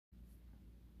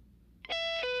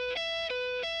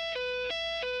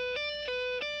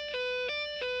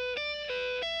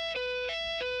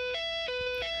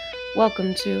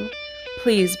Welcome to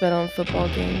Please Bet on Football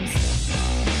Games.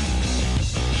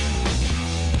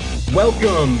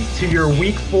 Welcome to your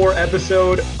Week 4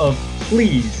 episode of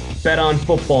Please Bet on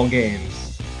Football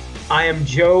Games. I am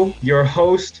Joe, your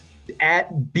host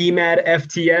at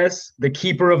BMADFTS, the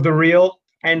keeper of the real,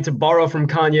 and to borrow from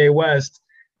Kanye West,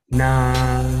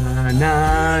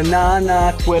 nah,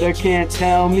 Twitter can't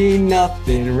tell me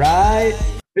nothing, right?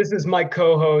 This is my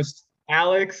co-host,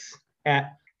 Alex,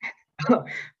 at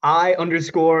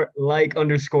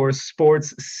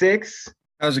I_like_sports6.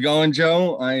 How's it going,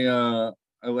 Joe? I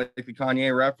like the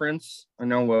Kanye reference. I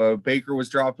know Baker was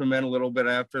dropping him in a little bit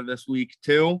after this week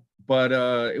too, but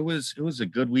it was a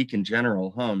good week in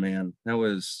general, huh, man? That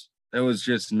was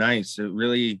just nice. It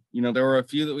really, there were a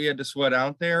few that we had to sweat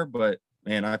out there, but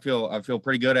man, I feel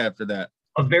pretty good after that.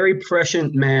 A very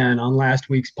prescient man on last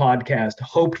week's podcast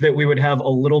hoped that we would have a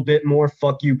little bit more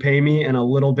fuck you pay me and a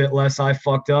little bit less I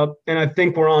fucked up, and I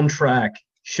think we're on track.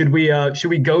 Should we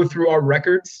go through our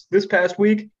records this past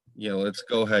week? Yeah, let's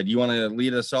go ahead. You want to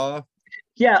lead us off?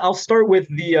 Yeah, I'll start with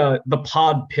the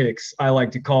pod picks, I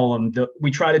like to call them.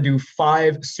 We try to do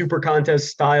 5 super contest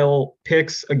style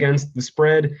picks against the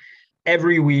spread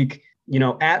every week.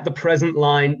 At the present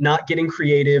line, not getting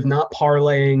creative, not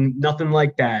parlaying, nothing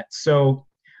like that. So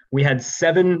we had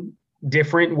 7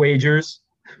 different wagers.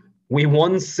 We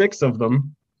won 6 of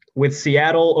them, with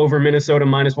Seattle over Minnesota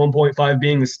minus 1.5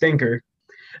 being the stinker.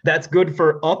 That's good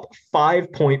for up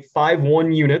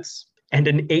 5.51 units and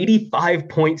an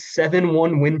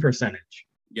 85.71 win percentage.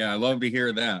 Yeah, I love to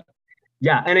hear that.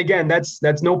 Yeah, and again, that's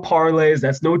no parlays,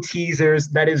 that's no teasers.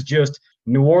 That is just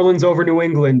New Orleans over New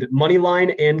England, money line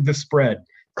and the spread.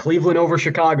 Cleveland over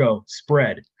Chicago,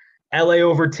 spread. LA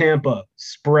over Tampa,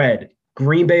 spread.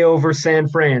 Green Bay over San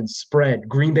Fran, spread.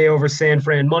 Green Bay over San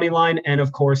Fran, money line. And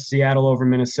of course, Seattle over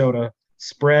Minnesota,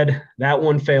 spread. That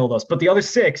one failed us. But the other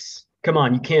 6, come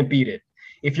on, you can't beat it.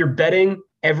 If you're betting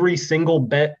every single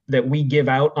bet that we give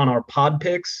out on our pod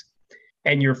picks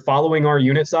and you're following our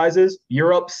unit sizes,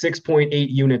 you're up 6.8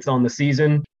 units on the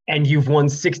season. And you've won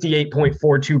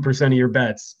 68.42% of your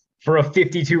bets for a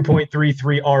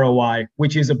 52.33 ROI,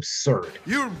 which is absurd.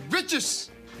 You're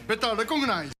riches, better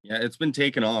recognized. Yeah, it's been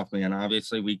taken off, man.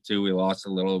 Obviously, week 2 we lost a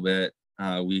little bit.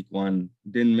 Week 1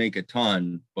 didn't make a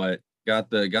ton, but got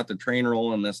the train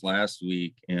rolling this last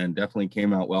week and definitely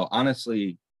came out well.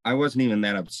 Honestly, I wasn't even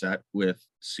that upset with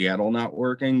Seattle not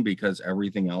working because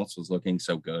everything else was looking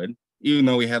so good. Even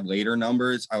though we had later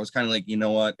numbers, I was kind of like, you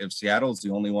know what? If Seattle's the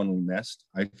only one we missed,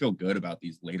 I feel good about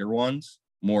these later ones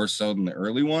more so than the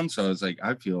early ones. So I was like,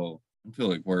 I feel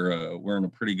like we're in a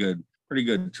pretty good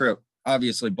trip.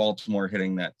 Obviously, Baltimore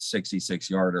hitting that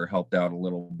 66-yarder helped out a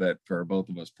little bit for both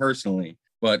of us personally.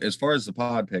 But as far as the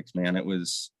pod picks, man, it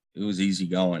was easy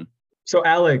going. So,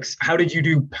 Alex, how did you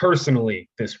do personally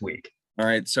this week? All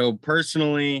right. So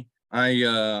personally,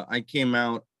 I came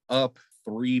out up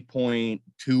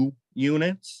 3.2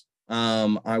 units.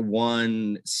 I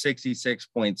won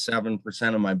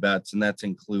 66.7% of my bets, and that's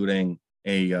including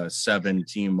a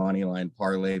 7-team money line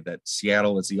parlay that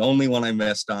Seattle is the only one I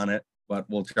missed on it, but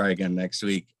we'll try again next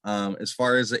week. As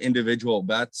far as the individual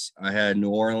bets, I had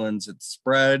New Orleans at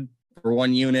spread for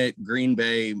 1 unit, Green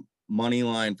Bay money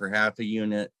line for half a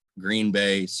unit, Green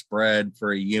Bay spread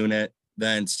for a unit,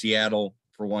 then Seattle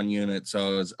for 1 unit.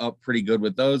 So I was up pretty good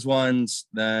with those ones.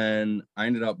 Then I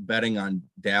ended up betting on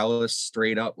Dallas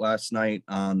straight up last night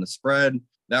on the spread.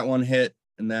 That one hit.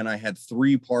 And then I had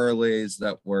 3 parlays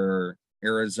that were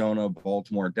Arizona,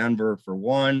 Baltimore, Denver for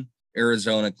 1,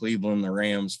 Arizona, Cleveland, the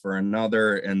Rams for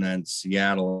another, and then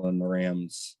Seattle and the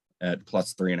Rams at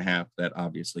plus 3.5. That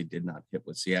obviously did not hit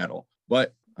with Seattle,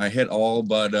 but I hit all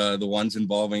but the ones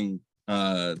involving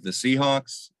the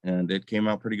Seahawks, and it came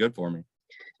out pretty good for me.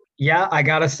 Yeah, I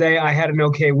gotta say I had an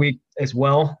okay week as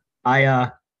well.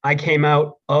 I came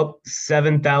out up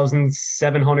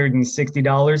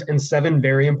 $7,760 and 7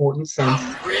 very important cents.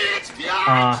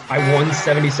 I won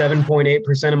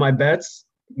 77.8% of my bets.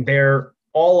 They're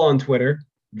all on Twitter,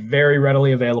 very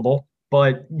readily available,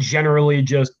 but generally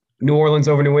just New Orleans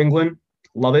over New England.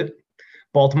 Love it.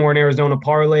 Baltimore and Arizona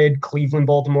parlayed, Cleveland,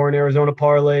 Baltimore and Arizona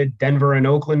parlayed, Denver and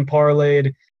Oakland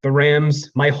parlayed, the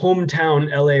Rams, my hometown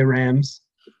LA Rams,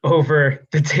 over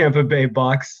the Tampa Bay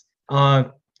Bucks.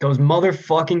 Those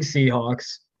motherfucking Seahawks,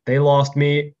 they lost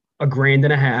me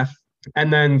 $1,500.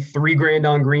 And then $3,000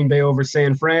 on Green Bay over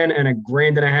San Fran and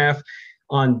 $1,500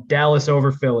 on Dallas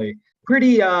over Philly.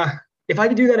 Pretty, if I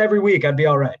could do that every week, I'd be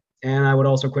all right. And I would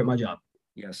also quit my job.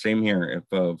 Yeah, same here.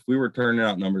 If we were turning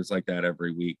out numbers like that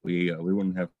every week, we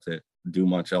wouldn't have to do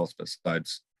much else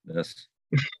besides this.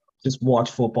 Just watch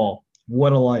football.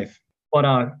 What a life.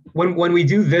 But when we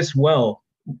do this well,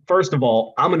 First of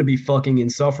all, I'm going to be fucking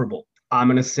insufferable. I'm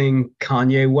going to sing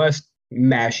Kanye West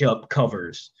mashup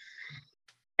covers.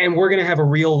 And we're going to have a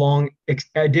real long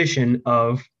edition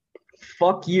of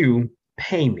Fuck You,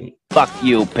 Pay Me. Fuck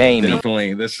you, pay me.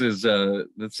 Definitely.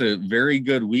 That's a very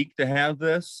good week to have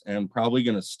this, and probably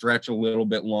going to stretch a little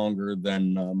bit longer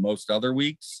than most other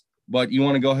weeks. But you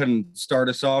want to go ahead and start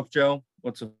us off, Joe?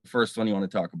 What's the first one you want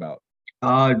to talk about?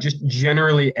 Just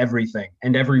generally everything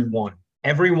and everyone.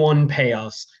 Everyone pay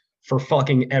us for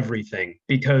fucking everything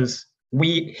because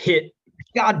we hit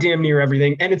goddamn near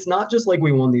everything. And it's not just like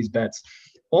we won these bets.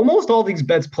 Almost all these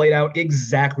bets played out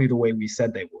exactly the way we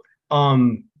said they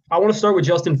would. I want to start with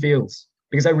Justin Fields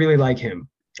because I really like him.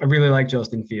 I really like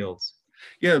Justin Fields.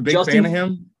 Yeah, big fan of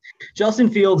him. Justin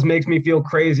Fields makes me feel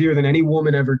crazier than any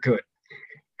woman ever could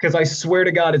because I swear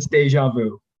to God, it's deja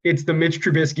vu. It's the Mitch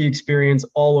Trubisky experience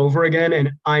all over again,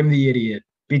 and I'm the idiot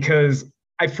because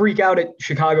I freak out at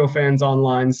Chicago fans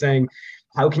online saying,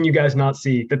 how can you guys not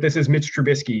see that this is Mitch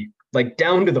Trubisky? Like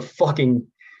down to the fucking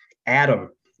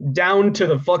atom, down to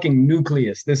the fucking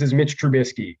nucleus. This is Mitch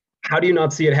Trubisky. How do you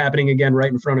not see it happening again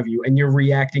right in front of you? And you're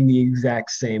reacting the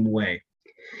exact same way.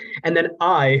 And then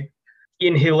I,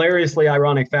 in hilariously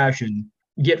ironic fashion,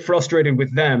 get frustrated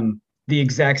with them the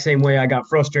exact same way I got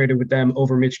frustrated with them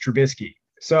over Mitch Trubisky.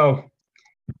 So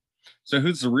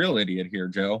who's the real idiot here,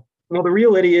 Joe? Well, the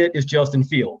real idiot is Justin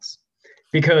Fields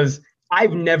because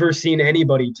I've never seen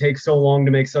anybody take so long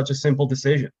to make such a simple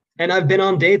decision. And I've been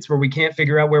on dates where we can't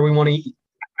figure out where we want to eat.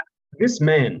 This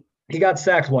man, he got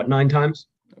sacked, 9 times?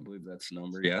 I believe that's the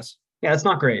number, yes. Yeah, that's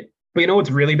not great. But you know what's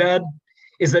really bad?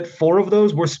 Is that 4 of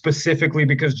those were specifically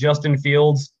because Justin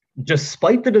Fields,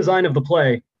 despite the design of the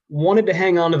play, wanted to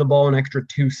hang on to the ball an extra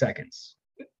 2 seconds.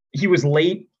 He was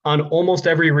late on almost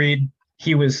every read.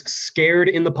 He was scared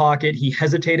in the pocket. He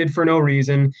hesitated for no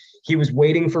reason. He was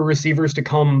waiting for receivers to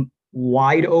come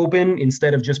wide open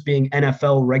instead of just being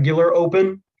NFL regular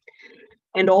open.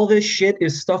 And all this shit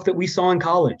is stuff that we saw in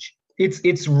college.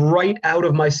 It's right out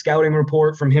of my scouting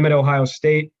report from him at Ohio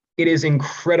State. It is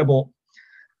incredible.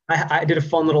 I did a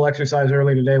fun little exercise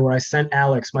earlier today where I sent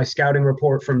Alex my scouting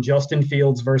report from Justin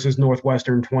Fields versus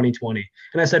Northwestern 2020.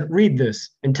 And I said, read this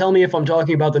and tell me if I'm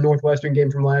talking about the Northwestern game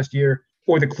from last year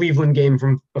or the Cleveland game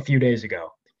from a few days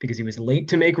ago, because he was late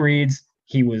to make reads.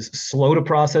 He was slow to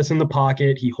process in the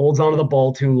pocket. He holds onto the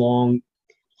ball too long.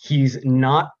 He's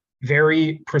not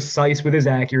very precise with his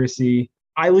accuracy.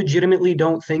 I legitimately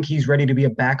don't think he's ready to be a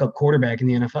backup quarterback in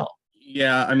the NFL.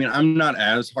 Yeah, I mean, I'm not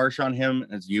as harsh on him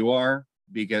as you are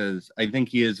because I think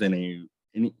he is in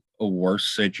a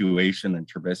worse situation than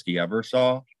Trubisky ever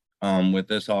saw with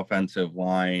this offensive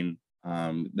line.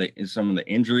 Some of the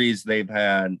injuries they've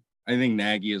had. I think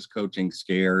Nagy is coaching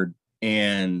scared.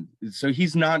 And so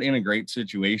he's not in a great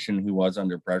situation. He was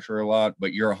under pressure a lot,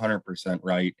 but you're 100%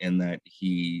 right in that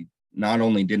he not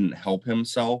only didn't help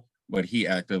himself, but he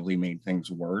actively made things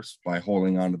worse by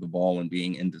holding onto the ball and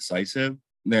being indecisive.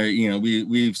 There,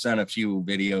 we've sent a few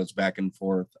videos back and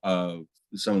forth of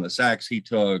some of the sacks he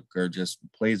took or just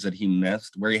plays that he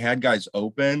missed where he had guys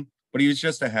open, but he was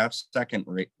just a half second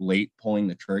late pulling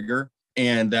the trigger.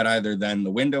 And that either then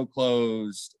the window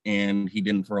closed and he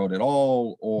didn't throw it at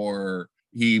all, or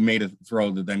he made a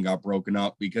throw that then got broken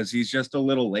up because he's just a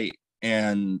little late.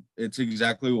 And it's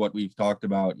exactly what we've talked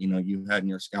about, you had in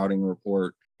your scouting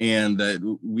report, and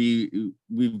that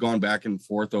we've gone back and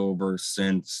forth over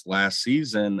since last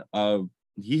season of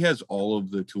he has all of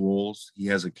the tools. He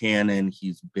has a cannon.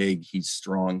 He's big. He's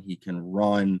strong. He can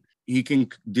run. He can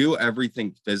do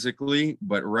everything physically,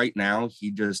 but right now he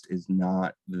just is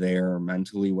not there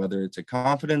mentally, whether it's a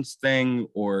confidence thing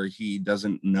or he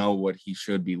doesn't know what he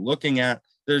should be looking at.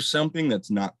 There's something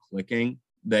that's not clicking,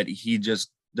 that he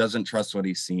just doesn't trust what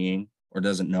he's seeing or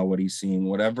doesn't know what he's seeing,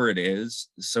 whatever it is.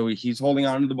 So he's holding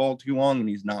on to the ball too long and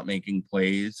he's not making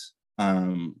plays,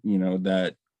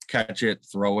 that catch it,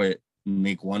 throw it,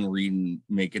 make one read and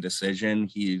make a decision.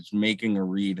 He's making a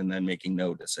read and then making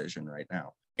no decision right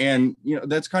now. And,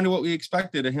 that's kind of what we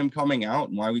expected of him coming out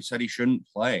and why we said he shouldn't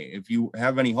play. If you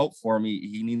have any hope for him,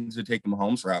 he needs to take the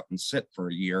Mahomes route and sit for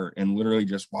a year and literally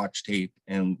just watch tape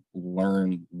and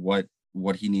learn what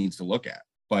he needs to look at.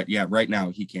 But yeah, right now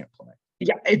he can't play.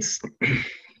 Yeah,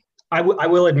 I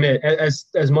will admit,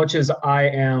 as much as I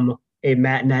am a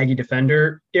Matt Nagy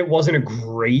defender, it wasn't a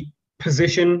great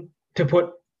position to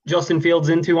put Justin Fields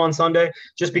into on Sunday,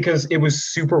 just because it was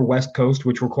super West Coast,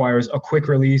 which requires a quick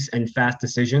release and fast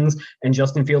decisions. And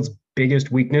Justin Fields'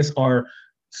 biggest weakness are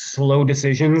slow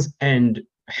decisions and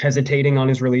hesitating on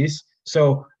his release.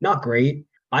 So not great.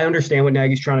 I understand what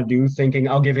Nagy's trying to do, thinking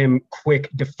I'll give him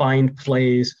quick, defined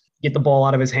plays, get the ball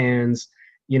out of his hands,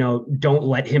 don't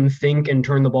let him think and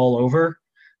turn the ball over.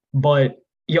 But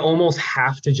you almost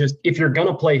have to just, if you're going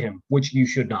to play him, which you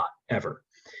should not ever,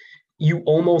 you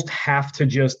almost have to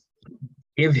just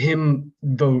give him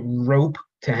the rope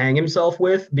to hang himself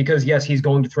with, because yes, he's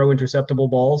going to throw interceptable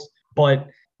balls, but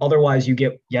otherwise you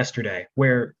get yesterday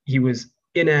where he was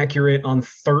inaccurate on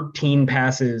 13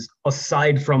 passes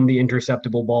aside from the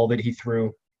interceptable ball that he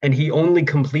threw, and he only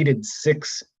completed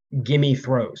 6 gimme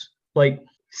throws. Like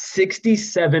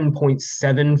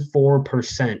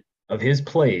 67.74% of his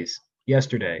plays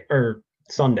yesterday or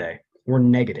Sunday were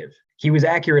negative. He was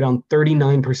accurate on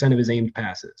 39% of his aimed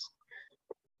passes.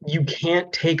 You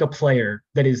can't take a player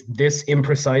that is this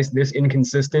imprecise, this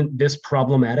inconsistent, this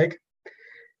problematic,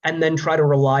 and then try to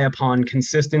rely upon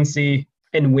consistency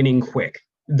and winning quick.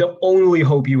 The only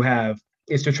hope you have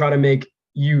is to try to make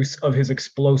use of his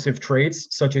explosive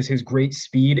traits, such as his great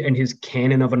speed and his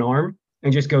cannon of an arm,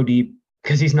 and just go deep,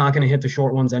 because he's not going to hit the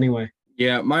short ones anyway.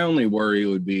 Yeah, my only worry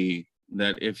would be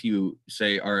that if you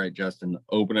say, all right, Justin,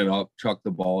 open it up, chuck the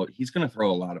ball, he's going to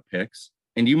throw a lot of picks,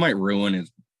 and you might ruin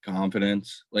his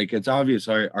confidence. Like, it's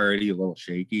obviously already a little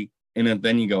shaky. And if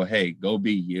then you go, hey, go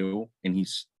be you, and he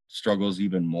struggles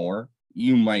even more,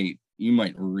 you might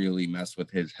really mess with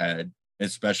his head,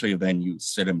 especially if then you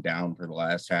sit him down for the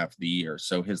last half of the year.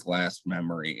 So his last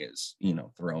memory is,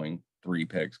 throwing 3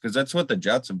 picks, because that's what the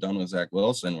Jets have done with Zach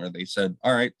Wilson, where they said,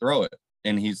 all right, throw it.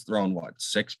 And he's thrown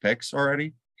 6 picks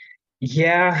already?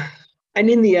 Yeah. And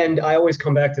in the end, I always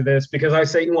come back to this, because I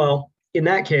say, well, in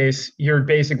that case, you're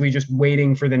basically just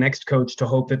waiting for the next coach to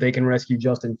hope that they can rescue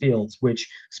Justin Fields, which,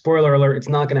 spoiler alert, it's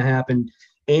not going to happen.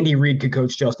 Andy Reid could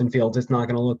coach Justin Fields. It's not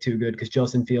going to look too good, because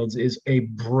Justin Fields is a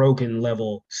broken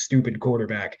level, stupid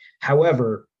quarterback.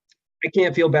 However, I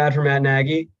can't feel bad for Matt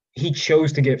Nagy. He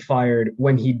chose to get fired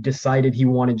when he decided he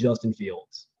wanted Justin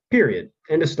Fields. Period.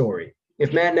 End of story.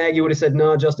 If Matt Nagy would have said,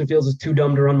 no, Justin Fields is too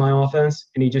dumb to run my offense,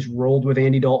 and he just rolled with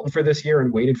Andy Dalton for this year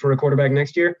and waited for a quarterback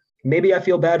next year, maybe I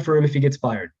feel bad for him if he gets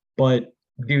fired. But,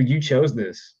 dude, you chose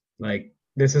this. Like,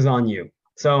 this is on you.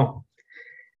 So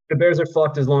the Bears are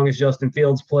fucked as long as Justin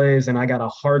Fields plays, and I got a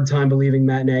hard time believing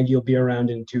Matt Nagy will be around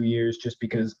in 2 years, just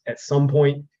because at some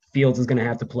point Fields is going to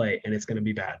have to play, and it's going to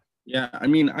be bad. Yeah, I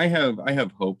mean, I have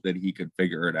hope that he could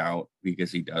figure it out,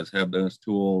 because he does have those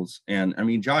tools. And I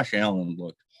mean, Josh Allen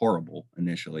looked horrible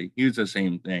initially. He was the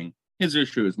same thing. His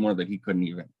issue is more that he couldn't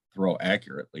even throw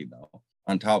accurately, though,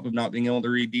 on top of not being able to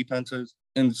read defenses.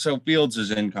 And so Fields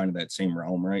is in kind of that same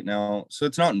realm right now. So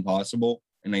it's not impossible.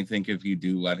 And I think if you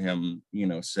do let him,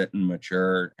 sit and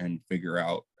mature and figure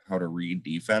out how to read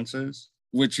defenses,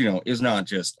 which, is not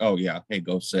just, oh, yeah, hey,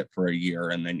 go sit for a year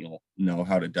and then you'll know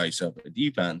how to dice up a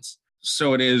defense.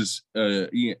 So it is a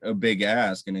big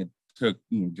ask. And it took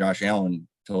Josh Allen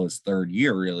till his 3rd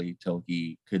year, really, till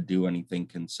he could do anything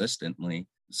consistently.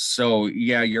 So,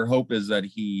 yeah, your hope is that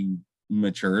he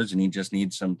matures and he just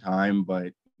needs some time.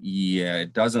 But, yeah,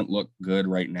 it doesn't look good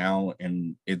right now.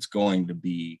 And it's going to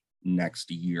be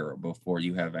next year before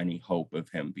you have any hope of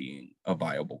him being a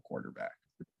viable quarterback.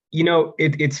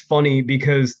 It's funny,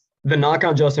 because the knock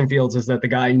on Justin Fields is that the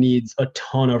guy needs a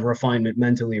ton of refinement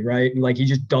mentally, right? Like, he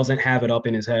just doesn't have it up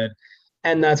in his head,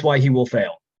 and that's why he will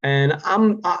fail. And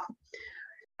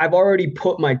I've already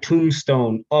put my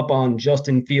tombstone up on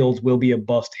Justin Fields will be a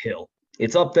bust hill.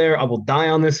 It's up there. I will die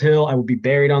on this hill. I will be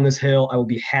buried on this hill. I will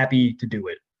be happy to do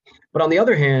it. But on the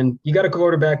other hand, you got a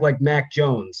quarterback like Mac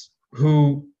Jones,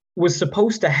 who was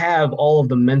supposed to have all of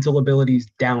the mental abilities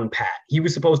down pat. He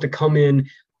was supposed to come in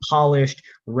polished,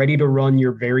 ready to run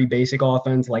your very basic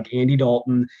offense like Andy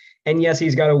Dalton. And yes,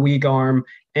 he's got a weak arm.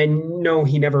 And no,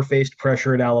 he never faced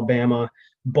pressure at Alabama,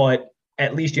 but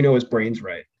at least his brain's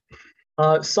right.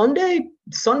 Sunday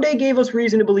gave us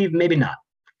reason to believe maybe not.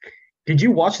 Did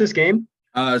you watch this game?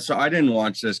 So I didn't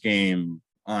watch this game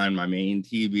on my main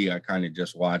TV. I kind of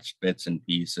just watched bits and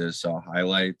pieces, saw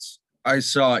highlights. I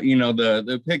saw,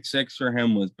 the pick 6 for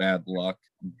him was bad luck,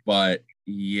 but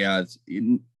yeah,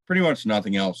 pretty much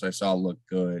nothing else I saw looked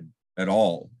good at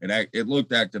all. It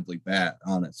looked actively bad,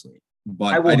 honestly,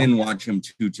 but I didn't watch him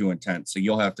too intense. So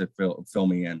you'll have to fill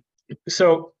me in.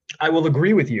 So I will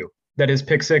agree with you that his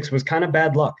pick 6 was kind of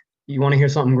bad luck. You want to hear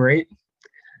something great?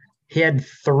 He had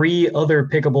 3 other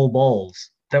pickable balls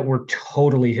that were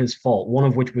totally his fault, one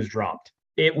of which was dropped.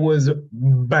 It was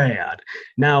bad.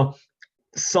 Now,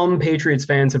 some Patriots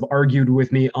fans have argued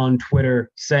with me on Twitter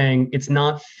saying it's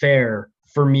not fair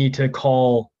for me to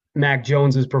call Mac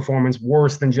Jones's performance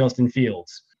worse than Justin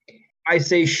Fields. I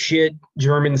say shit,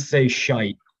 Germans say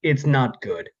shite. It's not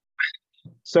good.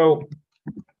 So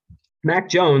Mac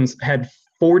Jones had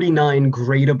 49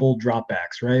 gradable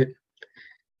dropbacks, right?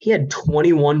 He had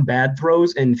 21 bad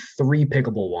throws and 3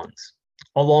 pickable ones,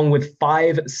 along with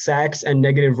 5 sacks and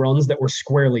negative runs that were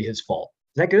squarely his fault.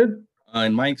 Is that good?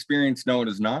 In my experience, no, it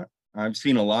is not. I've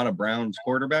seen a lot of Browns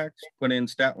quarterbacks put in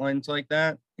stat lines like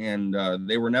that, and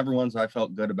they were never ones I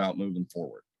felt good about moving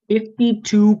forward.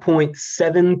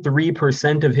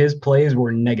 52.73% of his plays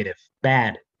were negative,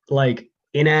 bad, like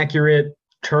inaccurate,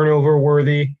 turnover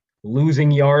worthy, losing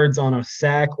yards on a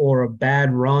sack or a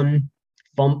bad run.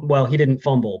 Well, he didn't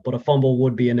fumble, but a fumble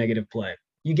would be a negative play.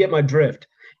 You get my drift.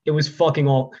 It was fucking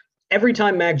all. Every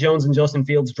time Mac Jones and Justin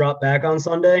Fields dropped back on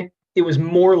Sunday, it was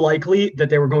more likely that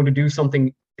they were going to do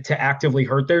something to actively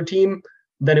hurt their team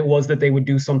than it was that they would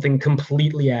do something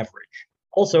completely average.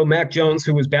 Also, Mac Jones,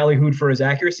 who was ballyhooed for his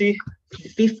accuracy,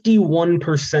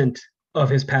 51% of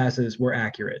his passes were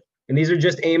accurate. And these are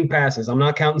just aimed passes. I'm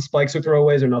not counting spikes or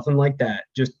throwaways or nothing like that.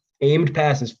 Just aimed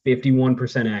passes,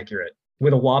 51% accurate,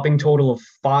 with a whopping total of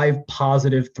 5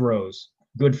 positive throws,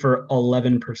 good for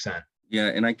 11%. Yeah,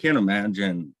 and I can't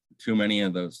imagine too many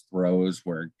of those throws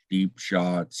were deep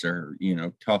shots or,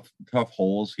 tough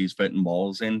holes he's fitting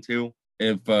balls into.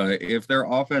 If their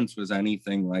offense was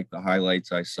anything like the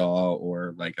highlights I saw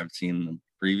or like I've seen the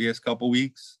previous couple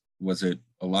weeks, was it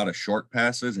a lot of short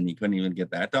passes and you couldn't even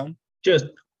get that done? Just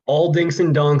all dinks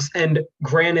and dunks. And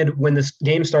granted, when this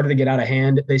game started to get out of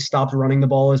hand, they stopped running the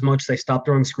ball as much. They stopped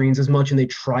throwing screens as much, and they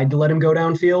tried to let him go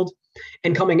downfield.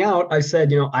 And coming out, I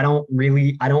said, I don't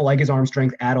like his arm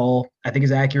strength at all. I think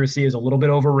his accuracy is a little bit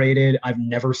overrated. I've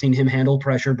never seen him handle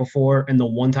pressure before. And the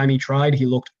one time he tried, he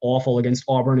looked awful against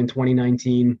Auburn in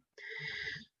 2019.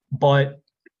 But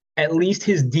at least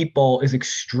his deep ball is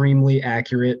extremely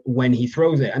accurate when he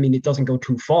throws it. I mean, it doesn't go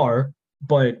too far,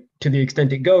 but to the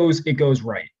extent it goes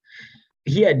right.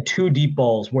 He had 2 deep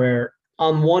balls where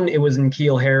on one it was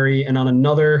N'Keal Harry, and on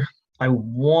another, I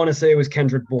want to say it was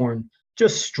Kendrick Bourne,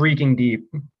 just streaking deep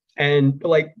and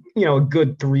a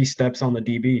good 3 steps on the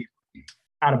DB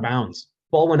out of bounds.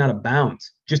 Ball went out of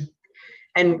bounds.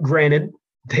 And granted,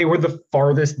 they were the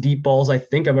farthest deep balls I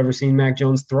think I've ever seen Mac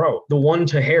Jones throw. The one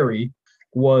to Harry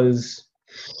was,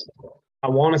 I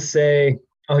want to say,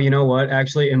 oh, you know what?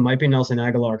 Actually, it might be Nelson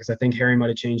Aguilar because I think Harry might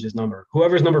have changed his number.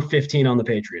 Whoever's number 15 on the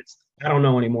Patriots. I don't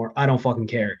know anymore. I don't fucking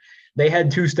care. They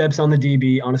had 2 steps on the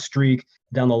DB on a streak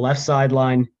down the left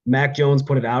sideline. Mac Jones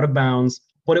put it out of bounds,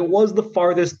 but it was the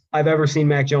farthest I've ever seen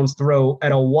Mac Jones throw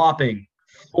at a whopping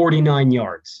 49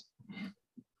 yards.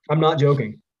 I'm not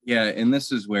joking. Yeah, and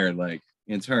this is where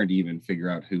it's hard to even figure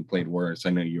out who played worse.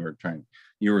 I know you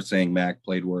were saying Mac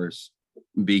played worse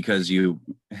because you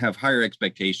have higher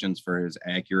expectations for his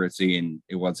accuracy and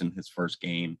it wasn't his first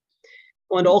game.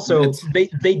 And also,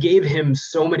 they gave him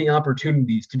so many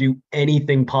opportunities to do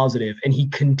anything positive, and he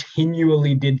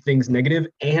continually did things negative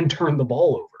and turned the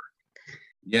ball over.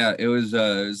 Yeah, it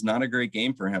was not a great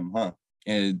game for him, huh?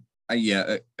 And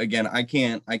again, I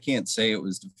can't say it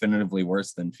was definitively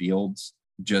worse than Fields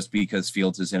just because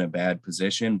Fields is in a bad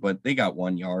position, but they got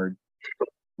 1 yard,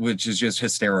 which is just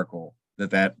hysterical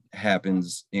that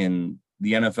happens in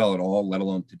the NFL at all, let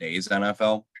alone today's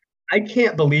NFL. I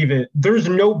can't believe it. There's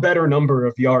no better number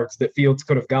of yards that Fields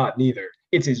could have gotten either.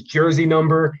 It's his jersey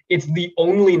number. It's the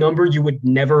only number you would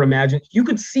never imagine. You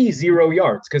could see 0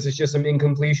 yards because it's just some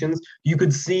incompletions. You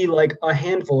could see a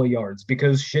handful of yards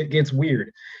because shit gets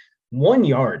weird. 1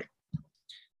 yard.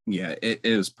 Yeah, it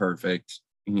was perfect.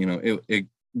 It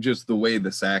just the way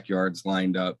the sack yards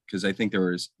lined up, because I think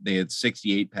they had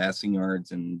 68 passing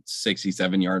yards and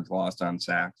 67 yards lost on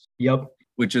sacks. Yep.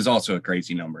 Which is also a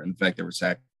crazy number. And the fact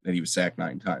that he was sacked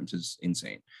 9 times is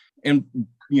insane. And,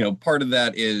 part of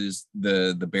that is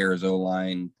the Bears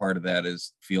O-line. Part of that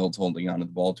is Fields holding onto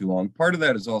the ball too long. Part of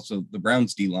that is also the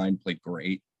Browns D-line played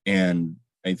great. And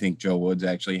I think Joe Woods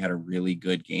actually had a really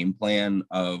good game plan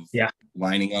of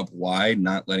lining up wide,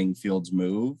 not letting Fields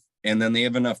move. And then they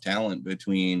have enough talent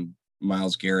between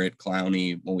Myles Garrett,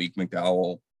 Clowney, Malik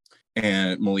McDowell,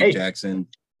 and Malik Jackson.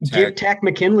 Give Takk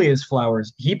McKinley his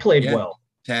flowers. He played well.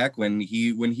 Takk, when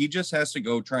he just has to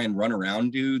go try and run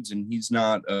around dudes and he's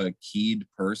not a keyed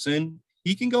person,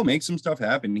 he can go make some stuff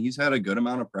happen. He's had a good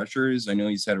amount of pressures. I know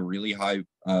he's had a really high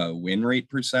win rate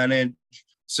percentage.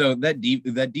 So that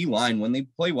D line, when they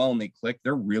play well and they click,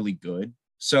 they're really good.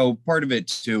 So part of it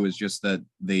too is just that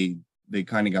they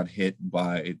kind of got hit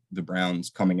by the Browns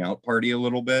coming out party a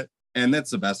little bit. And that's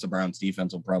the best the Browns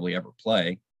defense will probably ever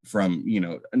play from,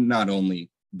 not only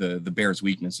the Bears'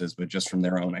 weaknesses, but just from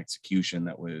their own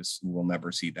execution. We'll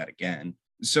never see that again.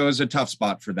 So it's a tough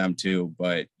spot for them too.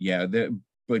 But yeah,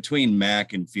 between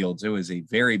Mac and Fields, it was a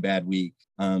very bad week.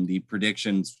 The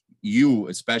predictions you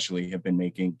especially have been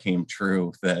making came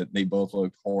true, that they both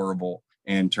looked horrible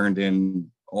and turned in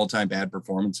all-time bad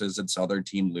performances and saw their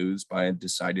team lose by a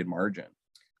decided margin.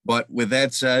 But with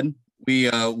that said,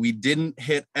 we didn't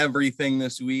hit everything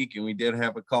this week, and we did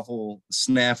have a couple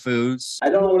snafus. I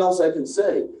don't know what else I can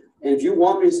say. And if you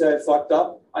want me to say I fucked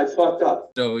up, I fucked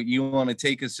up. So you want to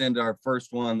take us into our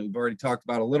first one that we've already talked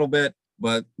about a little bit,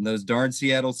 but those darn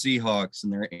Seattle Seahawks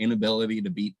and their inability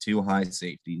to beat two high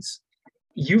safeties.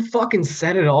 You fucking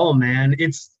said it all, man.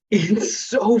 It's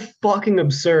so fucking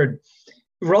absurd.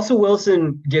 Russell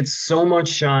Wilson gets so much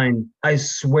shine, I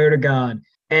swear to God.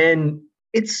 And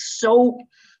it's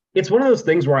one of those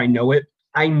things where I know it.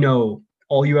 I know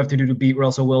all you have to do to beat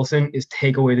Russell Wilson is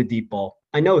take away the deep ball.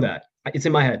 I know that. It's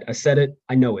in my head. I said it.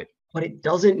 I know it. But it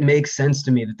doesn't make sense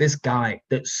to me that this guy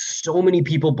that so many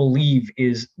people believe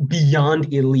is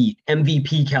beyond elite,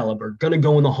 MVP caliber, going to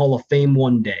go in the Hall of Fame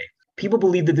one day. People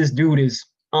believe that this dude is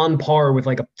on par with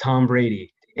like a Tom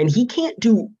Brady. And he can't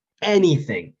do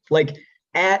anything, like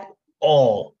at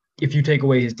all, if you take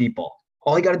away his deep ball.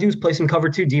 All he got to do is play some cover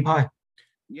two deep high.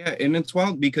 Yeah, and it's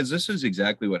wild because this is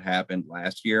exactly what happened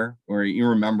last year, where you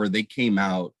remember they came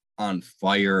out on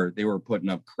fire. They were putting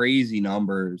up crazy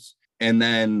numbers. And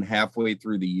then halfway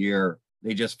through the year,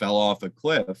 they just fell off a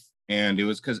cliff. And it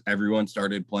was because everyone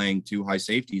started playing two high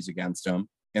safeties against them.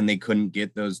 And they couldn't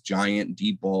get those giant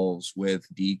deep balls with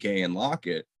DK and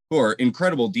Lockett, who are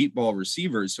incredible deep ball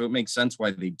receivers. So it makes sense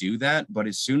why they do that. But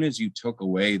as soon as you took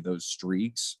away those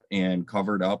streaks and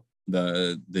covered up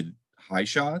the high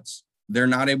shots, they're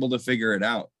not able to figure it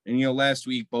out. And, last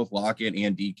week, both Lockett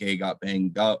and DK got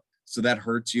banged up. So that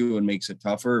hurts you and makes it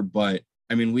tougher. But,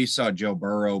 we saw Joe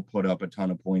Burrow put up a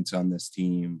ton of points on this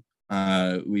team.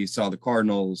 We saw the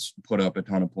Cardinals put up a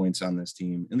ton of points on this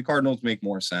team. And the Cardinals make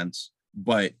more sense.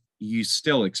 But you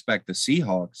still expect the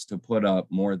Seahawks to put up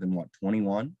more than,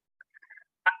 21?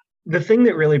 The thing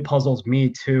that really puzzles me,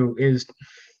 too, is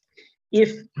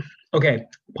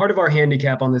part of our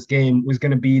handicap on this game was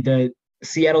going to be that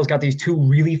Seattle's got these two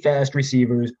really fast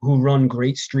receivers who run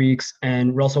great streaks,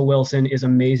 and Russell Wilson is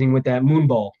amazing with that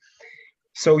moonball.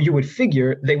 So you would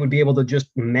figure they would be able to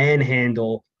just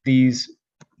manhandle these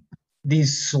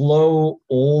slow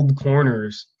old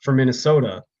corners for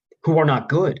Minnesota who are not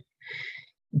good.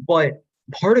 But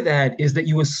part of that is that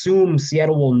you assume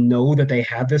Seattle will know that they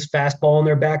have this fastball in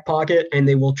their back pocket, and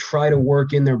they will try to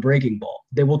work in their breaking ball.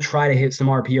 They will try to hit some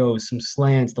RPOs, some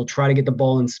slants. They'll try to get the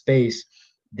ball in space.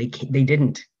 They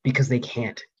didn't, because they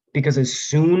can't. Because as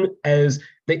soon as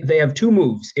they have two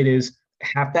moves, it is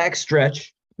halfback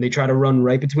stretch. They try to run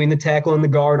right between the tackle and the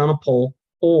guard on a pole.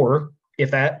 Or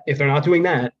if they're not doing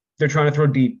that, they're trying to throw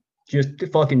deep. Just to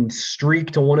fucking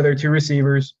streak to one of their two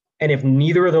receivers. And if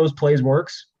neither of those plays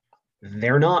works,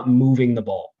 they're not moving the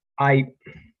ball.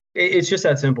 It's just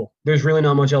that simple. There's really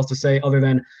not much else to say other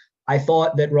than I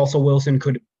thought that Russell Wilson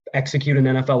could execute an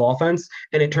NFL offense,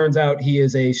 and it turns out he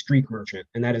is a streak merchant,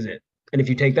 and that is it. And if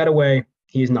you take that away,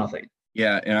 he is nothing.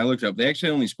 Yeah, and I looked up. They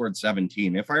actually only scored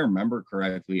 17. If I remember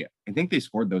correctly, I think they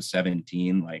scored those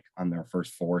 17 on their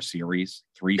first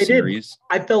three series.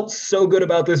 I felt so good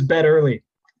about this bet early,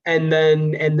 and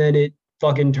then it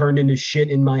fucking turned into shit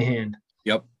in my hand.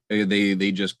 Yep,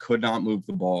 they just could not move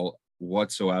the ball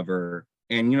whatsoever.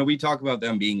 And we talk about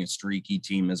them being a streaky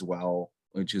team as well,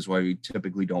 which is why we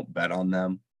typically don't bet on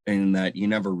them, and that you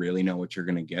never really know what you're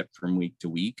going to get from week to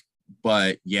week.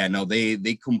 But yeah, no, they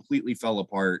completely fell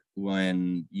apart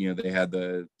when, they had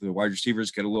the wide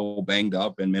receivers get a little banged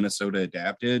up and Minnesota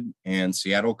adapted and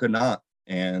Seattle could not.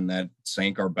 And that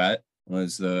sank our bet.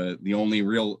 Was the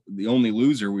only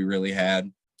loser we really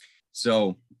had.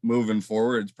 So moving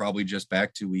forward, it's probably just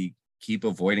back to we keep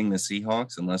avoiding the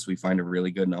Seahawks unless we find a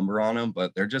really good number on them,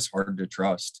 but they're just hard to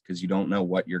trust because you don't know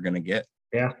what you're going to get.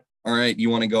 Yeah. All right. You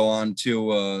want to go on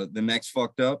to the next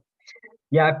fucked up?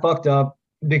 Yeah, I fucked up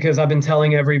because I've been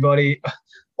telling everybody.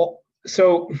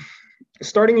 So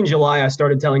starting in July, I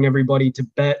started telling everybody to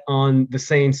bet on the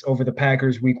Saints over the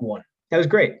Packers week 1. That was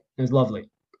great. It was lovely.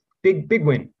 Big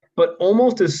win. But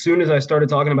almost as soon as I started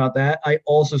talking about that, I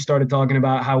also started talking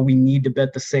about how we need to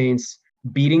bet the Saints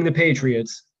beating the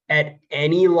Patriots at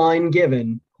any line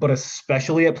given, but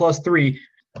especially at +3.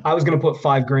 I was going to put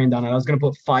 $5,000 on it. I was going to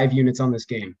put 5 units on this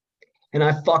game. And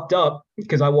I fucked up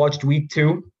because I watched week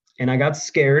 2 and I got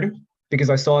scared because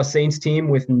I saw a Saints team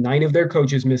with 9 of their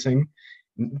coaches missing,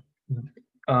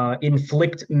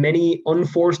 inflict many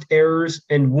unforced errors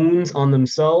and wounds on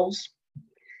themselves.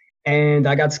 And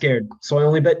I got scared. So I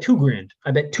only bet $2,000.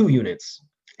 I bet 2 units.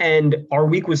 And our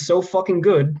week was so fucking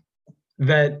good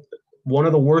that one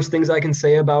of the worst things I can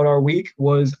say about our week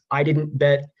was I didn't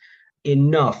bet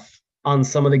enough on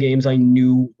some of the games I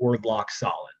knew were lock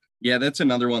solid. Yeah, that's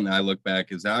another one that I look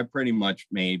back is I pretty much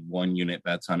made 1 unit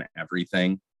bets on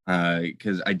everything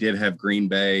because I did have Green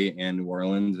Bay and New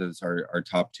Orleans as our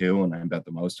top two, and I bet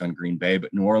the most on Green Bay.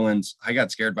 But New Orleans, I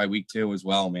got scared by week 2 as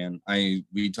well, man.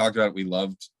 We talked about it, we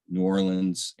loved New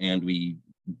Orleans and we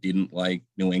didn't like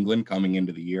New England coming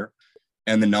into the year.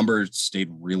 And the numbers stayed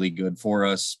really good for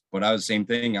us. But I was the same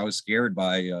thing. I was scared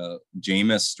by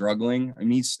Jameis struggling. I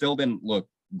mean, he still didn't look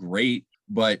great,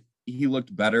 but he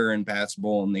looked better and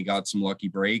passable, and they got some lucky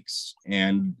breaks.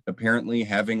 And apparently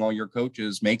having all your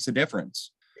coaches makes a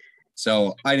difference.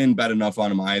 So I didn't bet enough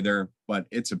on him either, but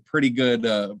it's a pretty good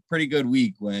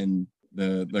week when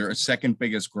their second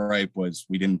biggest gripe was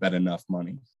we didn't bet enough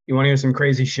money. You want to hear some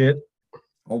crazy shit?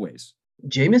 Always.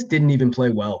 Jameis didn't even play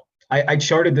well. I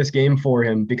charted this game for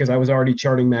him because I was already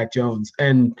charting Mac Jones,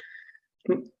 and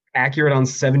accurate on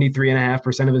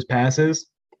 73.5% of his passes,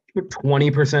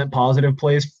 20% positive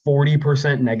plays,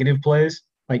 40% negative plays.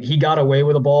 Like, he got away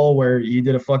with a ball where he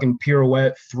did a fucking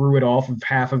pirouette, threw it off of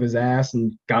half of his ass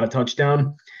and got a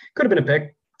touchdown. Could have been a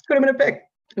pick.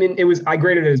 I mean, I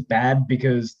graded it as bad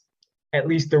because at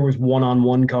least there was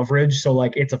one-on-one coverage. So,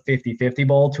 like, it's a 50-50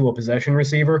 ball to a possession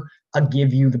receiver. I'll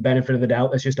give you the benefit of the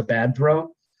doubt. That's just a bad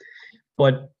throw.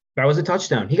 But that was a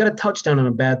touchdown. He got a touchdown on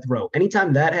a bad throw.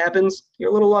 Anytime that happens, you're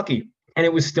a little lucky. And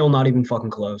it was still not even fucking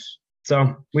close.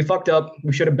 So we fucked up.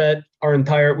 We should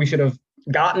have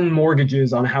gotten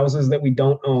mortgages on houses that we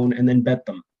don't own and then bet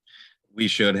them. We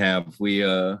should have.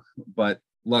 But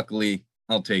luckily,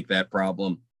 I'll take that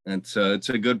problem. It's a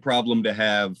good problem to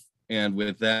have. And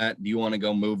with that, do you want to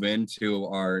go move into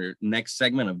our next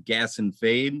segment of Gas and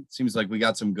Fade? Seems like we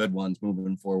got some good ones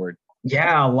moving forward.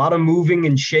 Yeah, a lot of moving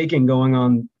and shaking going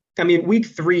on. I mean, week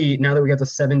 3, now that we got the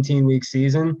 17-week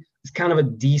season, it's kind of a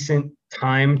decent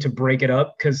time to break it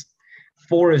up because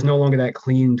 4 is no longer that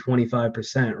clean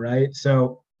 25%, right?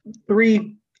 So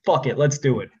 3, fuck it, let's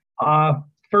do it.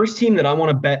 First team that I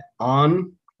want to bet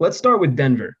on, let's start with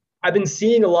Denver. I've been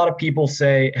seeing a lot of people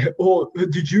say, oh,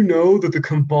 did you know that the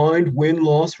combined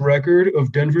win-loss record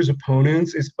of Denver's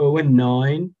opponents is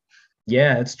 0-9?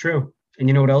 Yeah, it's true. And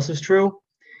you know what else is true?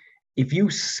 If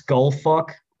you skull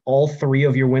fuck all 3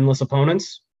 of your winless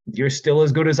opponents, you're still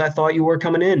as good as I thought you were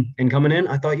coming in. And coming in,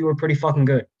 I thought you were pretty fucking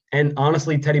good. And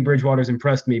honestly, Teddy Bridgewater's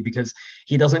impressed me because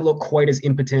he doesn't look quite as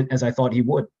impotent as I thought he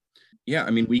would. Yeah,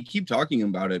 I mean, we keep talking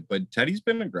about it, but Teddy's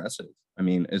been aggressive. I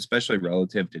mean, especially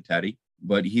relative to Teddy.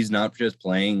 But he's not just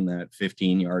playing that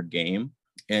 15-yard game.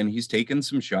 And he's taken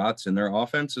some shots, and their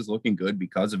offense is looking good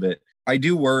because of it. I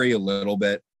do worry a little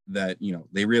bit that,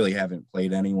 they really haven't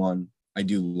played anyone. I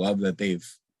do love that they've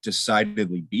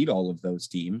decidedly beat all of those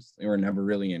teams. They were never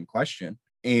really in question.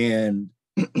 And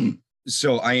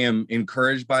so I am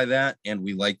encouraged by that. And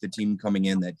we like the team coming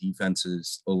in. That defense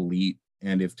is elite.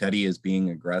 And if Teddy is being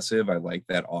aggressive, I like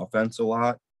that offense a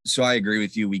lot. So I agree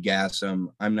with you. We gas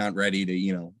them. I'm not ready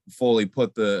to, fully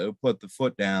put the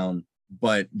foot down.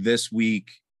 But this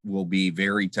week will be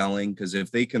very telling because if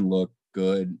they can look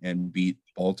good and beat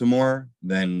Baltimore,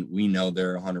 then we know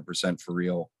they're 100% for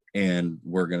real. And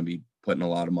we're going to be putting a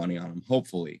lot of money on them.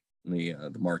 Hopefully the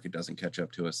market doesn't catch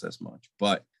up to us this much,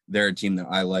 but they're a team that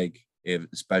I like,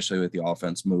 especially with the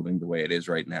offense moving the way it is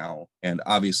right now. And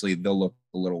obviously they'll look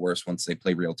a little worse once they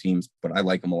play real teams, but I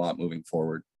like them a lot moving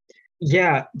forward.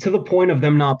 Yeah, to the point of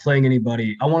them not playing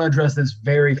anybody, I want to address this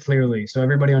very clearly so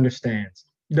everybody understands.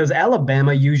 Does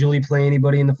Alabama usually play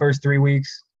anybody in the first 3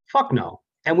 weeks? Fuck no.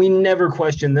 And we never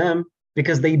question them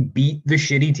because they beat the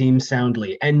shitty teams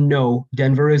soundly. And no,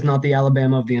 Denver is not the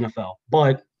Alabama of the NFL.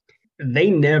 But they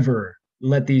never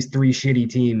let these 3 shitty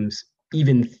teams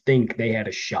even think they had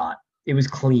a shot. It was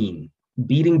clean.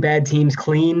 Beating bad teams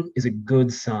clean is a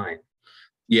good sign.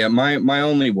 Yeah, my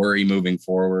only worry moving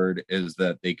forward is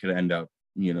that they could end up,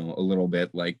 a little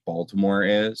bit like Baltimore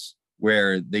is,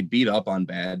 where they beat up on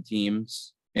bad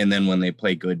teams. And then when they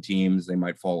play good teams, they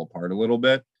might fall apart a little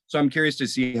bit. So I'm curious to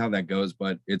see how that goes,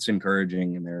 but it's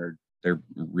encouraging, and they're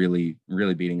really,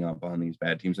 really beating up on these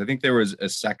bad teams. I think there was a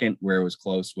second where it was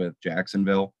close with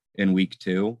Jacksonville in week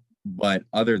 2, but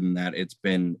other than that, it's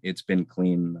been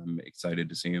clean. I'm excited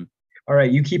to see him. All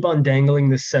right, you keep on dangling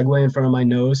this segue in front of my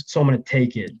nose, so I'm going to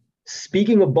take it.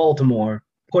 Speaking of Baltimore,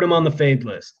 put them on the fade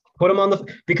list. Put them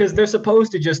because they're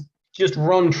supposed to just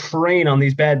run train on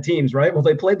these bad teams, right? Well,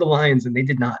 they played the Lions and they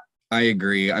did not. I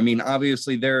agree. I mean,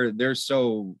 obviously I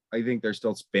think they're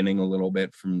still spinning a little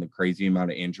bit from the crazy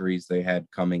amount of injuries they had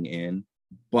coming in,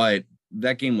 but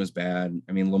that game was bad.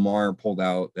 I mean, Lamar pulled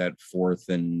out that 4th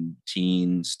and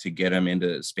teens to get him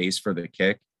into space for the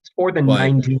kick. It's 4th and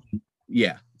 19.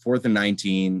 Yeah. 4th and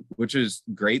 19, which is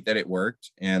great that it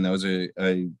worked. And that was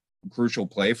a crucial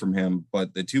play from him.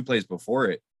 But the 2 plays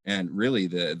before it, And really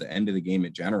the end of the game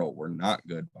in general were not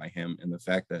good by him. And the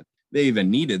fact that they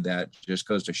even needed that just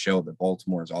goes to show that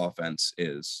Baltimore's offense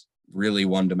is really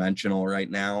one-dimensional right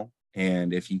now.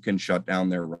 And if you can shut down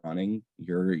their running,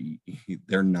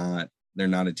 they're not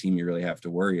a team you really have to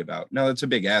worry about. Now, it's a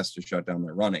big ask to shut down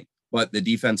their running, but the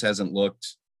defense hasn't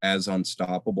looked as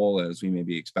unstoppable as we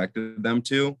maybe expected them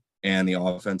to. And the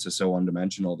offense is so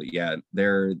one-dimensional that,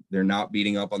 they're not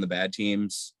beating up on the bad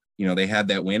teams. You know, they had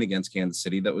that win against Kansas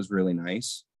City that was really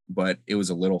nice, but it was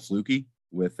a little fluky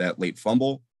with that late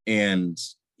fumble. And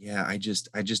I just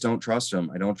don't trust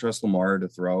them. I don't trust Lamar to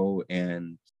throw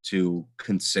and to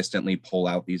consistently pull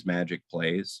out these magic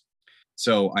plays.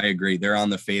 So I agree. They're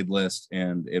on the fade list,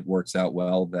 and it works out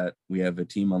well that we have a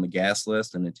team on the gas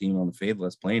list and a team on the fade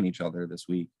list playing each other this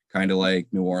week, kind of like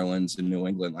New Orleans and New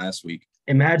England last week.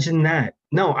 Imagine that.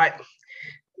 No,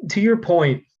 to your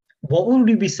point, what would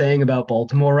we be saying about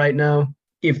Baltimore right now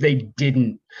if they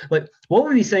didn't? Like, what would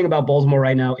we be saying about Baltimore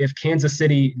right now if Kansas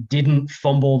City didn't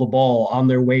fumble the ball on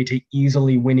their way to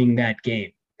easily winning that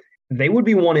game? They would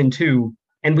be 1-2,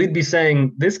 and we'd be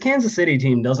saying this Kansas City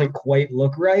team doesn't quite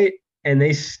look right, and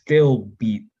they still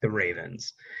beat the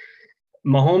Ravens.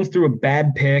 Mahomes threw a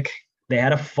bad pick. They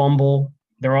had a fumble.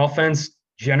 Their offense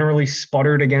generally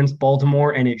sputtered against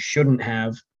Baltimore, and it shouldn't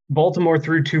have. Baltimore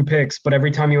threw 2 picks, but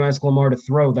every time you ask Lamar to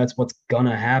throw, that's what's going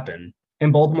to happen.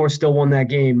 And Baltimore still won that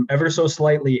game ever so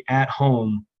slightly at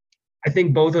home. I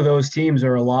think both of those teams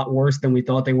are a lot worse than we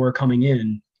thought they were coming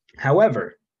in.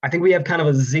 However, I think we have kind of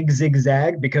a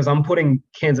zig-zag because I'm putting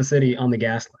Kansas City on the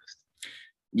gas list.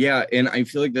 Yeah, and I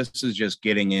feel like this is just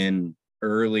getting in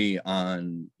early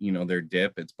on, their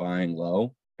dip. It's buying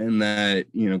low. And that,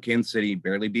 Kansas City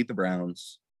barely beat the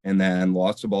Browns and then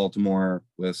lost to Baltimore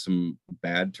with some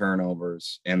bad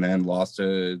turnovers and then lost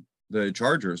to the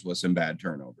Chargers with some bad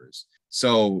turnovers.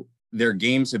 So their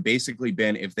games have basically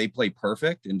been, if they play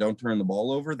perfect and don't turn the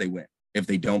ball over, they win. If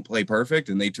they don't play perfect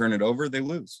and they turn it over, they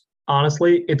lose.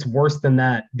 Honestly, it's worse than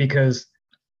that because,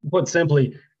 put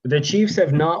simply, the Chiefs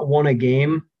have not won a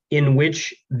game in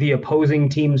which the opposing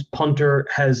team's punter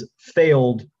has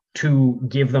failed to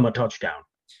give them a touchdown.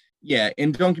 Yeah,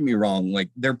 and don't get me wrong, like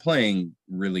they're playing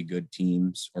really good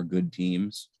teams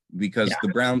because the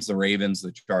Browns, the Ravens,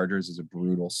 the Chargers is a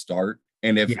brutal start.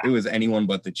 And if it was anyone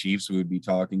but the Chiefs, we would be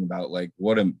talking about like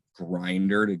what a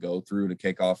grinder to go through to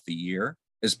kick off the year,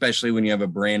 especially when you have a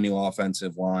brand new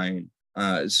offensive line.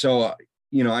 There's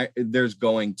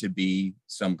going to be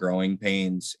some growing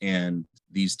pains, and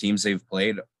these teams they've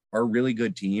played are really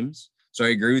good teams. So I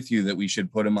agree with you that we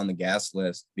should put them on the gas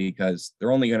list because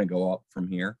they're only going to go up from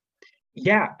here.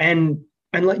 Yeah, and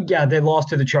they lost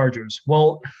to the Chargers.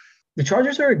 Well, the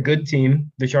Chargers are a good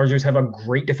team. The Chargers have a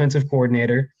great defensive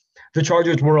coordinator. The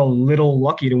Chargers were a little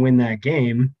lucky to win that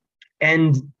game.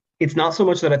 And it's not so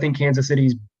much that I think Kansas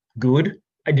City's good.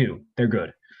 I do. They're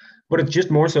good. But it's just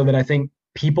more so that I think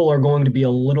people are going to be a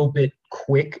little bit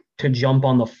quick to jump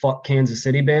on the fuck Kansas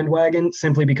City bandwagon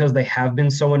simply because they have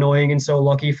been so annoying and so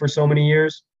lucky for so many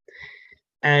years.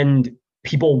 And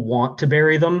people want to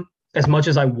bury them. As much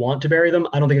as I want to bury them,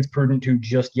 I don't think it's prudent to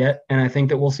just yet. And I think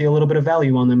that we'll see a little bit of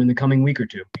value on them in the coming week or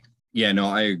two. Yeah, no,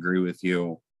 I agree with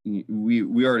you.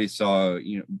 We already saw,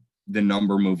 the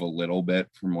number move a little bit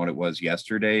from what it was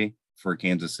yesterday for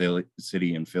Kansas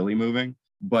City and Philly moving,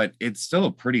 but it's still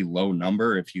a pretty low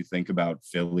number if you think about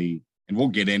Philly. And we'll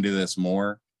get into this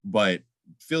more, but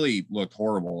Philly looked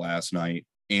horrible last night,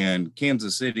 and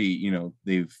Kansas City,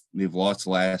 they've lost the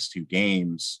last 2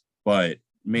 games, but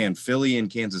man, Philly and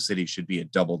Kansas City should be a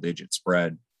double-digit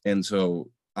spread. And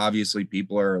so obviously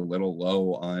people are a little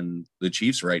low on the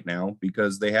Chiefs right now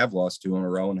because they have lost 2 in a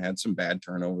row and had some bad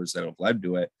turnovers that have led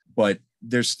to it. But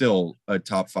they're still a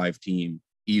top 5 team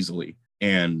easily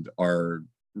and are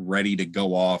ready to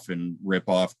go off and rip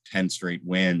off 10 straight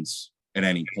wins at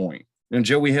any point. And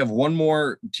Joe, we have one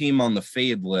more team on the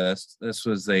fade list. This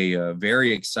was a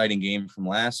very exciting game from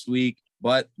last week,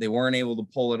 but they weren't able to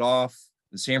pull it off.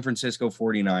 The San Francisco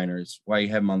 49ers, why you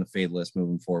have them on the fade list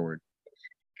moving forward?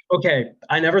 Okay,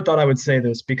 I never thought I would say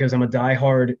this because I'm a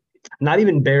diehard, not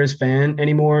even Bears fan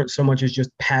anymore, so much as just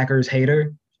Packers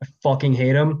hater. I fucking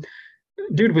hate them.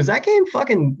 Dude, was that game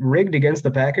fucking rigged against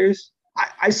the Packers?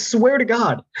 I swear to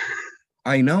God.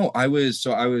 I know. I was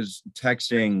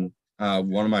texting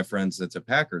one of my friends that's a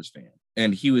Packers fan,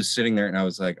 and he was sitting there, and I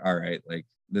was like, all right, like,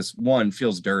 this one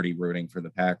feels dirty rooting for the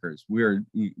Packers. We were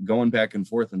going back and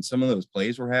forth, and some of those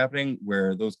plays were happening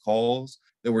where those calls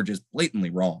that were just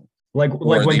blatantly wrong. Like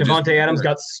when Devontae Adams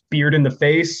got speared in the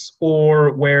face,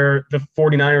 or where the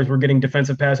 49ers were getting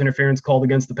defensive pass interference called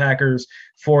against the Packers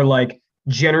for like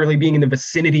generally being in the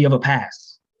vicinity of a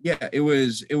pass. Yeah, it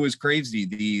was crazy.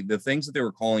 The things that they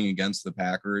were calling against the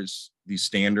Packers, the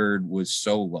standard was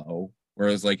so low,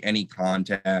 whereas like any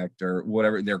contact or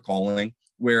whatever they're calling.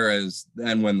 Whereas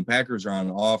then when the Packers are on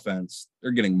offense,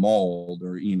 they're getting mauled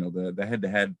or the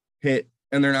head-to-head hit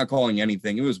and they're not calling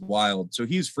anything. It was wild. So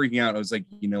he's freaking out. I was like,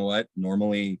 you know what?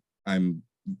 Normally I'm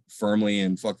firmly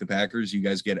in fuck the Packers. You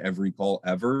guys get every call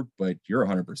ever, but you're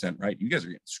 100% right. You guys are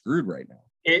getting screwed right now.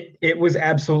 It was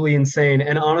absolutely insane.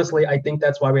 And honestly, I think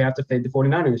that's why we have to fade the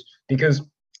 49ers because,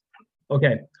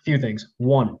 okay, a few things.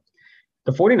 One,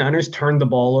 the 49ers turned the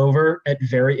ball over at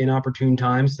very inopportune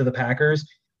times to the Packers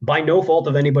by no fault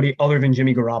of anybody other than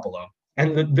Jimmy Garoppolo.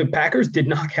 And the Packers did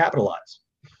not capitalize.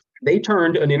 They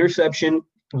turned an interception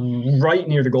right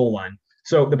near the goal line.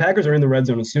 So the Packers are in the red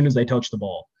zone as soon as they touch the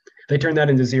ball. They turned that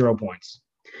into 0 points.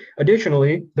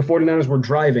 Additionally, the 49ers were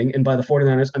driving, and by the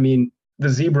 49ers, I mean the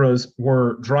Zebras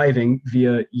were driving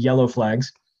via yellow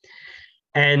flags,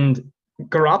 and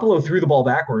Garoppolo threw the ball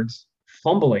backwards,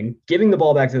 fumbling, giving the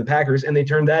ball back to the Packers, and they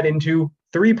turned that into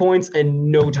 3 points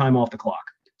and no time off the clock.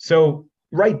 So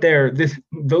right there,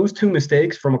 those two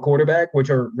mistakes from a quarterback, which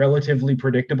are relatively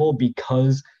predictable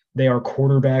because they are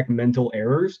quarterback mental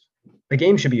errors, the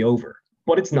game should be over.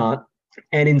 But it's not.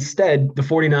 And instead, the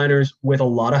 49ers, with a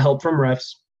lot of help from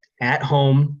refs at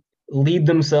home, lead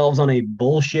themselves on a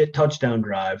bullshit touchdown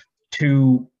drive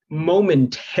to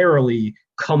momentarily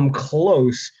come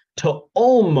close to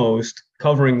almost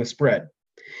covering the spread.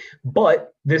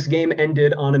 But this game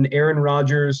ended on an Aaron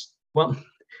Rodgers, well,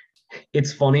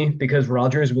 it's funny because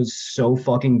Rodgers was so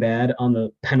fucking bad on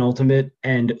the penultimate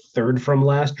and third from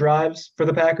last drives for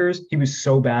the Packers. He was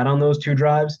so bad on those two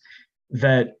drives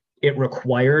that it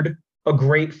required a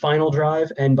great final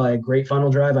drive. And by a great final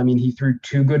drive, I mean he threw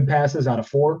 2 good passes out of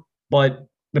 4. But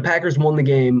the Packers won the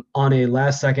game on a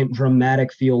last-second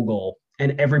dramatic field goal.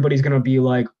 And everybody's going to be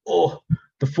like, oh,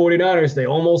 the 49ers, they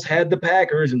almost had the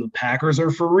Packers, and the Packers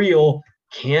are for real.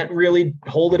 Can't really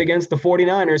hold it against the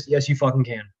 49ers. Yes, you fucking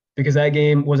can. Because that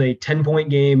game was a 10-point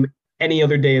game any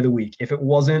other day of the week. If it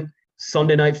wasn't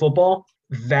Sunday Night Football,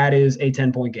 that is a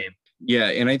 10-point game. Yeah,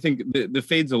 and I think the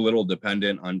fade's a little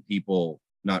dependent on people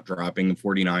not dropping the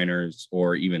 49ers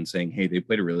or even saying, hey, they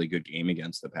played a really good game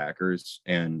against the Packers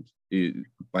and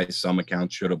by some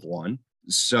accounts should have won.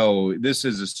 So this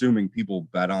is assuming people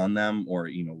bet on them or,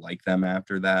 like them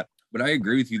after that. But I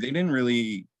agree with you. They didn't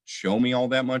really show me all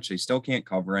that much. They still can't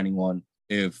cover anyone.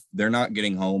 If they're not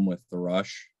getting home with the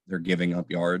rush, they're giving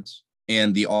up yards.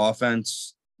 And the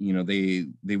offense,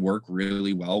 they work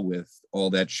really well with all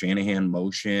that Shanahan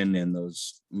motion and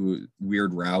those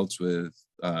weird routes with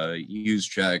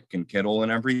Juszczyk and Kittle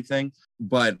and everything.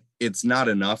 But it's not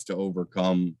enough to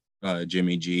overcome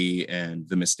Jimmy G and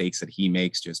the mistakes that he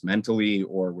makes just mentally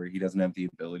or where he doesn't have the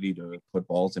ability to put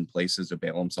balls in places to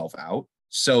bail himself out.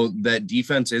 So that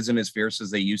defense isn't as fierce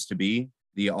as they used to be.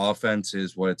 The offense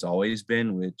is what it's always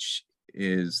been, which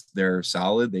is they're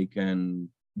solid. They can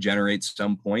generate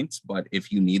some points, but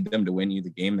if you need them to win you the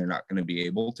game, they're not going to be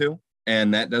able to.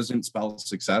 And that doesn't spell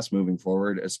success moving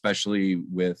forward, especially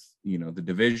with, the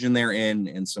division they're in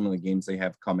and some of the games they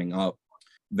have coming up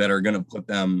that are going to put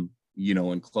them,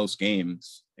 in close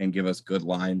games and give us good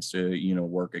lines to,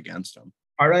 work against them.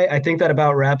 All right. I think that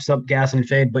about wraps up Gas and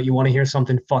Fade, but you want to hear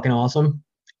something fucking awesome?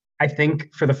 I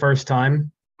think for the first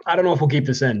time, I don't know if we'll keep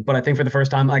this in, but I think for the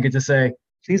first time I get to say,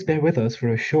 please bear with us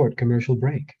for a short commercial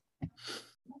break.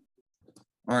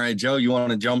 All right, Joe, you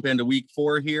want to jump into week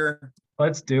 4 here?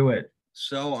 Let's do it.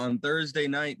 So on Thursday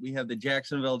night, we have the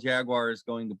Jacksonville Jaguars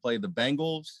going to play the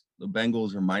Bengals. The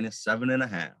Bengals are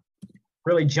 -7.5.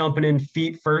 Really jumping in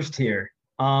feet first here.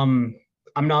 I'm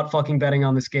not fucking betting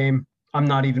on this game. I'm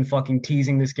not even fucking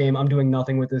teasing this game. I'm doing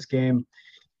nothing with this game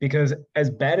because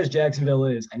as bad as Jacksonville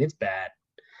is, and it's bad,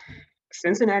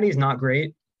 Cincinnati's not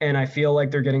great. And I feel like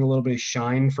they're getting a little bit of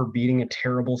shine for beating a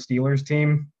terrible Steelers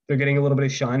team. They're getting a little bit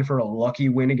of shine for a lucky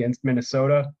win against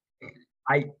Minnesota.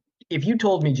 If you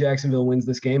told me Jacksonville wins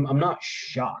this game, I'm not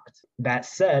shocked. That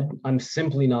said, I'm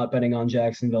simply not betting on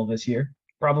Jacksonville this year.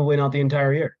 Probably not the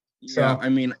entire year. So, yeah, I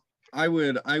mean, I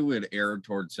would err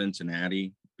towards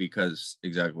Cincinnati because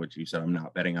exactly what you said. I'm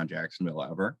not betting on Jacksonville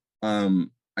ever.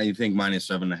 I think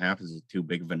 -7.5 is too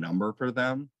big of a number for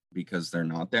them because they're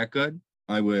not that good.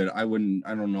 I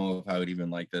don't know if I would even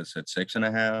like this at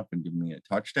 6.5 and give me a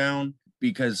touchdown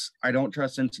because I don't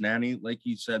trust Cincinnati. Like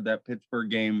you said, that Pittsburgh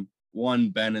game, 1,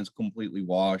 Ben is completely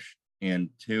washed, and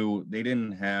 2, they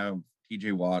didn't have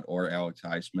TJ Watt or Alex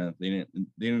Highsmith. They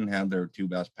didn't have their 2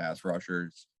 best pass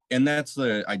rushers And that's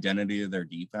the identity of their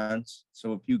defense.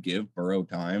 So if you give Burrow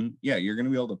time, yeah, you're going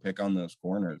to be able to pick on those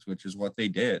corners, which is what they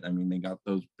did. I mean, they got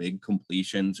those big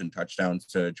completions and touchdowns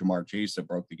to Jamar Chase that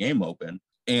broke the game open.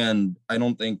 And I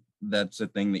don't think that's a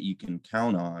thing that you can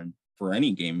count on for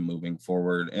any game moving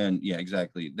forward. And yeah,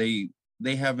 exactly.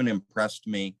 They haven't impressed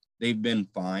me. They've been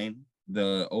fine.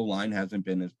 The O-line hasn't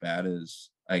been as bad as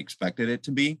I expected it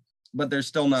to be, but they're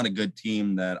still not a good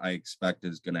team that I expect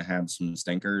is going to have some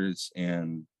stinkers.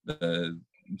 And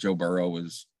Joe Burrow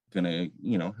is going to,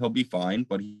 he'll be fine,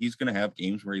 but he's going to have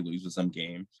games where he loses some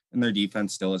games, and their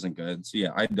defense still isn't good. So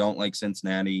yeah, I don't like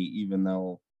Cincinnati, even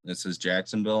though this is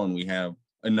Jacksonville and we have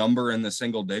a number in the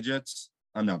single digits.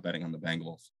 I'm not betting on the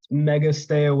Bengals. Mega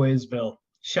stayawaysville.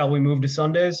 Shall we move to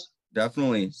Sundays?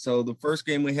 Definitely. So the first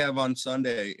game we have on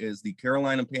Sunday is the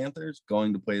Carolina Panthers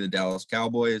going to play the Dallas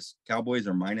Cowboys. Cowboys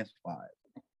are -5.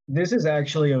 This is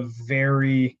actually a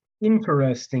very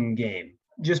interesting game,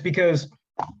 just because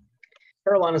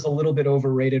Carolina's a little bit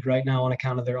overrated right now on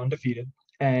account of their undefeated,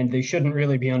 and they shouldn't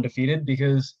really be undefeated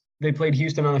because they played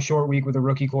Houston on a short week with a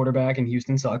rookie quarterback, and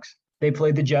Houston sucks. They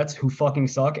played the Jets, who fucking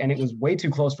suck, and it was way too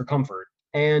close for comfort.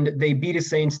 And they beat a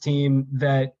Saints team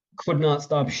that could not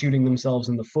stop shooting themselves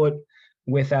in the foot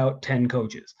without 10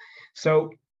 coaches. So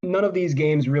none of these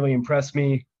games really impressed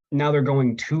me. Now they're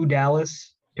going to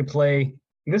Dallas to play.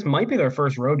 This might be their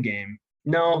first road game.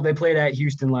 No, they played at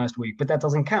Houston last week, but that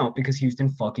doesn't count because Houston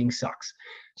fucking sucks.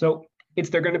 So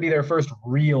they're going to be their first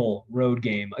real road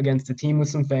game against a team with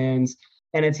some fans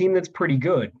and a team that's pretty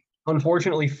good.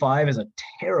 Unfortunately, 5 is a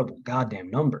terrible goddamn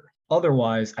number.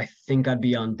 Otherwise, I think I'd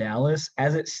be on Dallas.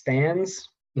 As it stands,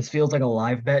 this feels like a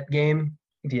live bet game.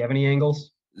 Do you have any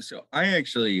angles? So I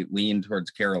actually lean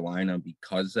towards Carolina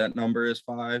because that number is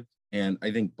 5. And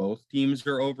I think both teams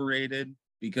are overrated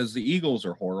because the Eagles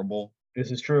are horrible. This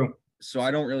is true. So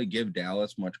I don't really give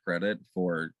Dallas much credit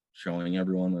for showing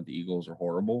everyone that the Eagles are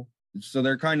horrible. So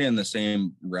they're kind of in the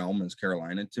same realm as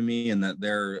Carolina to me, in that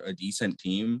they're a decent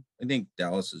team. I think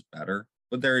Dallas is better,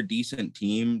 but they're a decent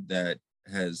team that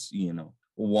has,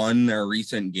 won their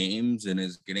recent games and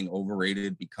is getting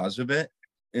overrated because of it.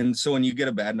 And so when you get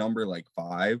a bad number like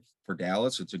 5 for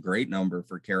Dallas, it's a great number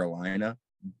for Carolina,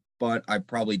 but I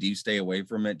probably do stay away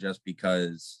from it just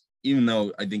because even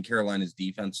though I think Carolina's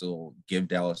defense will give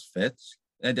Dallas fits,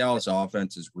 that Dallas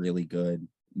offense is really good.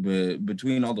 But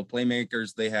between all the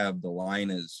playmakers they have, the line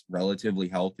is relatively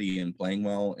healthy and playing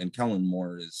well, and Kellen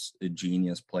Moore is a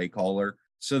genius play caller.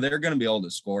 So they're going to be able to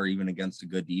score even against a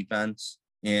good defense.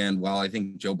 And while I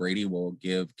think Joe Brady will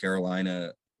give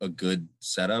Carolina a good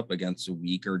setup against a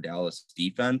weaker Dallas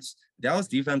defense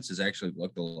has actually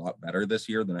looked a lot better this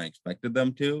year than I expected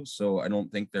them to. So I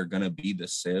don't think they're going to be the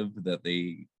sieve that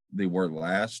they were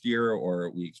last year or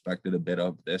we expected a bit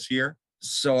of this year.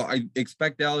 So I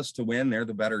expect Dallas to win. They're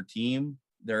the better team.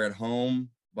 They're at home,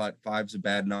 but 5's a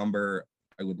bad number.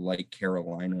 I would like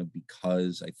Carolina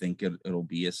because I think it'll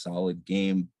be a solid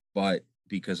game, but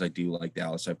because I do like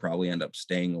Dallas, I probably end up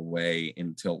staying away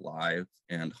until live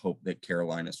and hope that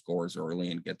Carolina scores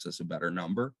early and gets us a better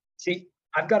number. See,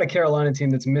 I've got a Carolina team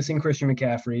that's missing Christian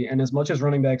McCaffrey, and as much as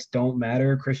running backs don't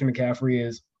matter, Christian McCaffrey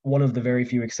is one of the very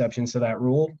few exceptions to that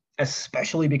rule,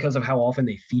 especially because of how often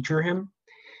they feature him.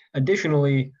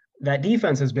 Additionally, that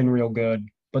defense has been real good,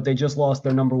 but they just lost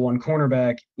their number 1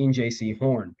 cornerback in J.C.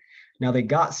 Horn. Now, they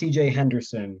got C.J.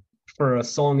 Henderson for a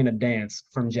song and a dance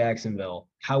from Jacksonville.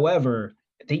 However,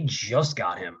 they just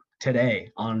got him today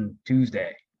on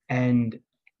Tuesday. And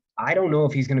I don't know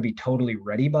if he's going to be totally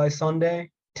ready by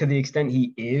Sunday. To the extent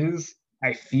he is,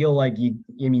 I feel like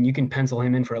you can pencil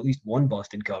him in for at least one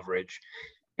busted coverage.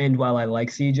 And while I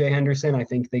like C.J. Henderson, I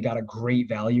think they got a great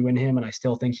value in him, and I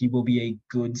still think he will be a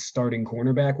good starting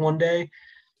cornerback one day.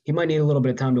 He might need a little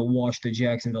bit of time to wash the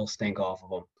Jacksonville stink off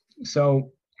of him.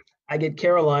 So I get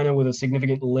Carolina with a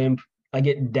significant limp. I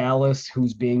get Dallas,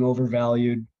 who's being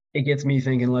overvalued. It gets me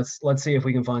thinking, let's see if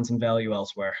we can find some value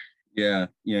elsewhere. Yeah,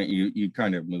 you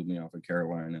kind of moved me off of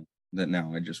Carolina. That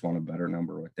now I just want a better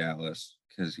number with Dallas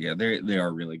because they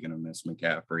are really going to miss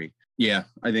McCaffrey. Yeah,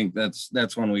 I think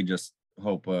that's when we just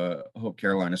hope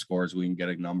Carolina scores. We can get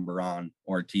a number on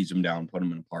or tease them down, put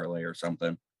them in a parlay or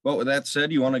something. But with that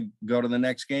said, you want to go to the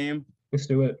next game? Let's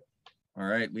do it. All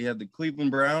right, we have the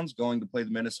Cleveland Browns going to play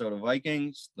the Minnesota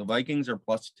Vikings. The Vikings are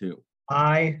 +2.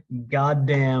 I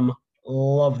goddamn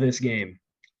love this game.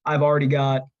 I've already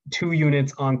got 2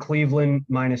 units on Cleveland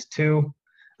 -2.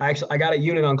 I got a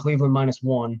unit on Cleveland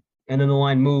 -1, and then the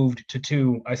line moved to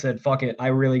 2. I said, fuck it. I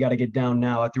really got to get down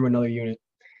now. I threw another unit.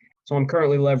 So I'm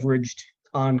currently leveraged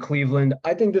on Cleveland.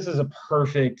 I think this is a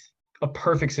perfect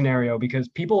scenario because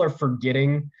people are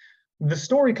forgetting the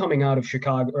story coming out of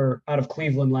Chicago or out of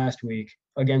Cleveland last week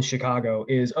against Chicago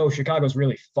is, oh, Chicago's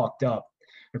really fucked up.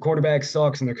 Their quarterback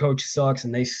sucks and their coach sucks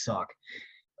and they suck.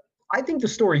 I think the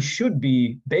story should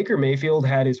be Baker Mayfield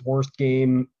had his worst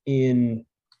game in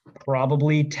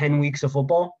probably 10 weeks of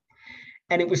football,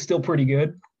 and it was still pretty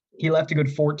good. He left a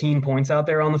good 14 points out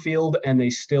there on the field, and they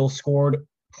still scored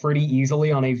pretty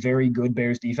easily on a very good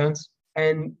Bears defense.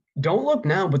 And don't look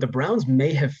now, but the Browns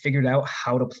may have figured out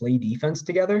how to play defense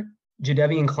together.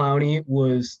 Jadeveon Clowney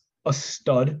was a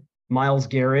stud. Myles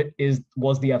Garrett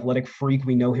was the athletic freak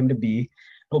we know him to be.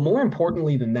 But more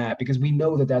importantly than that, because we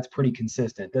know that that's pretty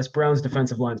consistent, this Browns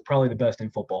defensive line is probably the best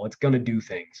in football. It's going to do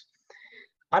things.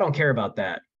 I don't care about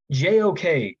that.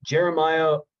 JOK,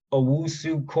 Jeremiah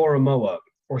Owusu-Koramoah,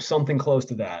 or something close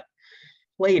to that,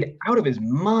 played out of his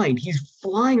mind. He's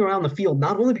flying around the field,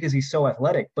 not only because he's so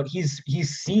athletic, but he's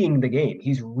seeing the game.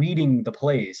 He's reading the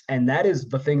plays. And that is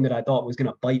the thing that I thought was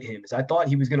going to bite him. Is I thought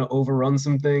he was going to overrun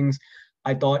some things.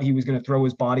 I thought he was going to throw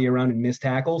his body around and miss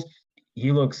tackles.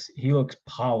 He looks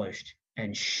polished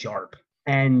and sharp.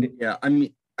 And yeah, I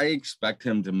mean, I expect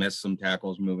him to miss some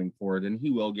tackles moving forward, and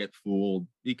he will get fooled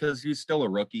because he's still a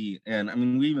rookie. And I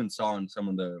mean, we even saw in some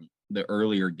of the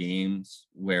earlier games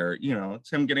where, you know,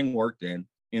 it's him getting worked in.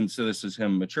 And so this is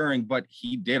him maturing, but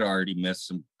he did already miss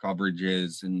some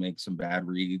coverages and make some bad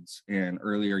reads in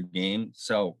earlier games.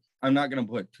 So I'm not going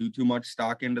to put too much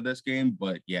stock into this game,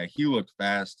 but yeah, he looked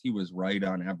fast. He was right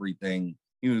on everything.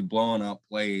 He was blowing up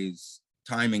plays,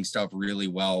 timing stuff really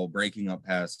well, breaking up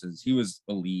passes. He was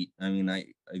elite. I mean, I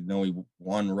know he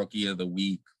won Rookie of the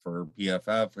Week for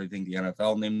PFF. I think the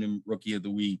NFL named him Rookie of the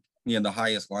Week. He had the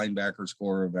highest linebacker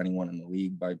score of anyone in the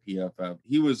league by PFF.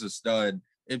 He was a stud.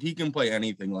 If he can play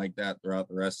anything like that throughout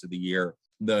the rest of the year,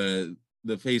 the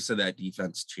face of that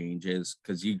defense changes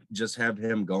because you just have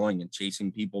him going and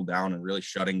chasing people down and really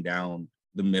shutting down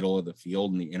the middle of the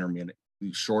field and the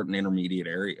short and intermediate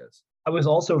areas. I was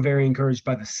also very encouraged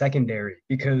by the secondary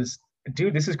because,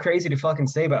 dude, this is crazy to fucking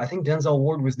say, but I think Denzel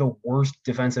Ward was the worst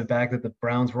defensive back that the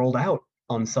Browns rolled out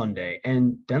on Sunday.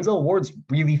 And Denzel Ward's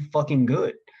really fucking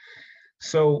good.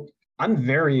 So I'm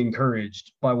very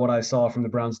encouraged by what I saw from the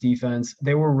Browns defense.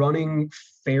 They were running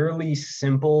fairly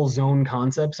simple zone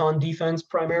concepts on defense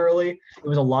primarily. It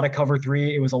was a lot of cover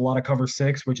 3. It was a lot of cover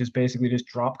 6, which is basically just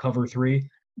drop cover 3.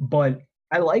 But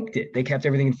I liked it. They kept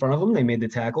everything in front of them. They made the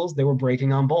tackles. They were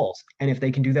breaking on balls. And if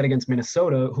they can do that against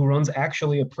Minnesota, who runs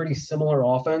actually a pretty similar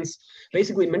offense,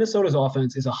 basically Minnesota's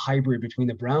offense is a hybrid between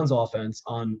the Browns offense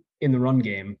in the run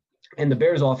game and the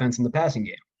Bears offense in the passing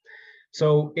game.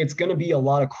 So it's going to be a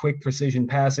lot of quick precision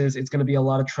passes. It's going to be a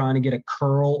lot of trying to get a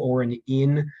curl or an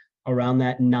in around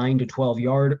that 9 to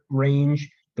 12-yard range.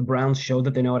 The Browns show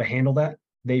that they know how to handle that.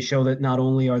 They show that not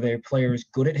only are their players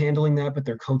good at handling that, but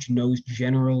their coach knows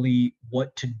generally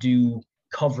what to do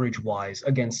coverage-wise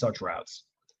against such routes.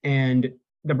 And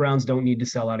the Browns don't need to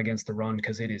sell out against the run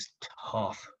because it is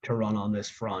tough to run on this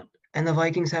front. And the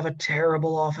Vikings have a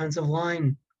terrible offensive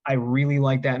line. I really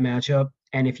like that matchup.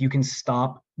 And if you can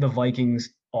stop the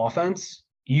Vikings offense,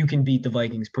 you can beat the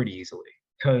Vikings pretty easily.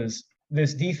 Because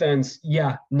this defense,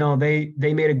 they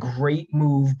made a great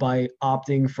move by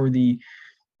opting for the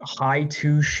high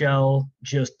 2 shell,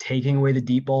 just taking away the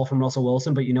deep ball from Russell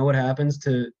Wilson. But you know what happens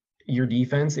to your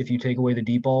defense if you take away the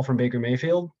deep ball from Baker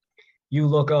Mayfield? You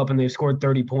look up and they've scored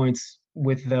 30 points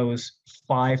with those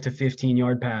 5 to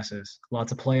 15-yard passes.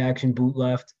 Lots of play action, boot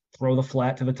left, throw the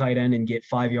flat to the tight end and get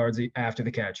 5 yards after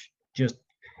the catch. Just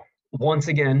once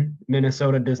again,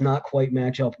 Minnesota does not quite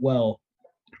match up well.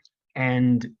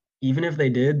 And even if they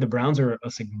did, the Browns are a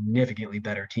significantly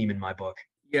better team in my book.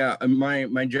 Yeah,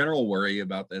 my general worry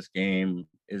about this game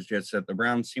is just that the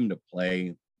Browns seem to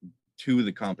play to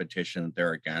the competition that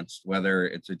they're against. Whether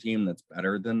it's a team that's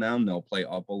better than them, they'll play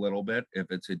up a little bit. If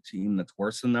it's a team that's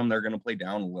worse than them, they're going to play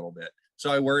down a little bit. So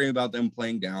I worry about them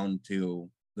playing down to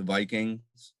the Vikings.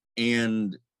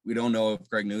 And we don't know if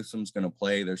Greg Newsom's going to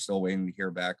play. They're still waiting to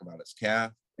hear back about his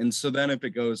calf. And so then if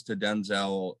it goes to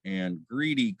Denzel and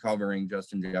Greedy covering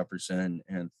Justin Jefferson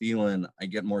and Thielen, I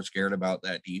get more scared about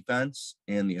that defense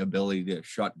and the ability to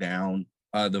shut down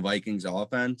the Vikings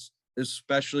offense,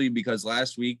 especially because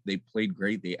last week they played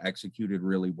great. They executed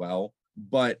really well.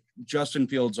 But Justin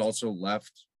Fields also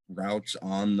left routes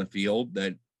on the field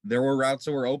that there were routes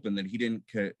that were open that he didn't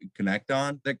connect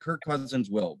on that Kirk Cousins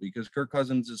will, because Kirk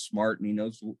Cousins is smart and he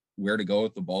knows where to go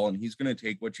with the ball and he's going to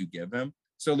take what you give him.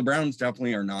 So the Browns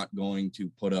definitely are not going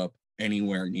to put up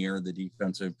anywhere near the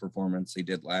defensive performance they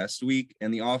did last week.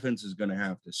 And the offense is going to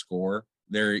have to score.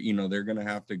 They're going to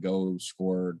have to go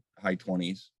score high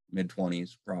 20s, mid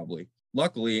 20s, probably.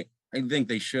 Luckily, I think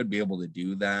they should be able to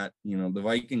do that. The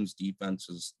Vikings defense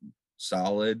is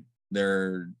solid.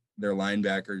 Their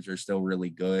linebackers are still really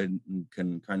good and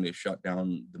can kind of shut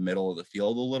down the middle of the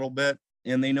field a little bit.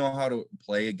 And they know how to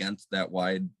play against that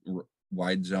wide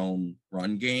zone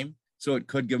run game. So it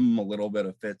could give them a little bit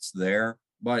of fits there.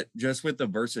 But just with the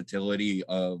versatility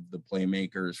of the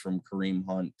playmakers from Kareem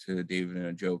Hunt to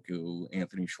David Njoku,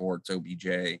 Anthony Schwartz,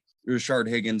 OBJ, Rashard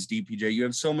Higgins, DPJ, you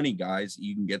have so many guys that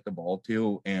you can get the ball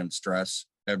to and stress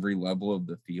every level of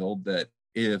the field that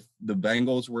if the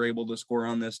Bengals were able to score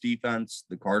on this defense,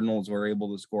 the Cardinals were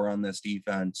able to score on this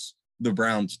defense, the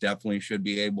Browns definitely should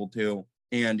be able to.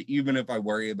 And even if I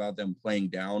worry about them playing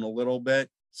down a little bit,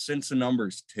 since the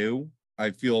number's 2, I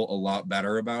feel a lot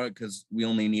better about it because we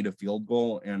only need a field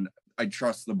goal. And I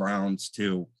trust the Browns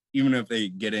too, even if they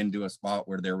get into a spot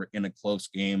where they're in a close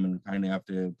game and kind of have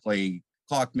to play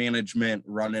clock management,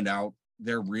 run it out.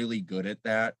 They're really good at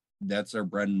that. That's their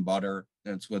bread and butter.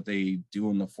 That's what they do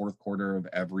in the fourth quarter of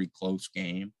every close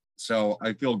game. So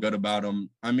I feel good about them.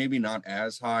 I'm maybe not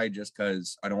as high just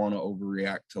because I don't want to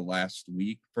overreact to last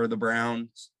week for the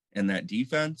Browns and that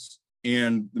defense.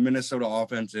 And the Minnesota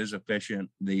offense is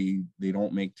efficient. They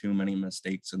don't make too many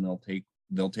mistakes and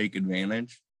they'll take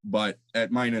advantage. But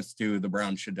at -2, the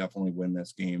Browns should definitely win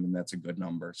this game, and that's a good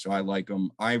number. So I like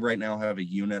them. I right now have a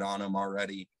unit on them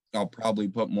already. I'll probably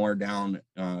put more down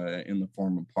in the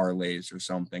form of parlays or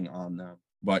something on them,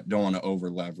 but don't want to over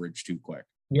leverage too quick.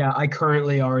 Yeah, I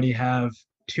currently already have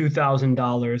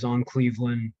 $2,000 on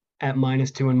Cleveland at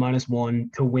 -2 and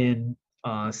 -1 to win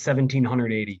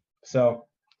 1,780. So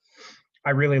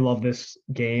I really love this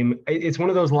game. It's one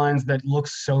of those lines that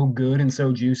looks so good and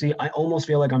so juicy. I almost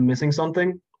feel like I'm missing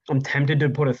something. I'm tempted to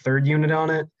put a third unit on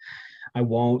it. I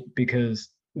won't because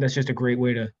that's just a great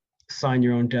way to sign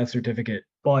your own death certificate.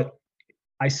 But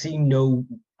I see no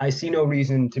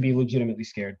reason to be legitimately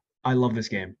scared. I love this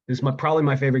game. This is probably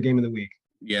my favorite game of the week.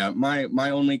 Yeah, my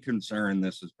only concern,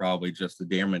 this is probably just the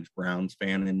damaged Browns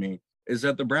fan in me, is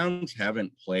that the Browns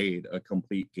haven't played a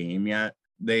complete game yet.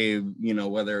 They've,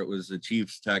 whether it was the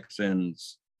Chiefs,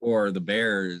 Texans, or the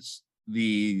Bears,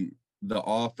 the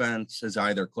offense has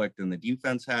either clicked and the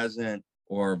defense hasn't,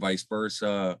 or vice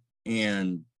versa.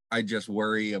 And I just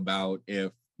worry about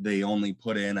if they only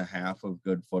put in a half of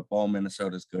good football,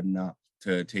 Minnesota's good enough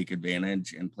to take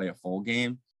advantage and play a full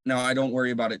game. Now, I don't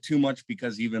worry about it too much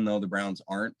because even though the Browns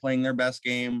aren't playing their best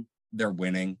game, they're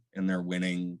winning, and they're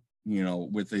winning,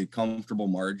 with a comfortable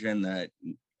margin that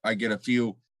I get a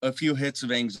few hits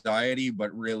of anxiety,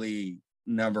 but really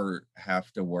never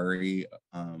have to worry.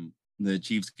 The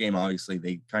Chiefs game, obviously,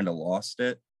 they kind of lost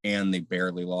it, and they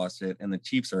barely lost it. And the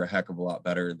Chiefs are a heck of a lot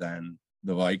better than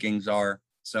the Vikings are.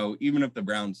 So even if the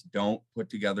Browns don't put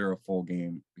together a full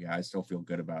game, yeah, I still feel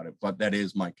good about it. But that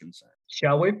is my concern.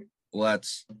 Shall we?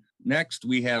 Next,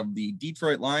 we have the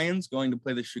Detroit Lions going to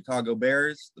play the Chicago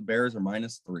Bears. The Bears are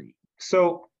 -3.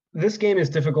 So this game is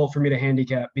difficult for me to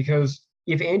handicap because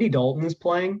if Andy Dalton is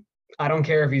playing, I don't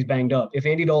care if he's banged up. If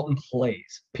Andy Dalton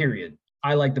plays, period,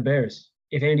 I like the Bears.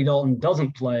 If Andy Dalton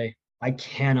doesn't play, I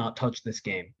cannot touch this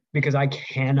game because I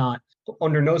cannot,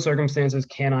 under no circumstances,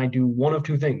 can I do one of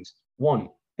two things. 1,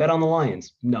 bet on the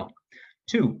Lions. No.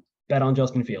 2, bet on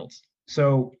Justin Fields.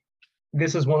 So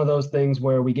this is one of those things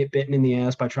where we get bitten in the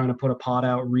ass by trying to put a pot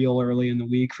out real early in the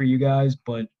week for you guys.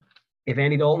 But if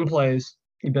Andy Dalton plays,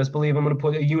 you best believe I'm going to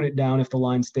put a unit down if the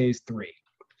line stays 3.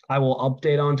 I will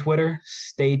update on Twitter.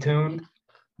 Stay tuned.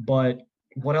 But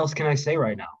what else can I say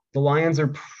right now? The Lions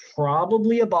are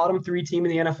probably a bottom 3 team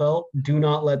in the NFL. Do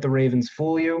not let the Ravens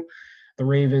fool you. The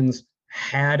Ravens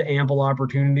had ample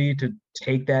opportunity to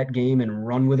take that game and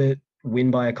run with it, win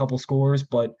by a couple scores,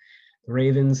 but the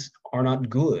Ravens are not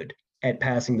good at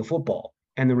passing the football,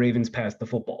 and the Ravens passed the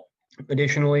football.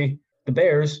 Additionally, the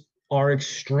Bears are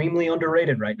extremely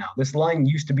underrated right now. This line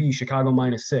used to be Chicago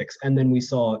 -6, and then we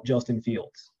saw Justin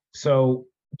Fields. So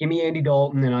give me Andy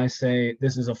Dalton, and I say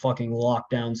this is a fucking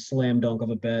lockdown slam dunk of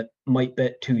a bet. Might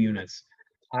bet 2 units.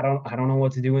 I don't know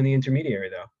what to do in the intermediary,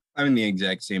 though. I'm in the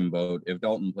exact same boat. If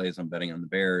Dalton plays, I'm betting on the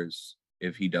Bears.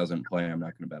 If he doesn't play, I'm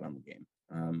not going to bet on the game.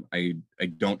 I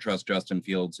don't trust Justin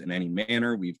Fields in any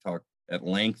manner. We've talked at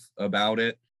length about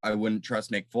it. I wouldn't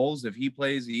trust Nick Foles if he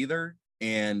plays either.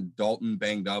 And Dalton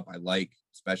banged up, I like,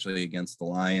 especially against the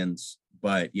Lions.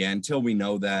 But yeah, until we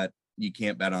know that, you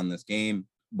can't bet on this game.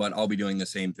 But I'll be doing the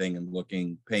same thing and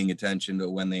paying attention to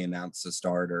when they announce the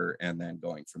starter and then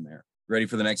going from there. Ready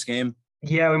for the next game?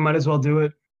 Yeah, we might as well do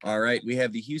it. All right. We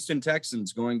have the Houston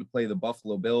Texans going to play the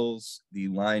Buffalo Bills. The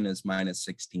line is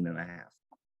 -16.5.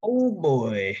 Oh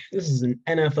boy, this is an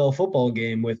NFL football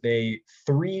game with a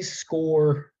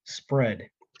 3-score spread.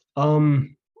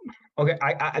 Okay,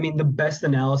 I mean, the best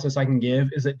analysis I can give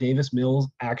is that Davis Mills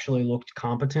actually looked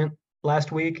competent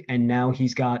last week, and now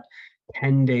he's got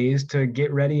 10 days to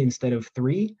get ready instead of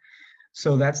 3.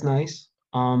 So that's nice.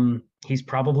 He's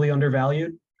probably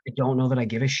undervalued. I don't know that I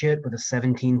give a shit with a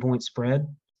 17-point spread.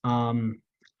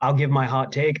 I'll give my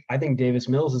hot take. I think Davis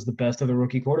Mills is the best of the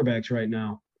rookie quarterbacks right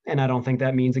now. And I don't think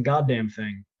that means a goddamn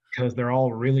thing because they're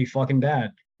all really fucking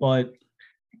bad. But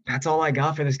that's all I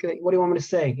got for this. What do you want me to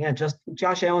say? Yeah, just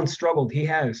Josh Allen struggled. He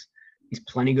has. He's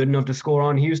plenty good enough to score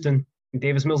on Houston.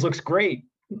 Davis Mills looks great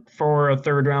for a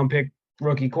third-round pick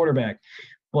rookie quarterback.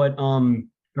 But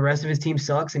the rest of his team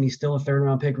sucks, and he's still a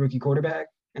third-round pick rookie quarterback,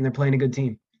 and they're playing a good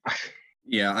team.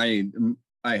 Yeah,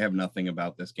 I have nothing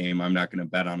about this game. I'm not going to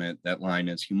bet on it. That line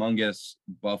is humongous.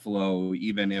 Buffalo,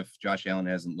 even if Josh Allen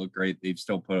hasn't looked great, they've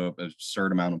still put up a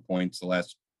absurd amount of points the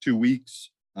last 2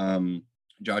 weeks.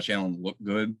 Josh Allen looked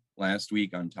good last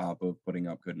week on top of putting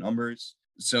up good numbers.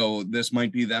 So this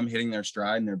might be them hitting their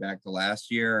stride and they're back to last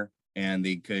year and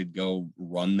they could go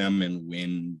run them and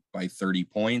win by 30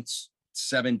 points.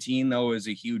 17, though, is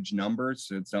a huge number.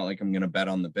 So it's not like I'm going to bet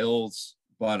on the Bills.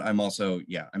 But I'm also,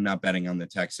 I'm not betting on the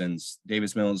Texans.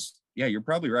 Davis Mills, you're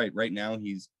probably right. Right now,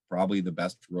 he's probably the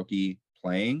best rookie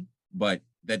playing, but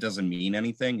that doesn't mean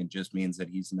anything. It just means that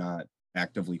he's not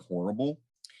actively horrible.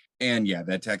 And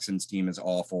that Texans team is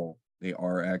awful. They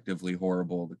are actively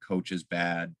horrible. The coach is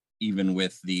bad. Even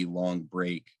with the long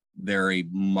break, they're a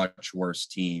much worse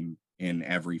team in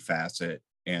every facet,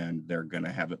 and they're going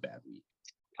to have a bad week.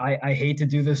 I hate to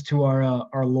do this to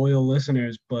our loyal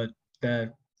listeners, but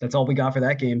that's all we got for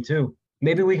that game, too.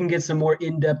 Maybe we can get some more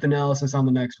in-depth analysis on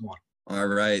the next one. All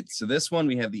right. So this one,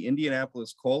 we have the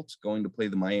Indianapolis Colts going to play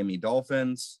the Miami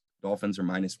Dolphins. Dolphins are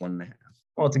 -1.5.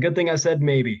 Well, it's a good thing I said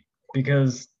maybe,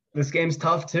 because this game's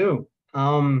tough, too.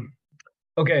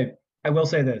 Okay, I will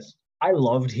say this. I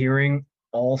loved hearing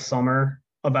all summer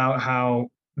about how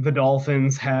the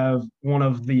Dolphins have one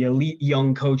of the elite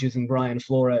young coaches in Brian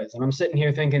Flores. And I'm sitting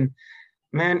here thinking,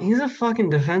 man, he's a fucking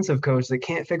defensive coach that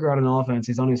can't figure out an offense.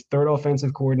 He's on his third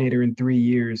offensive coordinator in 3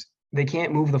 years. They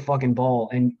can't move the fucking ball,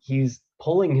 and he's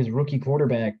pulling his rookie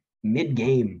quarterback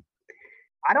mid-game.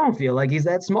 I don't feel like he's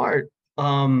that smart.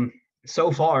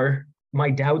 So far,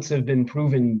 my doubts have been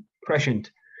proven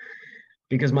prescient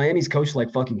because Miami's coached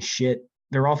like fucking shit.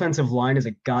 Their offensive line is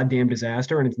a goddamn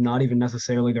disaster, and it's not even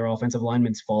necessarily their offensive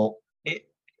lineman's fault.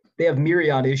 They have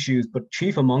myriad issues, but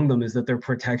chief among them is that their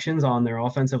protections on their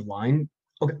offensive line.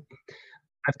 Okay,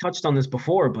 I've touched on this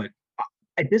before, but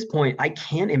at this point, I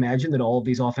can't imagine that all of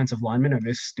these offensive linemen are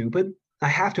this stupid. I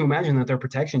have to imagine that their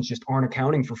protections just aren't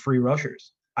accounting for free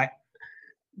rushers.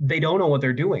 They don't know what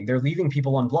they're doing. They're leaving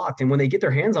people unblocked, and when they get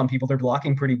their hands on people, they're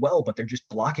blocking pretty well, but they're just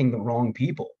blocking the wrong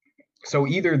people. So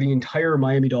either the entire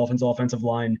Miami Dolphins offensive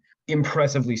line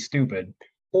impressively stupid,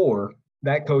 or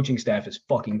that coaching staff is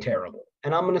fucking terrible.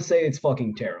 And I'm going to say it's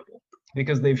fucking terrible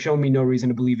because they've shown me no reason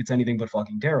to believe it's anything but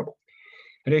fucking terrible.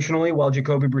 Additionally, while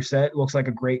Jacoby Brissett looks like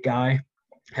a great guy,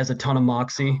 has a ton of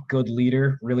moxie, good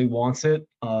leader, really wants it,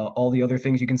 all the other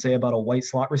things you can say about a white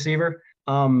slot receiver,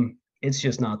 it's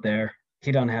just not there.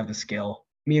 He doesn't have the skill.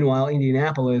 Meanwhile,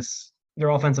 Indianapolis, their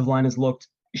offensive line has looked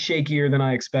shakier than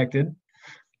I expected.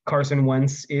 Carson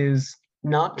Wentz is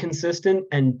not consistent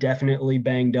and definitely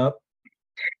banged up,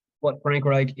 but Frank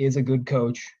Reich is a good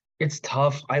coach. It's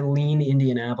tough. I lean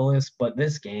Indianapolis, but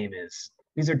this game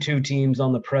these are two teams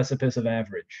on the precipice of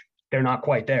average. They're not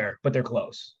quite there, but they're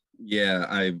close. Yeah,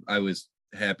 I was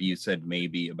happy you said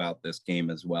maybe about this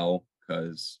game as well,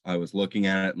 because I was looking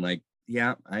at it and like,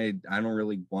 I don't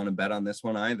really want to bet on this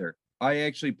one either. I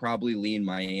actually probably lean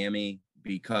Miami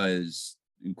because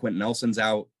Quentin Nelson's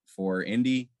out for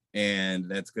Indy,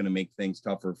 and that's going to make things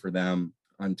tougher for them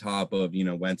on top of,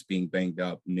 Wentz being banged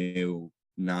up, new,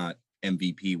 not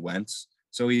MVP Wentz.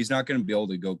 So he's not going to be able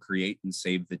to go create and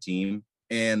save the team.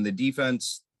 And the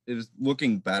defense is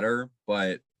looking better,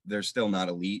 but they're still not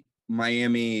elite.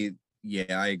 Miami,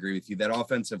 I agree with you. That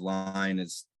offensive line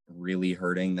is really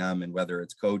hurting them, and whether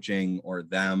it's coaching or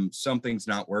them, something's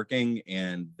not working,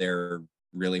 and they're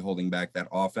really holding back that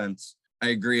offense. I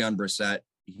agree on Brissett.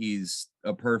 He's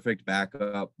a perfect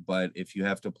backup, but if you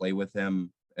have to play with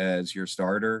him as your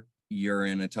starter, you're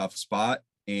in a tough spot,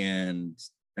 and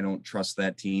I don't trust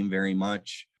that team very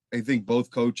much. I think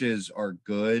both coaches are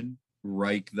good.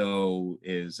 Reich, though,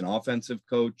 is an offensive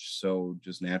coach, so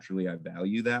just naturally I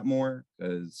value that more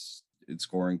because it's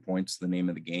scoring points, the name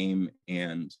of the game.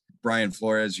 And Brian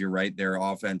Flores, you're right, their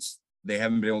offense, they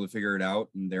haven't been able to figure it out,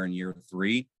 and they're in year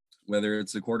 3. Whether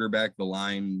it's the quarterback, the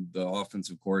line, the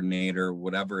offensive coordinator,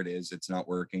 whatever it is, it's not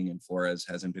working, and Flores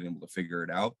hasn't been able to figure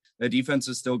it out. The defense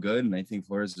is still good, and I think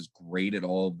Flores is great at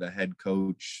all of the head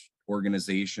coach,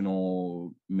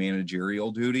 organizational,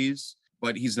 managerial duties.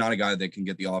 but he's not a guy that can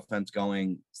get the offense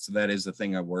going. So that is the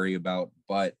thing I worry about.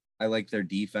 But I like their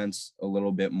defense a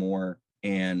little bit more.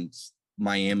 And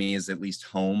Miami is at least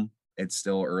home. It's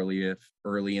still early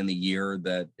in the year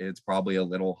that it's probably a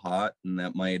little hot, and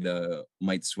that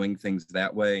might swing things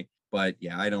that way. But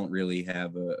yeah, I don't really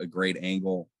have a great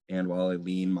angle. And while I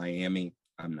lean Miami,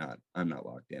 I'm not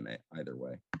locked in it either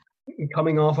way.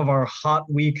 Coming off of our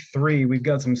hot week 3, we've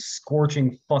got some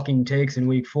scorching fucking takes in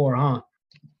week 4, huh?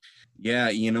 Yeah,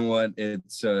 you know what?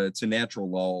 It's a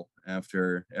natural lull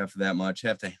after that much.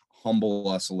 Have to humble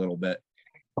us a little bit.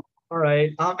 All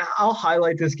right, I'll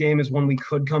highlight this game as one we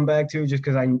could come back to, just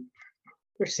because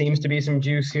there seems to be some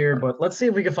juice here. But let's see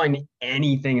if we can find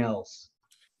anything else.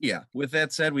 Yeah. With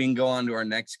that said, we can go on to our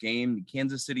next game. The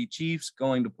Kansas City Chiefs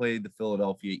going to play the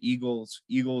Philadelphia Eagles.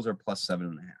 Eagles are plus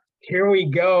 7.5. Here we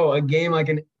go, a game I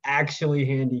can actually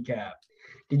handicap.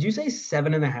 Did you say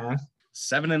 7.5?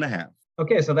 7.5.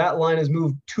 Okay, so that line has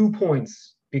moved 2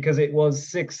 points because it was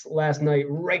 6 last night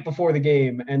right before the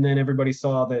game, and then everybody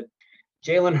saw that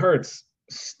Jalen Hurts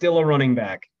still a running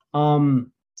back.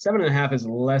 7.5 is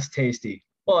less tasty,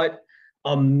 but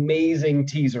amazing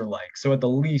teaser like. So at the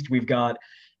least, we've got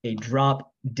a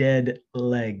drop dead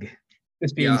leg.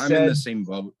 This being I'm said, in the same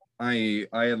boat. I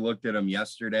had looked at them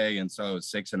yesterday and saw it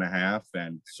was 6.5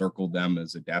 and circled them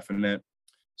as a definite.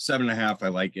 7.5, I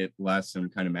like it less. I'm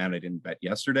kind of mad I didn't bet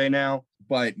yesterday now.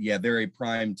 But yeah, they're a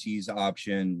prime tease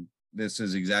option. This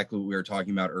is exactly what we were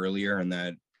talking about earlier, and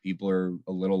that people are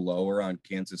a little lower on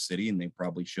Kansas City, and they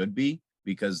probably should be,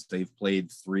 because they've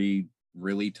played 3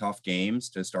 really tough games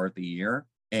to start the year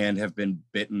and have been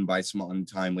bitten by some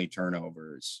untimely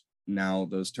turnovers. Now,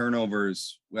 those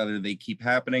turnovers, whether they keep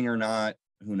happening or not,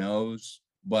 who knows?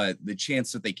 But the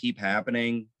chance that they keep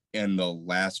happening in the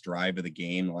last drive of the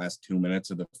game, the last 2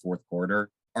 minutes of the fourth quarter,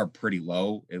 are pretty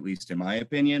low, at least in my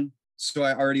opinion. So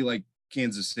I already like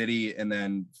Kansas City, and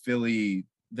then Philly,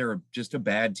 they're just a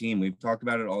bad team. We've talked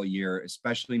about it all year,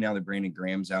 especially now that Brandon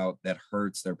Graham's out. That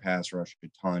hurts their pass rush a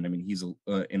ton. I mean, he's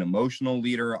an emotional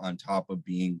leader on top of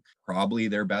being probably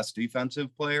their best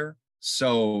defensive player.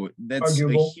 So that's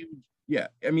arguable. a huge, yeah.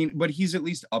 I mean, but he's at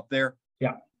least up there.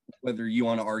 Yeah. Whether you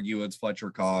want to argue it's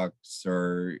Fletcher Cox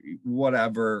or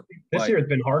whatever. This year it's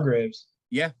been Hargraves.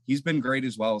 Yeah, he's been great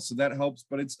as well. So that helps,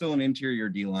 but it's still an interior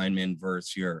D lineman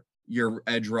versus your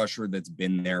edge rusher that's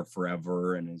been there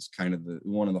forever and is kind of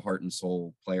one of the heart and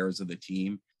soul players of the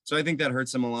team. So I think that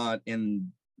hurts them a lot.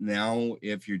 And now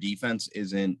if your defense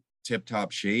isn't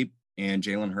tip-top shape and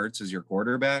Jalen Hurts is your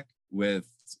quarterback, with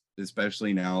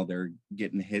especially now they're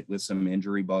getting hit with some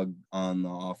injury bug on the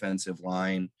offensive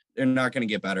line, they're not going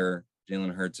to get better.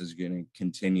 Jalen Hurts is going to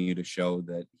continue to show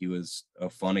that he was a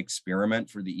fun experiment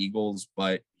for the Eagles,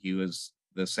 but he was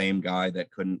the same guy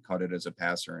that couldn't cut it as a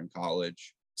passer in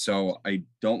college. So I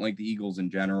don't like the Eagles in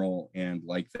general, and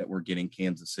like that we're getting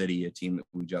Kansas City, a team that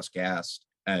we just gassed,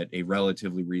 at a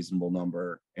relatively reasonable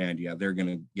number. And yeah, they're going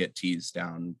to get teased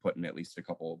down, putting at least a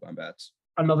couple of my bets.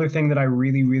 Another thing that I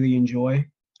really, really enjoy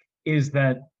is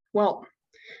that, well,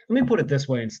 let me put it this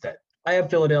way instead. I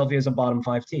have Philadelphia as a bottom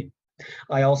 5 team.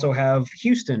 I also have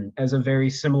Houston as a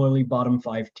very similarly bottom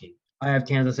 5 team. I have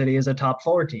Kansas City as a top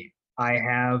 4 team. I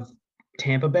have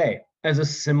Tampa Bay as a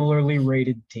similarly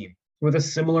rated team with a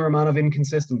similar amount of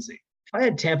inconsistency. If I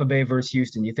had Tampa Bay versus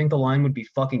Houston, you think the line would be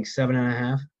fucking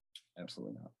 7.5?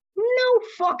 Absolutely not. No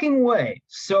fucking way.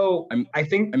 So I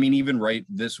mean, even right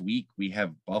this week, we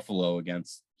have Buffalo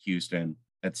against Houston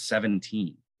at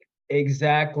 17.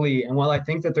 Exactly. And while I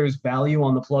think that there's value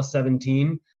on the plus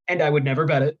 17, and I would never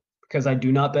bet it because I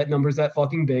do not bet numbers that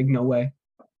fucking big. No way.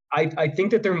 I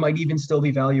think that there might even still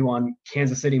be value on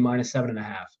Kansas City minus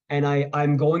 7.5. And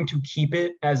I'm going to keep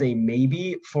it as a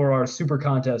maybe for our super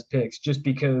contest picks, just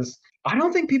because I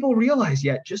don't think people realize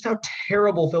yet just how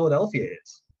terrible Philadelphia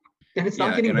is. And it's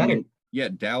not getting better.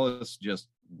 Dallas just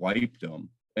wiped them.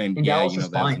 And Dallas is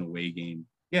that was fine. an away game.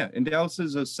 Yeah, and Dallas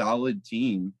is a solid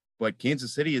team, but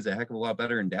Kansas City is a heck of a lot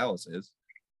better than Dallas is.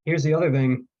 Here's the other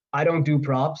thing. I don't do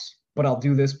props, but I'll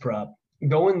do this prop.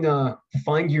 Go and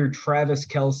find your Travis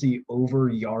Kelce over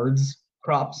yards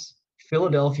props.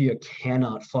 Philadelphia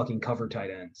cannot fucking cover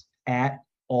tight ends at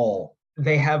all.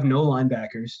 They have no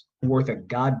linebackers worth a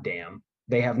goddamn.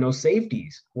 They have no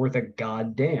safeties worth a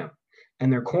goddamn.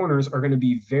 And their corners are going to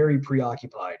be very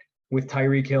preoccupied with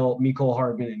Tyreek Hill, Mecole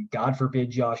Hardman, and God forbid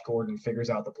Josh Gordon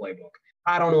figures out the playbook.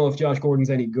 I don't know if Josh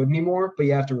Gordon's any good anymore, but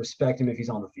you have to respect him if he's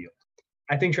on the field.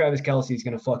 I think Travis Kelce is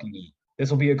going to fucking eat. This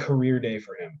will be a career day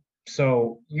for him.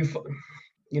 So you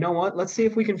know what? Let's see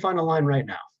if we can find a line right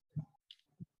now.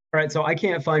 All right, so I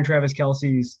can't find Travis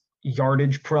Kelce's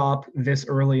yardage prop this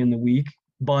early in the week,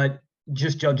 but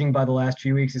just judging by the last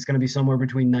few weeks, it's going to be somewhere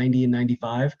between 90 and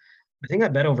 95. I think I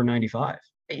bet over 95.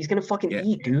 He's going to fucking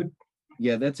eat, dude.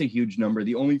 Yeah, that's a huge number.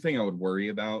 The only thing I would worry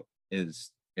about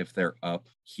is if they're up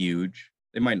huge.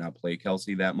 They might not play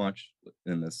Kelce that much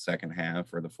in the second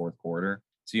half or the fourth quarter.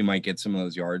 So you might get some of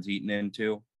those yards eaten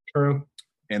into. True.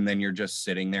 And then you're just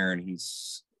sitting there and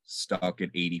he's stuck at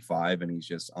 85 and he's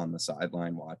just on the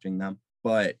sideline watching them.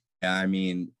 But I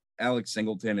mean, Alex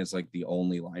Singleton is like the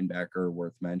only linebacker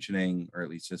worth mentioning, or at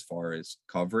least as far as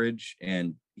coverage.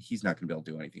 And he's not going to be able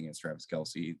to do anything against Travis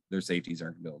Kelce. Their safeties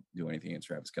aren't going to be able to do anything against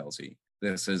Travis Kelce.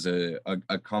 This is a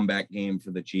comeback game for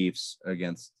the Chiefs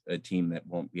against a team that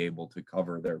won't be able to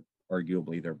cover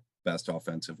arguably their best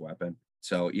offensive weapon.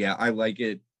 So yeah, I like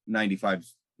it.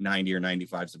 90 or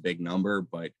 95 is a big number,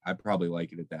 but I probably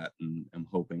like it at that. And I'm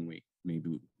hoping we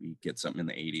get something in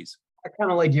the 80s. I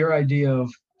kind of like your idea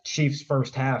of Chiefs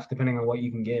first half, depending on what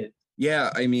you can get.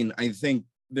 Yeah, I mean, I think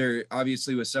they're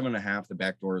obviously with 7.5, the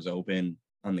back door is open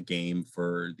on the game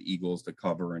for the Eagles to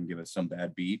cover and give us some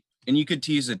bad beat. And you could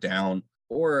tease it down,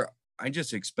 or I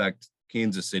just expect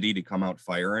Kansas City to come out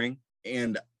firing,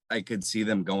 and I could see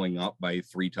them going up by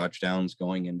 3 touchdowns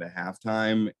going into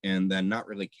halftime and then not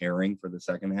really caring for the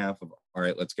second half of, all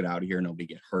right, let's get out of here. Nobody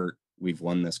get hurt. We've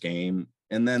won this game.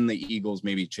 And then the Eagles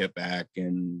maybe chip back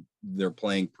and they're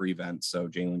playing prevent. So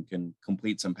Jalen can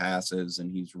complete some passes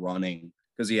and he's running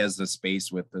because he has the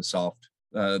space with the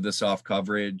soft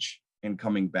coverage and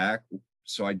coming back.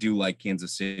 So I do like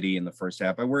Kansas City in the first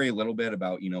half. I worry a little bit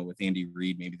about, with Andy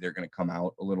Reid, maybe they're going to come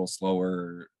out a little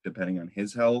slower depending on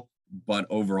his health. But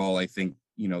overall, I think,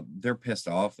 they're pissed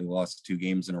off. They lost 2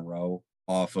 games in a row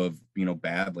off of,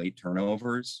 bad late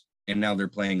turnovers. And now they're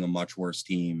playing a much worse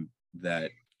team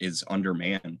that is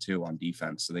undermanned too on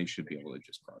defense. So they should be able to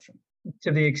just crush them.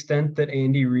 To the extent that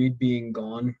Andy Reid being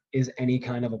gone is any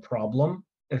kind of a problem,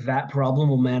 that problem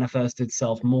will manifest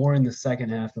itself more in the second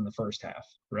half than the first half,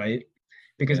 right?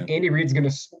 Because Andy Reid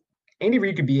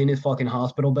could be in his fucking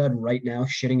hospital bed right now,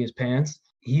 shitting his pants.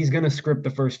 He's going to script the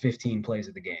first 15 plays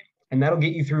of the game. And that'll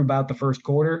get you through about the first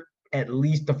quarter, at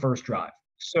least the first drive.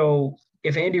 So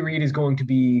if Andy Reid is going to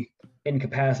be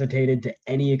incapacitated to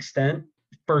any extent,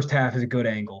 first half is a good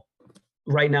angle.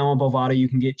 Right now on Bovada, you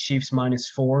can get Chiefs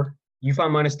 -4. You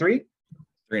find -3?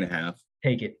 3.5.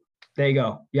 Take it. There you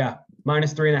go. Yeah.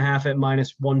 -3.5 at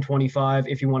 -125.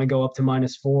 If you want to go up to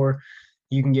 -4,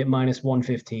 you can get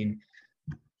 -115.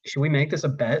 Should we make this a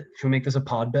bet? Should we make this a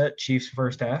pod bet? Chiefs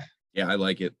first half? Yeah, I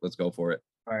like it. Let's go for it.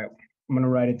 All right. I'm going to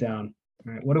write it down.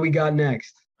 All right. What do we got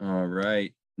next? All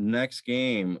right. Next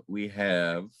game, we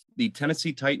have the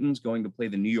Tennessee Titans going to play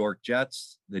the New York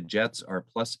Jets. The Jets are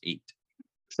 +8.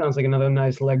 Sounds like another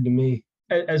nice leg to me.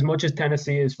 As much as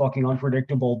Tennessee is fucking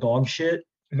unpredictable dog shit,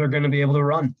 they're going to be able to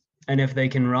run. And if they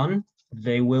can run,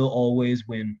 they will always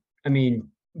win. I mean,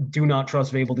 do not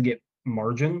trust Vrabel to get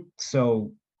margin.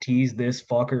 So tease this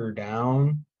fucker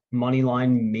down. Money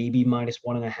line, maybe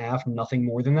 -1.5, nothing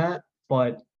more than that.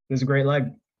 But there's a great leg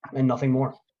and nothing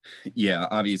more. Yeah,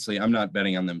 obviously, I'm not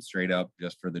betting on them straight up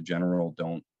just for the general.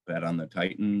 Don't bet on the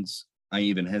Titans. I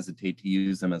even hesitate to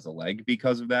use them as a leg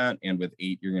because of that. And with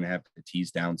 8, you're going to have to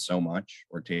tease down so much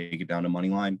or take it down to money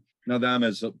line. Now, them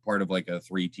as a part of like a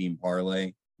 3-team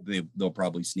parlay, they'll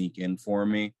probably sneak in for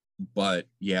me. But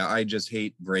yeah, I just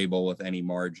hate Vrabel with any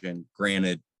margin.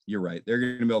 Granted, you're right. They're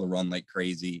going to be able to run like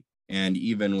crazy. And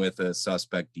even with a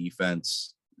suspect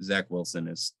defense, Zach Wilson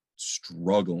is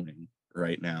struggling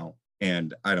right now.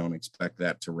 And I don't expect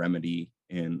that to remedy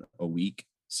in a week.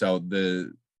 So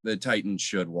the Titans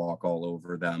should walk all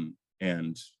over them.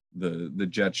 And the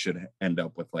Jets should end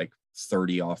up with like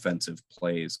 30 offensive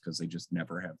plays because they just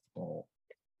never have the ball.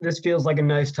 This feels like a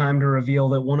nice time to reveal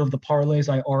that one of the parlays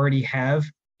I already have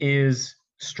is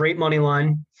straight money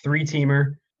line,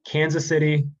 3-teamer, Kansas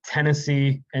City,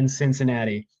 Tennessee, and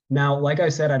Cincinnati. Now, like I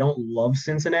said, I don't love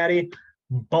Cincinnati,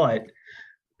 but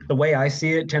the way I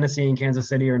see it, Tennessee and Kansas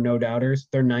City are no doubters.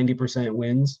 They're 90%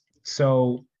 wins.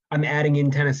 So I'm adding in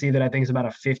Tennessee that I think is about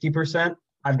a 50%.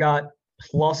 I've got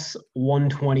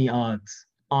 +120 odds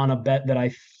on a bet that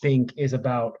I think is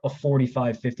about a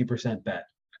 45-50% bet.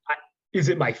 Is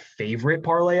it my favorite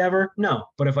parlay ever? No.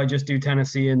 But if I just do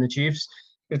Tennessee and the Chiefs,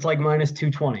 it's like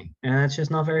 -220. And that's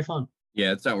just not very fun.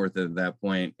 Yeah, it's not worth it at that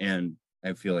point. And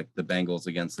I feel like the Bengals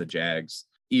against the Jags,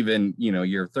 even,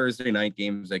 your Thursday night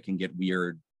games that can get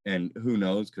weird. And who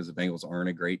knows, because the Bengals aren't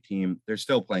a great team. They're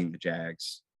still playing the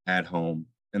Jags at home,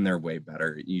 and they're way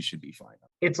better. You should be fine.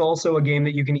 It's also a game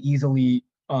that you can easily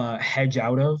hedge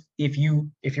out of. If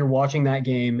you're watching that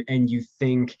game and you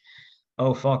think,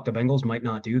 oh, fuck, the Bengals might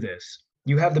not do this,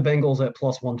 you have the Bengals at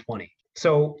 +120.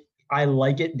 So I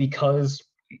like it because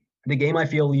The game I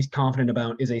feel least confident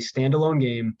about is a standalone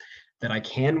game that I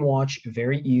can watch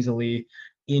very easily,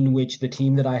 in which the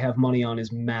team that I have money on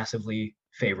is massively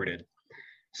favorited.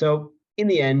 So in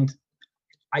the end,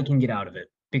 I can get out of it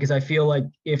because I feel like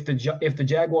if the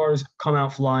Jaguars come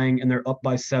out flying and they're up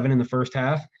by 7 in the first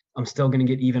half, I'm still going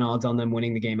to get even odds on them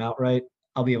winning the game outright.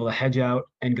 I'll be able to hedge out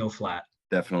and go flat.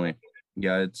 Definitely.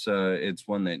 Yeah, it's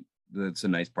one that's a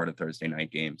nice part of Thursday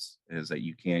night games is that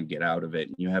you can get out of it.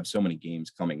 And you have so many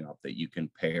games coming up that you can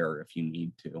pair if you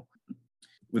need to.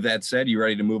 With that said, you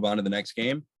ready to move on to the next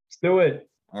game? Let's do it.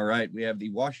 All right. We have the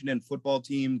Washington football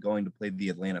team going to play the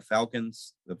Atlanta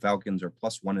Falcons. The Falcons are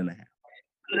 +1.5.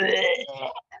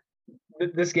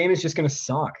 This game is just going to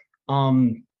suck.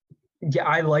 Yeah,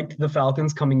 I liked the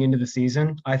Falcons coming into the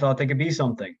season. I thought they could be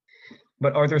something.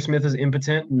 But Arthur Smith is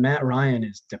impotent. Matt Ryan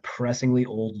is depressingly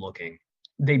old looking.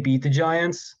 They beat the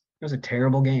Giants. It was a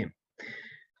terrible game.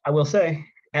 I will say,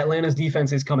 Atlanta's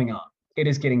defense is coming on. It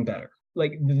is getting better.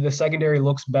 Like, the secondary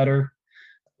looks better.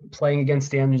 Playing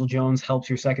against Daniel Jones helps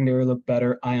your secondary look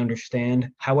better. I understand.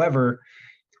 However,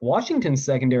 Washington's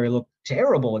secondary looked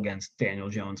terrible against Daniel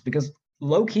Jones because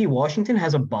low-key, Washington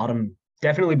has a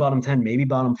definitely bottom 10, maybe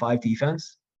bottom 5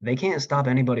 defense. They can't stop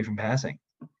anybody from passing.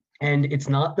 And it's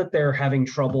not that they're having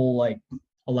trouble, like,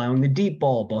 allowing the deep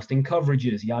ball, busting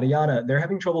coverages, yada, yada. They're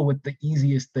having trouble with the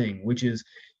easiest thing, which is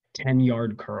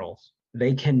 10-yard curls.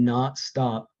 They cannot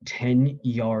stop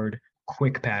 10-yard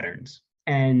quick patterns.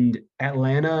 And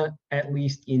Atlanta, at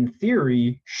least in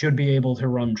theory, should be able to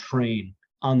run train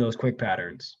on those quick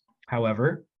patterns.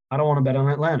 However, I don't want to bet on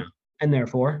Atlanta, and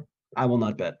therefore, I will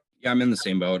not bet. Yeah, I'm in the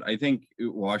same boat. I think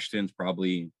Washington's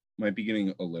probably might be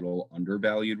getting a little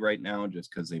undervalued right now just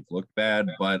because they've looked bad,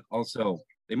 but also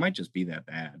they might just be that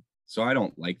bad. So I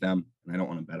don't like them, and I don't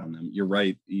want to bet on them. You're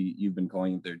right. You've been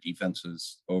calling their defense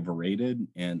is overrated,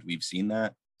 and we've seen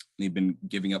that. They've been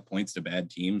giving up points to bad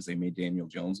teams. They made Daniel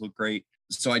Jones look great.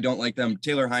 So I don't like them.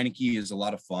 Taylor Heineke is a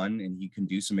lot of fun, and he can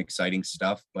do some exciting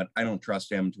stuff, but I don't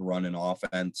trust him to run an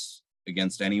offense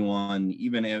against anyone.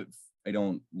 Even if I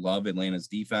don't love Atlanta's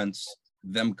defense,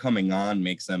 them coming on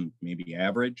makes them maybe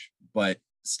average, but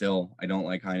still, I don't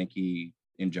like Heineke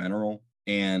in general.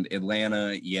 And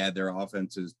Atlanta, yeah, their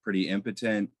offense is pretty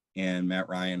impotent, and Matt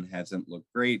Ryan hasn't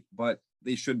looked great, but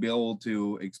they should be able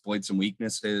to exploit some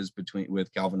weaknesses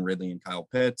with Calvin Ridley and Kyle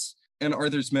Pitts. And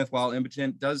Arthur Smith, while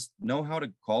impotent, does know how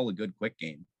to call a good quick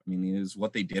game. I mean, it is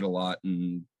what they did a lot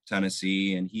in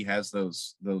Tennessee, and he has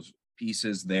those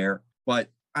pieces there. But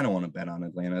I don't want to bet on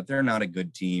Atlanta. They're not a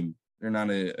good team. They're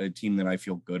not a team that I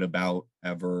feel good about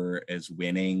ever as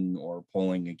winning or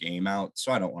pulling a game out.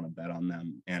 So I don't want to bet on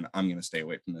them, and I'm going to stay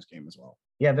away from this game as well.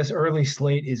 Yeah, this early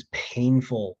slate is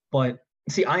painful. But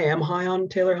see, I am high on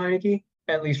Taylor Heineke,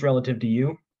 at least relative to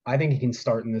you. I think he can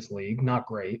start in this league. Not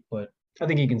great, but I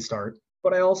think he can start.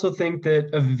 But I also think that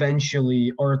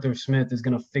eventually Arthur Smith is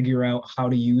going to figure out how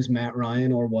to use Matt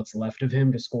Ryan or what's left of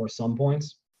him to score some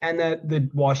points. And that the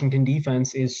Washington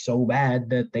defense is so bad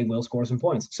that they will score some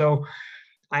points. So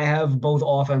I have both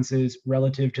offenses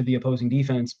relative to the opposing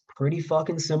defense pretty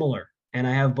fucking similar. And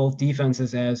I have both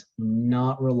defenses as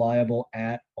not reliable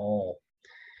at all.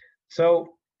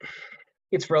 So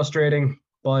it's frustrating,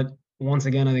 but once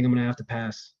again, I think I'm going to have to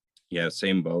pass. Yeah,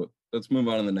 same boat. Let's move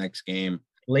on to the next game.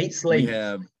 Late slate. We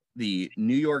have the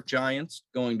New York Giants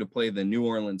going to play the New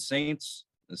Orleans Saints.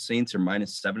 The Saints are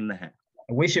 -7.5.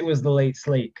 I wish it was the late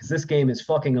slate because this game is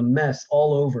fucking a mess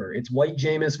all over. It's white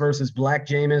Jameis versus black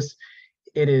Jameis.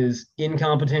 It is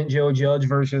incompetent Joe Judge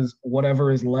versus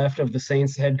whatever is left of the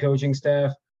Saints head coaching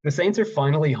staff. The Saints are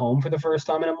finally home for the first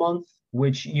time in a month,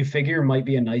 which you figure might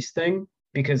be a nice thing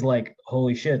because, like,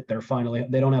 holy shit,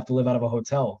 they don't have to live out of a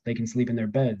hotel. They can sleep in their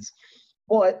beds.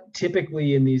 But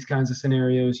typically in these kinds of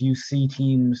scenarios, you see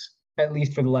teams, at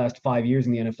least for the last 5 years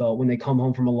in the NFL, when they come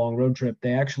home from a long road trip,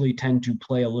 they actually tend to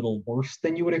play a little worse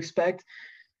than you would expect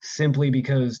simply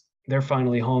because they're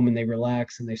finally home and they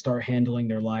relax and they start handling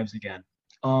their lives again.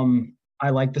 I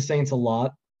like the Saints a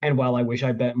lot. And while I wish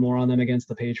I bet more on them against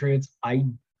the Patriots, I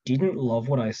didn't love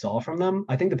what I saw from them.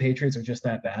 I think the Patriots are just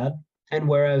that bad. And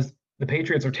whereas the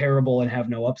Patriots are terrible and have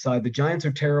no upside, the Giants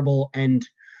are terrible and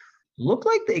look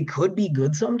like they could be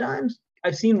good sometimes.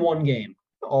 I've seen one game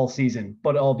all season,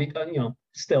 but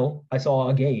still, I saw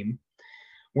a game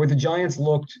where the Giants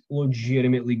looked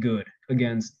legitimately good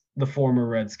against the former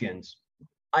Redskins.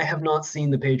 I have not seen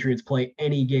the Patriots play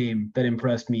any game that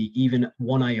impressed me, even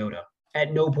one iota.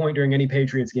 At no point during any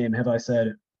Patriots game have I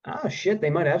said, shit, they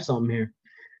might have something here.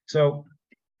 So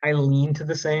I lean to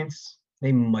the Saints.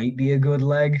 They might be a good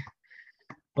leg,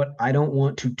 but I don't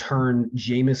want to turn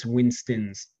Jameis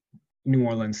Winston's New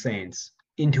Orleans Saints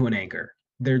into an anchor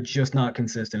they're just not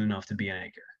consistent enough to be an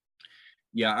anchor.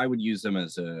 Yeah, I would use them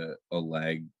as a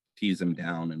leg, tease them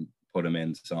down and put them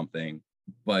in something.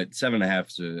 But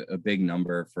 7.5 is a big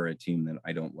number for a team that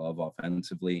I don't love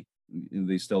offensively.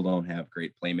 They still don't have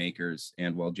great playmakers.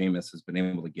 And while Jameis has been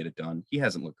able to get it done, he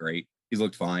hasn't looked great. He's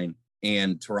looked fine.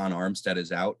 And Teron Armstead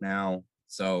is out now.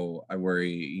 So I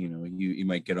worry, you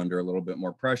might get under a little bit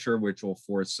more pressure, which will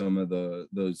force some of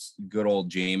those good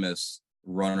old Jameis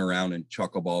run around and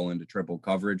chuck a ball into triple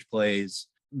coverage plays.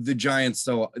 The Giants,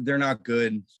 though, they're not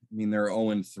good. I mean, they're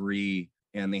 0-3,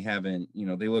 and they haven't,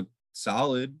 they look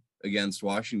solid against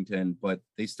Washington, but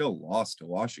they still lost to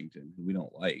Washington, who we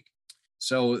don't like.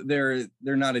 So they're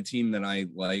not a team that I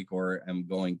like or am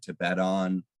going to bet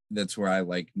on. That's where I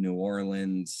like New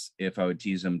Orleans if I would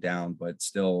tease them down, but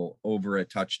still over a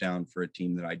touchdown for a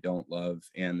team that I don't love.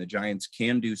 And the Giants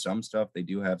can do some stuff. They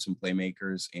do have some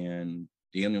playmakers, and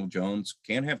Daniel Jones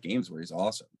can have games where he's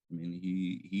awesome. I mean,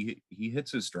 he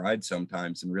hits his stride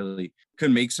sometimes and really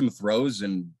can make some throws,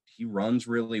 and he runs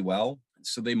really well.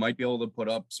 So they might be able to put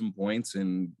up some points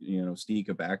and, sneak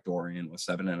a backdoor in with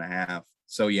 7.5.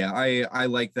 So yeah, I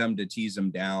like them to tease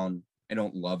them down. I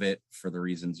don't love it for the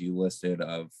reasons you listed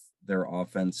of their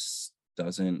offense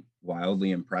doesn't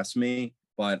wildly impress me,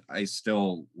 but I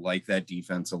still like that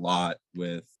defense a lot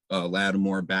with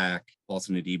Lattimore back,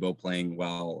 Paulson Adebo playing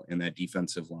well, and that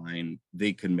defensive line.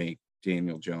 They could make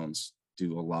Daniel Jones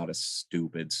do a lot of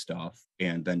stupid stuff.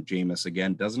 And then Jameis,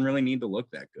 again, doesn't really need to look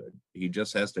that good. He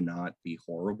just has to not be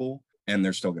horrible, and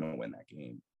they're still going to win that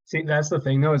game. See, that's the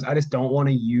thing, though, is I just don't want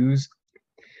to use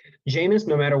Jameis.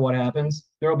 No matter what happens,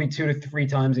 there will be 2 to 3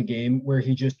 times a game where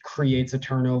he just creates a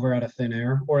turnover out of thin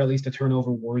air, or at least a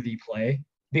turnover-worthy play,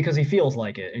 because he feels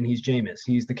like it, and he's Jameis.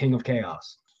 He's the king of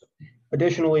chaos.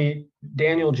 Additionally,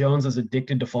 Daniel Jones is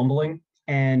addicted to fumbling,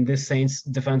 and this Saints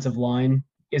defensive line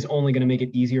is only going to make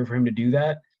it easier for him to do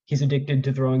that. He's addicted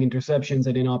to throwing interceptions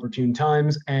at inopportune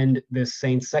times, and this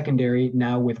Saints secondary,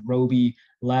 now with Roby,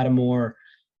 Lattimore,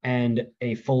 and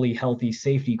a fully healthy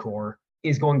safety core,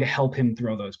 is going to help him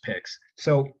throw those picks.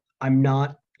 So I'm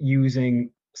not using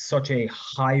such a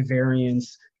high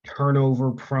variance,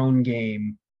 turnover prone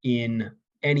game in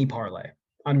any parlay.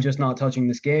 I'm just not touching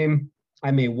this game.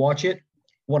 I may watch it.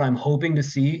 What I'm hoping to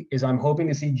see is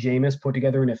Jameis put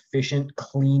together an efficient,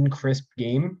 clean, crisp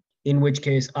game, in which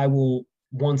case I will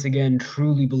once again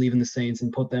truly believe in the Saints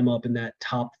and put them up in that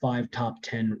top 5, top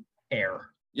 10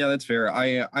 air. Yeah, that's fair.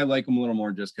 I like them a little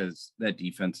more just because that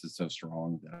defense is so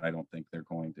strong that I don't think they're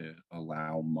going to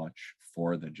allow much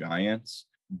for the Giants.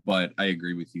 But I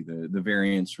agree with you. The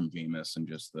variance from Jameis and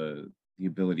just the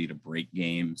ability to break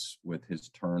games with his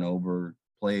turnover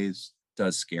plays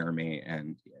does scare me,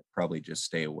 and probably just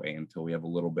stay away until we have a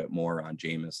little bit more on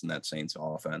Jameis and that Saints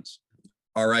offense.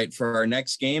 All right, for our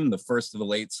next game, the first of the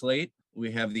late slate,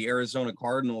 we have the Arizona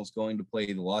Cardinals going to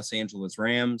play the Los Angeles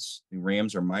Rams. The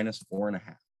Rams are -4.5.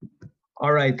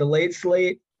 All right, the late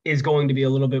slate is going to be a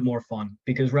little bit more fun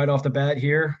because right off the bat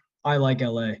here, I like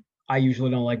LA. I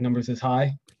usually don't like numbers this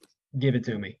high. Give it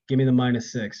to me. Give me the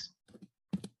 -6.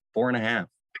 4.5.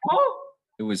 Oh!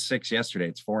 It was 6 yesterday.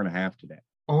 It's 4.5 today.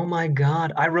 Oh my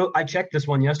God. I checked this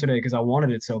one yesterday because I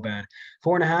wanted it so bad.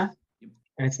 4.5,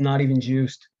 and it's not even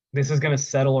juiced. This is going to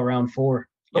settle around 4.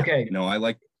 Yeah, okay. No, I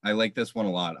like this one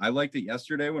a lot. I liked it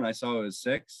yesterday when I saw it was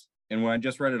 6. And when I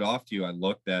just read it off to you, I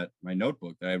looked at my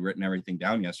notebook that I had written everything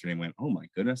down yesterday and went, oh my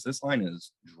goodness, this line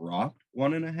has dropped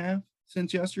 1.5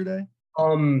 since yesterday.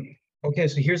 Okay,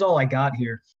 so here's all I got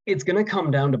here. It's going to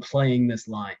come down to playing this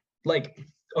line.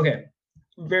 Okay,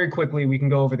 very quickly, we can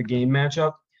go over the game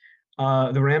matchup.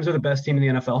 The Rams are the best team in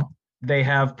the NFL. They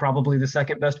have probably the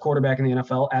second best quarterback in the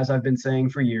NFL, as I've been saying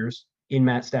for years, in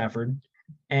Matt Stafford.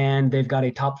 And they've got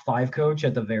a top 5 coach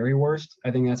at the very worst.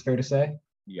 I think that's fair to say.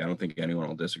 Yeah, I don't think anyone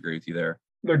will disagree with you there.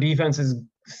 Their defense is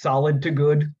solid to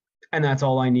good, and that's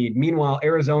all I need. Meanwhile,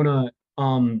 Arizona,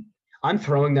 I'm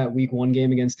throwing that week 1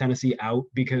 game against Tennessee out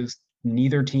because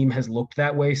neither team has looked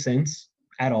that way since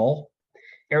at all.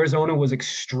 Arizona was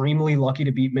extremely lucky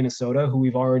to beat Minnesota, who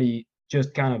we've already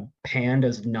just kind of panned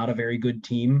as not a very good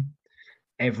team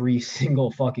every single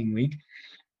fucking week.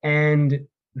 And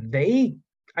they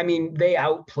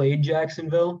outplayed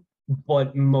Jacksonville,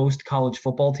 but most college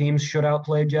football teams should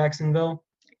outplay Jacksonville.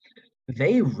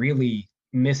 They really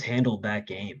mishandled that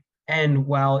game. And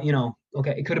while,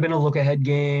 it could have been a look-ahead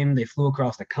game. They flew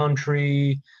across the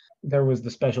country. There was the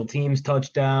special teams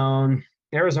touchdown.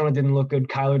 Arizona didn't look good.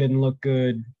 Kyler didn't look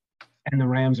good. And the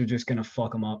Rams are just going to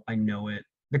fuck them up. I know it.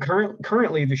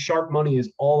 Currently, the sharp money is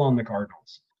all on the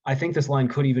Cardinals. I think this line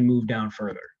could even move down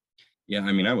further. Yeah,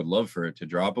 I mean, I would love for it to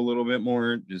drop a little bit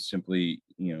more. Just simply,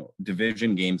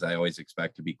 division games I always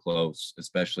expect to be close,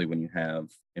 especially when you have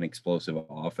an explosive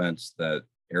offense that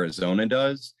Arizona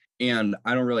does. And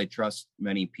I don't really trust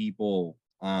many people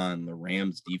on the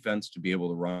Rams defense to be able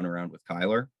to run around with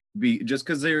Kyler. Just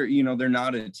because they're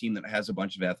not a team that has a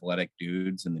bunch of athletic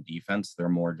dudes in the defense. They're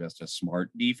more just a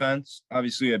smart defense.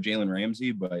 Obviously, you have Jalen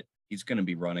Ramsey, but he's going to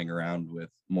be running around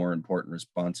with more important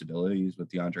responsibilities with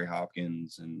DeAndre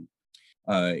Hopkins and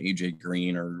AJ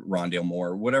Green or Rondale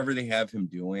Moore, whatever they have him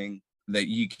doing, that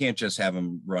you can't just have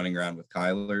him running around with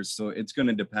Kyler. So it's going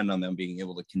to depend on them being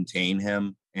able to contain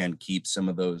him and keep some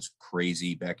of those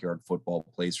crazy backyard football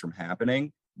plays from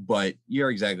happening. But you're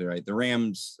exactly right. The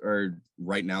Rams are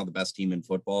right now the best team in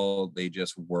football. They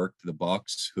just worked the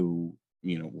Bucks, who,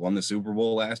 won the Super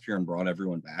Bowl last year and brought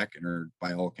everyone back and are,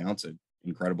 by all accounts, an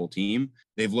incredible team.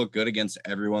 They've looked good against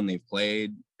everyone they've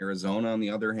played. Arizona, on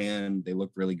the other hand, they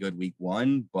looked really good week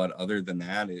 1. But other than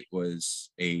that, it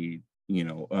was a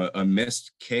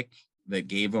missed kick that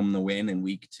gave them the win in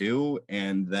week 2.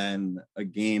 And then a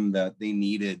game that they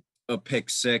needed a pick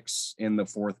 6 in the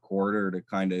fourth quarter to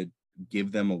kind of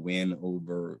give them a win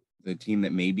over the team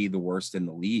that may be the worst in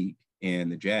the league in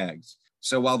the Jags.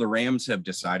 So while the Rams have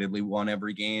decidedly won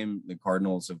every game, the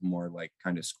Cardinals have more like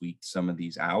kind of squeaked some of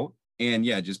these out. And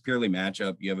yeah, just purely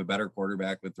matchup. You have a better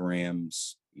quarterback with the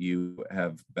Rams. You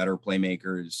have better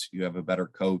playmakers. You have a better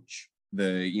coach.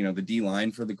 The D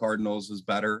line for the Cardinals is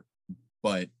better,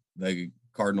 but the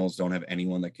Cardinals don't have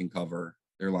anyone that can cover.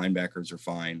 Their linebackers are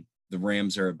fine. The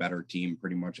Rams are a better team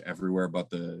pretty much everywhere but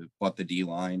the D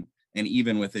line. And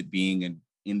even with it being an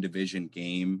in-division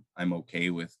game, I'm okay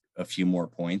with a few more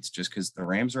points just because the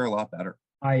Rams are a lot better.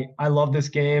 I love this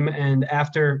game. And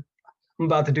after I'm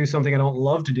about to do something I don't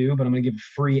love to do, but I'm going to give a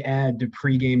free ad to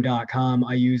pregame.com.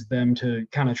 I use them to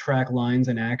kind of track lines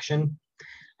in action.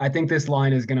 I think this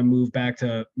line is going to move back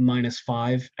to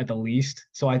 -5 at the least.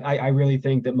 So I really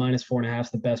think that -4.5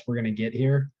 is the best we're going to get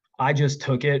here. I just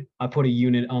took it. I put a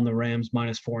unit on the Rams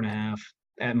 -4.5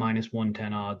 at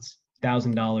 -110 odds.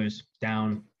 $1,000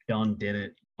 down, done, did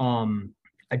it.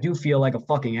 I do feel like a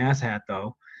fucking asshat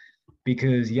though,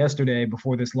 because yesterday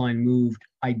before this line moved,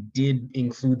 I did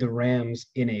include the Rams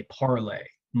in a parlay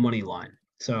money line.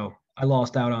 So I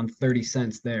lost out on 30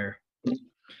 cents there.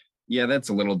 Yeah, that's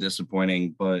a little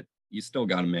disappointing, but you still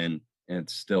got them in.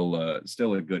 It's still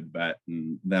a good bet,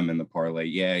 and them in the parlay.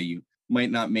 Yeah, you might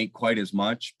not make quite as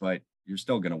much, but you're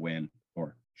still going to win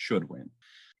or should win.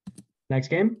 Next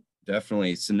game?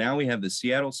 Definitely. So now we have the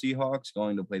Seattle Seahawks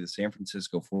going to play the San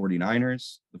Francisco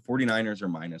 49ers. The 49ers are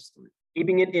 -3.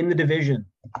 Keeping it in the division.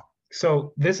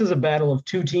 So this is a battle of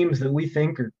two teams that we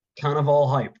think are kind of all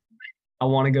hype. I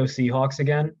want to go Seahawks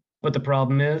again, but the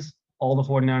problem is all the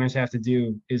 49ers have to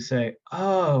do is say,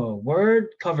 oh, word,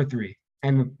 cover 3.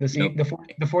 And the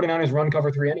 49ers run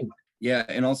cover 3 anyway. Yeah,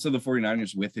 and also the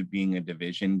 49ers, with it being a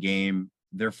division game,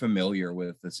 they're familiar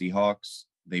with the Seahawks.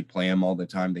 They play them all the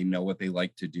time. They know what they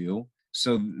like to do.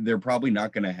 So they're probably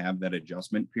not going to have that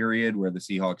adjustment period where the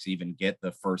Seahawks even get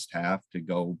the first half to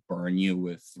go burn you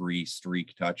with 3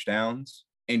 streak touchdowns.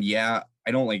 And yeah,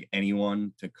 I don't like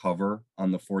anyone to cover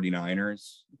on the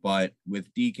 49ers, but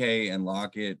with DK and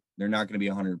Lockett, they're not going to be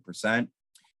 100%.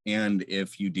 And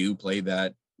if you do play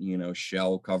that,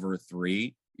 shell cover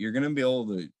 3, you're going to be able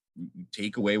to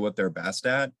take away what they're best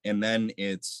at. And then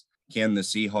it's, can the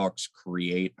Seahawks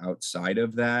create outside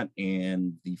of that?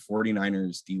 And the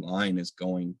 49ers D-line is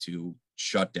going to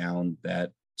shut down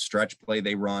that stretch play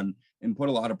they run and put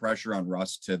a lot of pressure on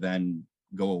Russ to then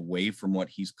go away from what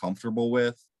he's comfortable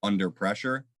with under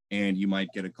pressure. And you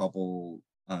might get a couple,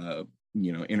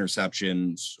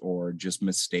 interceptions or just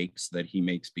mistakes that he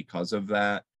makes because of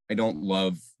that. I don't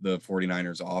love the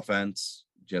 49ers offense,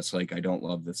 just like I don't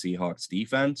love the Seahawks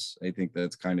defense. I think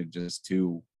that's kind of just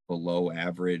two below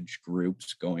average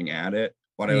groups going at it.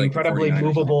 But the I like incredibly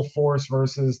movable force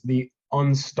versus the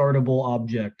unstartable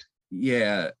object.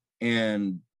 Yeah.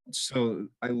 And so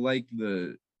I like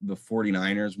the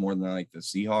 49ers more than I like the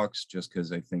Seahawks, just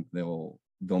because I think they'll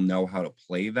know how to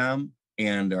play them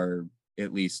and are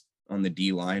at least on the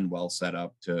D line well set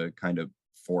up to kind of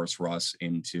force Russ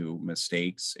into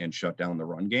mistakes and shut down the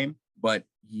run game. But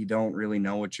you don't really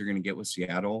know what you're going to get with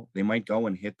Seattle. They might go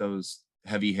and hit those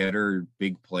heavy hitter,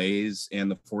 big plays, and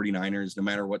the 49ers, no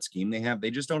matter what scheme they have,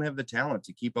 they just don't have the talent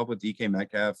to keep up with DK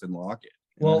Metcalf and Lockett.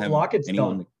 Well, Lockett's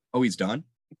done. Oh, he's done?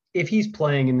 If he's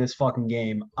playing in this fucking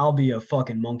game, I'll be a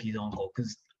fucking monkey's uncle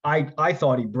because I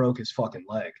thought he broke his fucking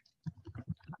leg.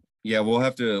 Yeah, we'll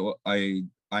have to – I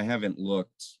haven't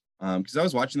looked because I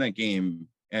was watching that game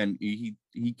and he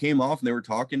came off and they were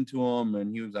talking to him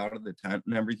and he was out of the tent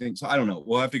and everything. So I don't know.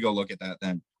 We'll have to go look at that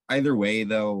then. Either way,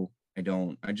 though,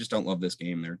 I just don't love this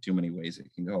game. There are too many ways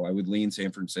it can go. I would lean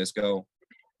San Francisco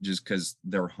just because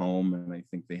they're home, and I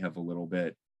think they have a little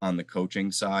bit on the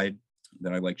coaching side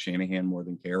that I like Shanahan more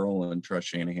than Carroll and trust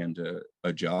Shanahan to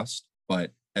adjust,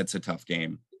 but it's a tough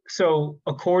game. So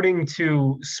according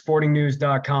to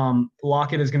sportingnews.com,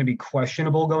 Lockett is going to be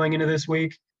questionable going into this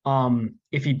week.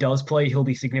 If he does play, he'll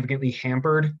be significantly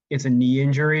hampered. It's a knee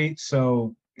injury,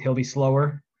 so he'll be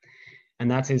slower. And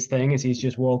that's his thing, is he's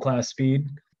just world-class speed.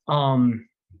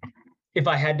 If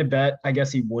I had to bet, I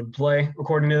guess he would play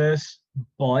according to this.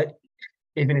 But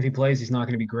even if he plays, he's not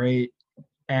going to be great.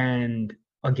 And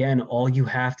again, all you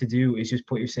have to do is just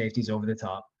put your safeties over the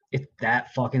top. It's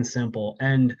that fucking simple.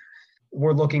 And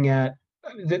we're looking at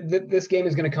this game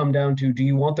is going to come down to, do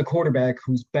you want the quarterback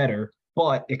who's better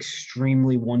but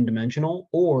extremely one-dimensional,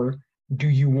 or do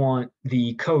you want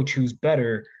the coach who's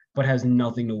better but has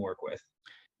nothing to work with?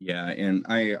 Yeah, and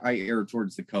I err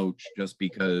towards the coach just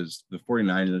because the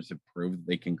 49ers have proved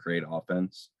they can create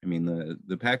offense. I mean,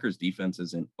 the Packers defense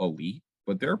isn't elite,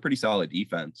 but they're a pretty solid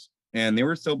defense. And they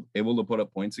were still able to put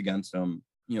up points against them.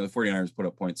 You know, the 49ers put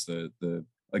up points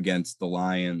against the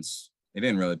Lions. They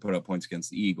didn't really put up points against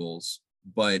the Eagles.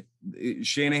 But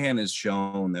Shanahan has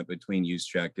shown that between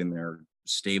Juszczyk and their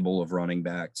stable of running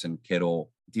backs and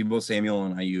Kittle, Deebo Samuel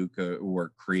and Ayuk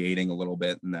were creating a little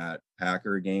bit in that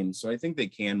Packer game. So I think they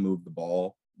can move the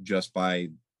ball just by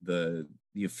the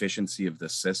efficiency of the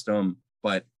system,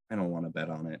 but I don't want to bet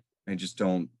on it. I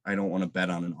don't want to bet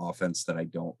on an offense that I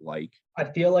don't like. I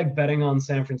feel like betting on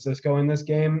San Francisco in this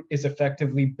game is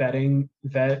effectively betting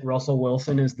that Russell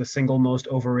Wilson is the single most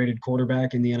overrated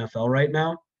quarterback in the NFL right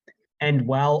now. And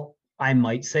while I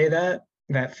might say that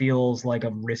feels like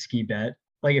a risky bet.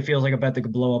 Like, it feels like a bet that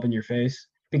could blow up in your face.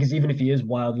 Because even if he is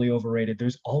wildly overrated,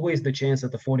 there's always the chance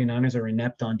that the 49ers are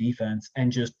inept on defense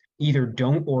and just either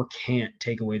don't or can't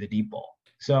take away the deep ball.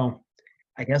 So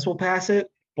I guess we'll pass it,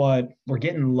 but we're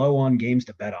getting low on games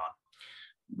to bet on.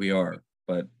 We are,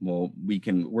 but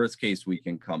worst case, we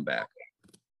can come back.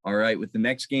 All right, with the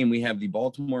next game, we have the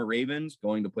Baltimore Ravens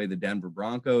going to play the Denver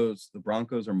Broncos. The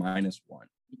Broncos are -1.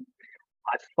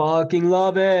 I fucking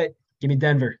love it. Give me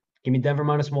Denver. Give me Denver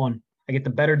 -1. I get the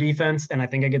better defense, and I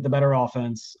think I get the better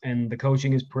offense, and the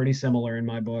coaching is pretty similar in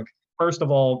my book. First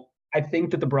of all, I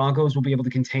think that the Broncos will be able to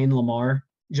contain Lamar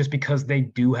just because they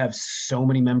do have so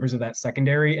many members of that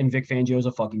secondary, and Vic Fangio is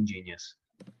a fucking genius.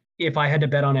 If I had to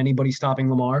bet on anybody stopping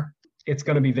Lamar, it's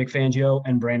going to be Vic Fangio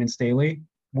and Brandon Staley.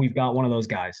 We've got one of those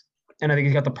guys. And I think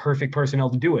he's got the perfect personnel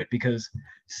to do it because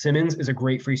Simmons is a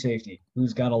great free safety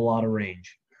who's got a lot of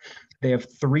range. They have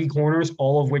 3 corners,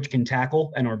 all of which can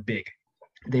tackle and are big.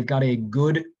 They've got a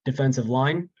good defensive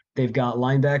line. They've got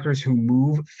linebackers who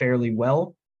move fairly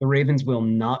well. The Ravens will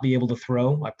not be able to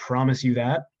throw. I promise you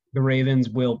that. The Ravens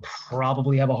will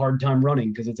probably have a hard time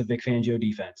running because it's a Vic Fangio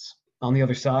defense. On the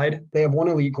other side, they have one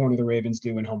elite corner the Ravens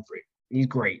do in Humphrey. He's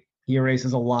great. He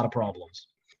erases a lot of problems.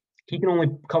 He can only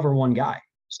cover one guy.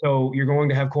 So you're going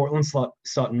to have Cortland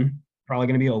Sutton, probably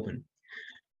going to be open.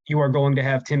 You are going to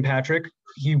have Tim Patrick.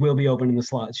 He will be open in the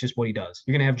slot. It's just what he does.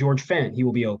 You're going to have George Fant. He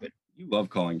will be open. You love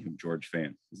calling him George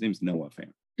Fant. His name's Noah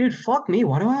Fant. Dude, fuck me.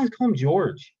 Why do I always call him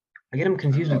George? I get him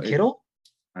confused with Kittle?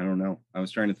 I don't know. I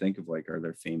was trying to think of, are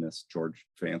there famous George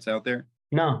Fants out there?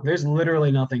 No, there's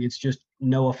literally nothing. It's just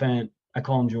Noah Fant. I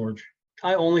call him George.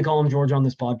 I only call him George on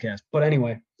this podcast. But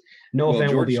anyway, Noah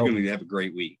Fant will be open. George is going to have a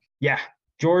great week. Yeah.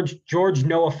 George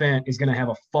Noah Fant is going to have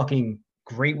a fucking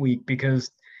great week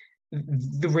because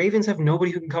the Ravens have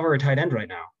nobody who can cover a tight end right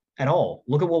now at all.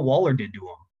 Look at what Waller did to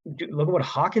him. Look at what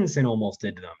Hawkinson almost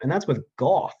did to them. And that's with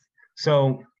Goff.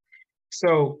 So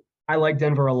I like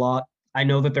Denver a lot. I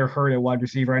know that they're hurt at wide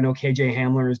receiver. I know KJ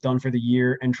Hamler is done for the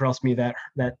year. And trust me, that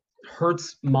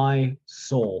hurts my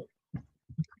soul.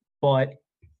 But,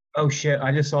 oh shit,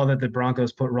 I just saw that the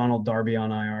Broncos put Ronald Darby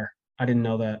on IR. I didn't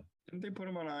know that. Didn't they put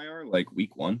him on IR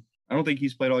week 1? I don't think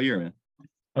he's played all year, man.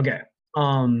 Okay.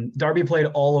 Darby played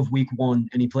all of week 1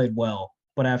 and he played well.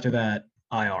 But after that,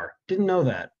 IR. Didn't know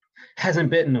that. Hasn't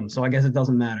bitten him, so I guess it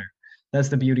doesn't matter. That's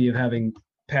the beauty of having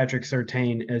Patrick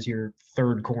Surtain as your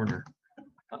third corner.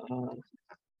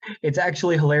 It's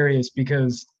actually hilarious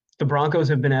because the Broncos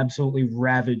have been absolutely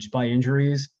ravaged by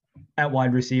injuries at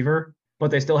wide receiver, but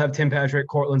they still have Tim Patrick,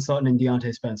 Cortland Sutton, and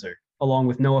Deontay Spencer, along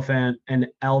with Noah Fant and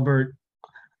Albert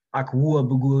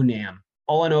Akwubugunam.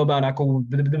 All I know about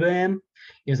Akwubugunam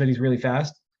is that he's really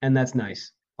fast, and that's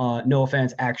nice. Noah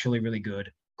Fant's actually really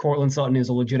good. Cortland Sutton is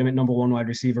a legitimate number 1 wide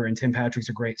receiver, and Tim Patrick's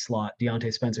a great slot.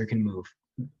 Deontay Spencer can move.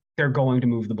 They're going to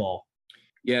move the ball.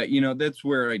 Yeah, that's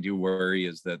where I do worry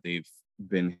is that they've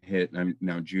been hit.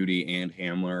 Now Judy and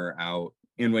Hamler are out.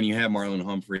 And when you have Marlon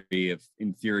Humphrey, if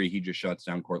in theory he just shuts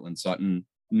down Cortland Sutton,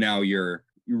 now you're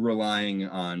relying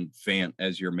on Fant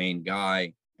as your main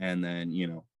guy. And then,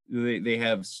 they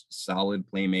have solid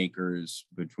playmakers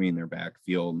between their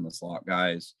backfield and the slot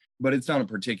guys, but it's not a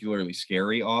particularly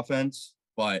scary offense.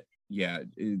 But yeah,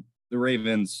 the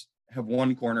Ravens have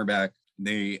one cornerback.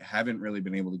 They haven't really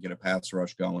been able to get a pass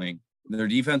rush going. Their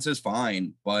defense is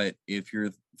fine, but if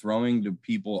you're throwing to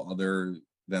people other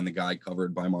than the guy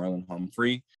covered by Marlon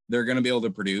Humphrey, they're going to be able to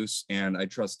produce. And I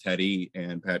trust Teddy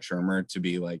and Pat Shurmur to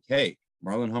be like, hey,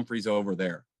 Marlon Humphrey's over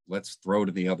there. Let's throw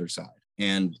to the other side.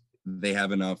 And they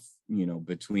have enough,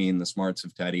 between the smarts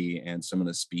of Teddy and some of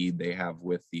the speed they have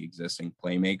with the existing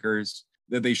playmakers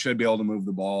that they should be able to move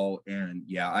the ball. And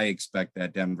yeah, I expect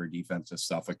that Denver defense to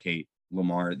suffocate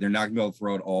Lamar. They're not going to be able to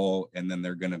throw it all, and then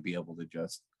they're going to be able to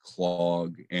just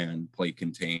clog and play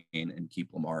contain and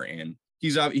keep Lamar in.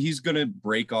 He's going to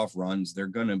break off runs. They're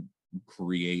going to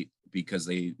create because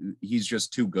he's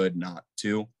just too good not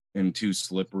to, and too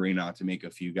slippery not to make a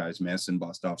few guys miss and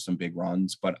bust off some big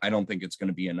runs. But I don't think it's going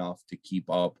to be enough to keep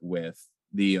up with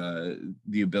the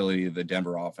ability of the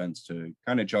Denver offense to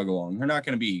kind of chug along. They're not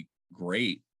going to be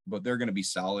great, but they're going to be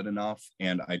solid enough.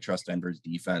 And I trust Denver's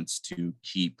defense to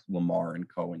keep Lamar and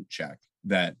Co in check.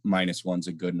 That -1's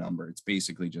a good number. It's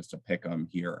basically just a pick 'em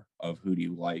here of who do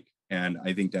you like. And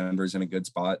I think Denver's in a good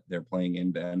spot. They're playing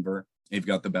in Denver. They've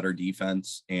got the better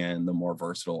defense and the more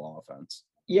versatile offense.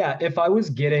 Yeah, if I was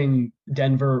getting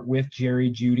Denver with Jerry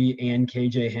Jeudy and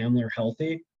KJ Hamler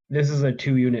healthy, this is a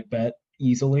 2-unit bet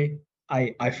easily.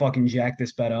 I fucking jack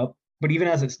this bet up. But even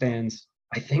as it stands,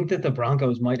 I think that the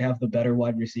Broncos might have the better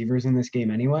wide receivers in this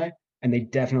game anyway, and they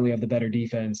definitely have the better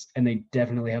defense, and they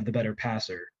definitely have the better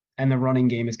passer, and the running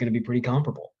game is going to be pretty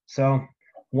comparable. So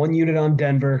 1 unit on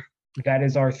Denver. That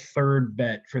is our third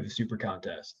bet for the Super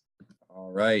Contest.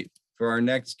 All right. For our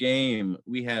next game,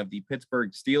 we have the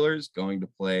Pittsburgh Steelers going to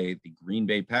play the Green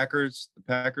Bay Packers. The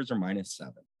Packers are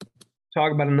 -7.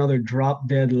 Talk about another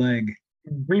drop-dead leg.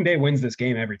 Green Bay wins this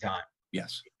game every time.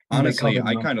 Yes. Honestly,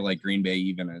 I kind of like Green Bay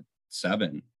even at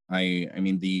 7. I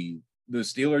mean, the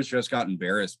Steelers just got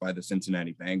embarrassed by the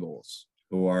Cincinnati Bengals,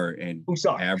 who are an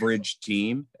average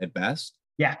team at best.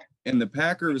 Yeah. And the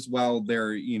Packers, while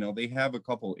they're, they have a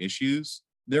couple issues,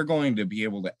 they're going to be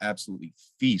able to absolutely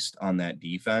feast on that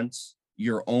defense.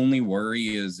 Your only worry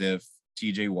is if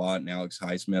TJ Watt and Alex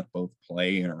Highsmith both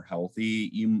play and are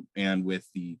healthy, and with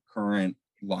the current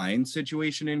line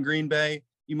situation in Green Bay,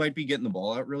 you might be getting the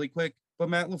ball out really quick. But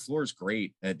Matt LaFleur is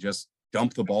great at just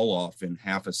dump the ball off in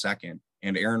half a second.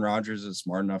 And Aaron Rodgers is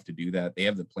smart enough to do that. They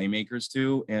have the playmakers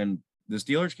too. And the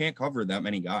Steelers can't cover that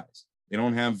many guys. They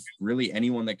don't have really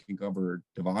anyone that can cover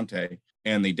Devontae.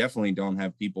 And they definitely don't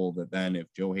have people that then,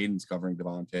 if Joe Hayden's covering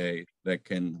Devontae, that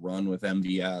can run with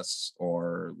MVS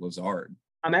or Lazard.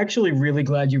 I'm actually really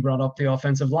glad you brought up the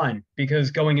offensive line,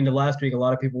 because going into last week, a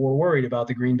lot of people were worried about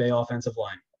the Green Bay offensive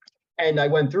line. And I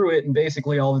went through it, and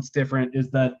basically all that's different is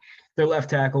that their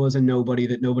left tackle is a nobody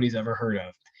that nobody's ever heard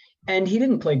of. And he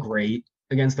didn't play great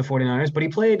against the 49ers, but he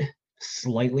played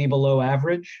slightly below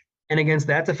average. And against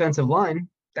that defensive line,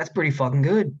 that's pretty fucking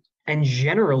good. And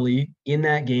generally in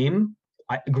that game,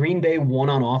 Green Bay won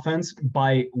on offense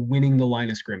by winning the line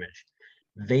of scrimmage.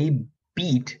 They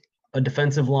beat a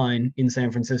defensive line in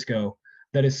San Francisco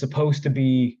that is supposed to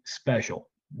be special.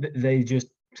 San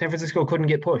Francisco couldn't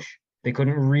get push. They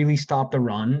couldn't really stop the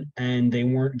run, and they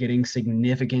weren't getting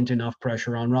significant enough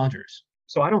pressure on Rodgers.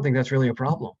 So I don't think that's really a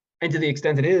problem. And to the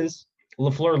extent it is,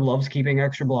 LaFleur loves keeping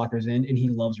extra blockers in, and he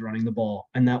loves running the ball.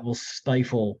 And that will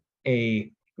stifle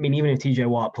even if TJ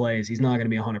Watt plays, he's not going to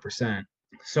be 100%.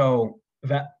 So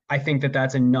I think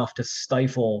that's enough to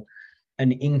stifle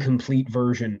an incomplete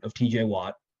version of TJ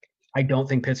Watt. I don't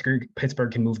think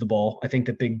Pittsburgh can move the ball. I think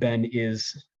that Big Ben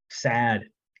is sad.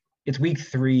 It's week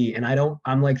 3, and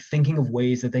I'm like thinking of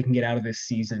ways that they can get out of this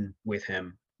season with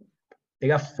him. They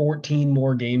got 14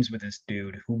 more games with this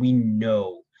dude who we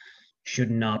know should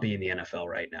not be in the NFL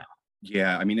right now.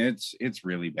 Yeah, I mean, it's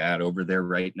really bad over there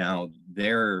right now.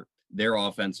 Their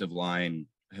offensive line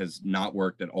has not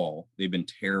worked at all. They've been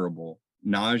terrible.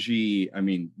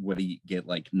 Najee, would he get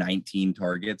like 19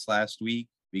 targets last week?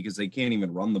 Because they can't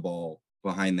even run the ball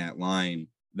behind that line,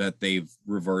 that they've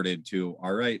reverted to,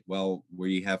 all right, well,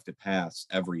 we have to pass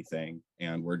everything,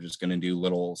 and we're just going to do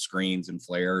little screens and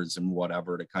flares and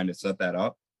whatever to kind of set that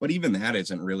up. But even that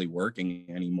isn't really working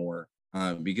anymore,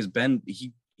 because Ben,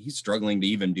 he's struggling to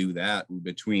even do that,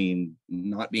 between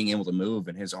not being able to move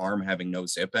and his arm having no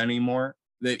zip anymore.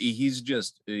 That he's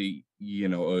just a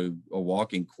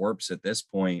walking corpse at this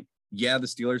point. Yeah, the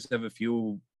Steelers have a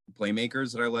few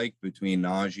playmakers that I like between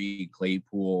Najee,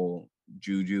 Claypool,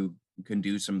 Juju can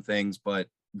do some things, but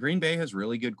Green Bay has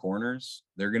really good corners.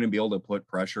 They're going to be able to put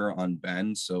pressure on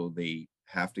Ben, so they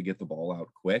have to get the ball out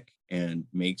quick and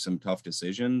make some tough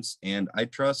decisions. And I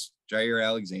trust Jair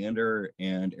Alexander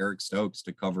and Eric Stokes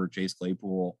to cover Chase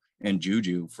Claypool and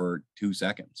Juju for 2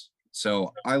 seconds.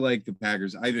 So I like the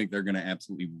Packers. I think they're going to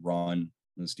absolutely run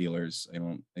the Steelers.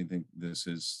 I think this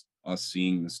is us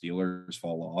seeing the Steelers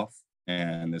fall off.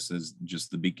 And this is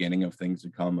just the beginning of things to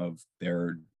come of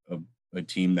their a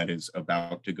team that is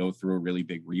about to go through a really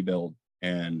big rebuild,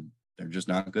 and they're just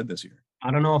not good this year.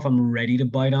 I don't know if I'm ready to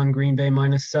bite on Green Bay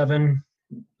 -7,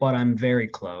 but I'm very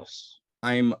close.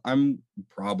 I'm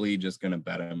probably just gonna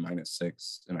bet him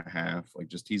 -6.5, like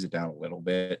just tease it down a little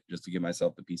bit just to give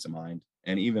myself the peace of mind.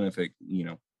 And even if it,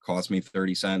 costs me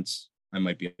 30 cents, I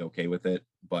might be okay with it.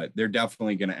 But they're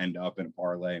definitely gonna end up in a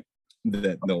parlay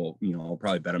that they'll, I'll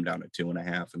probably bet them down to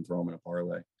 2.5 and throw them in a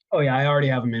parlay. Oh yeah, I already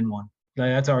have them in one.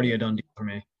 That's already a done deal for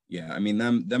me. Yeah, I mean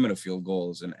them in a field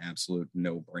goal is an absolute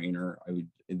no-brainer. I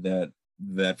would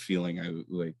that feeling I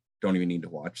like don't even need to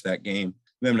watch that game.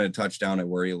 Them in a touchdown, I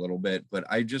worry a little bit, but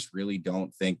I just really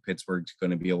don't think Pittsburgh's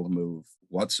going to be able to move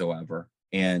whatsoever.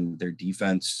 And their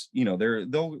defense,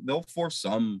 they'll force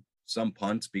some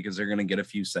punts because they're going to get a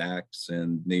few sacks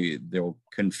and they'll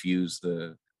confuse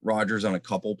the Rodgers on a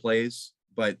couple plays,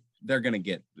 but they're going to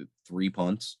get 3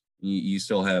 punts. You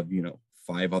still have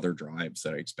 5 other drives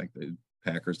that I expect the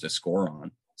Packers to score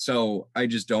on. So I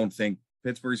just don't think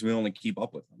Pittsburgh's will only keep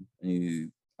up with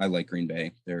them. I like Green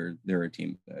Bay. They're a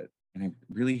team that, and I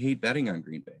really hate betting on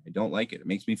Green Bay. I don't like it. It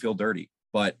makes me feel dirty.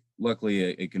 But luckily,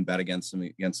 it can bet against them,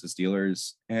 against the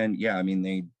Steelers. And yeah, I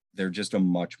mean they're just a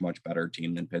much, much better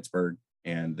team than Pittsburgh.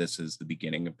 And this is the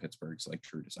beginning of Pittsburgh's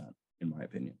true descent, in my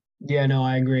opinion. Yeah, no,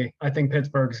 I agree. I think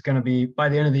Pittsburgh's going to be, by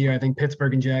the end of the year, I think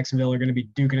Pittsburgh and Jacksonville are going to be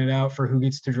duking it out for who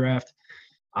gets to draft.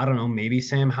 I don't know, maybe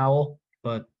Sam Howell,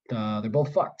 but they're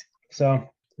both fucked. So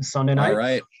Sunday night. All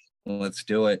right, let's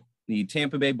do it. The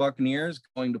Tampa Bay Buccaneers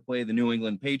going to play the New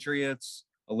England Patriots.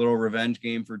 A little revenge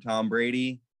game for Tom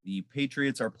Brady. The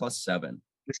Patriots are +7.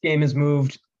 This game has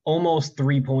moved almost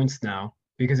 3 points now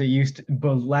because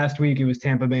but last week it was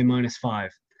Tampa Bay -5.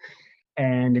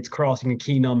 And it's crossing a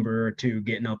key number to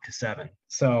getting up to 7.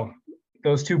 So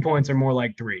those 2 points are more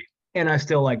like 3. And I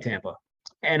still like Tampa.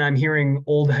 And I'm hearing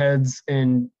old heads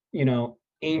and,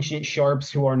 ancient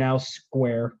sharps who are now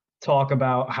square talk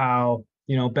about how,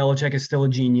 Belichick is still a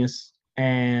genius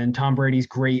and Tom Brady's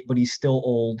great, but he's still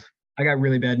old. I got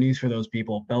really bad news for those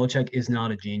people. Belichick is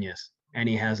not a genius, and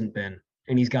he hasn't been.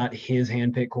 And he's got his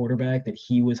handpicked quarterback that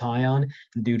he was high on.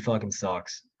 The dude fucking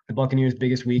sucks. The Buccaneers'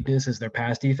 biggest weakness is their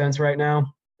pass defense right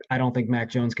now. I don't think Mac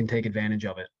Jones can take advantage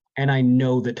of it. And I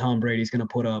know that Tom Brady's going to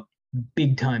put up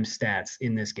big-time stats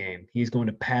in this game. He's going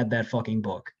to pad that fucking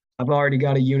book. I've already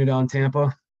got a unit on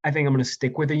Tampa. I think I'm going to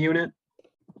stick with a unit,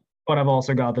 but I've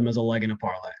also got them as a leg in a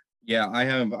parlay. Yeah, I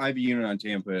have a unit on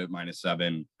Tampa at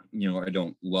 -7. I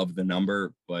don't love the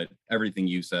number, but everything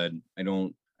you said, I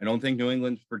don't think New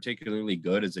England's particularly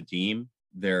good as a team.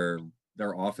 Their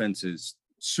offense is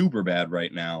super bad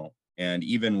right now. And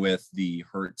even with the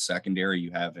hurt secondary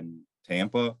you have in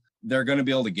Tampa, they're going to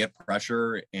be able to get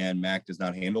pressure, and Mac does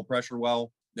not handle pressure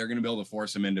well. They're going to be able to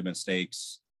force him into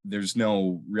mistakes. There's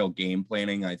no real game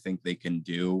planning I think they can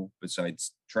do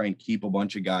besides try and keep a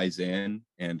bunch of guys in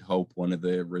and hope one of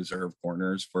the reserve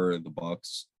corners for the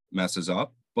Bucs messes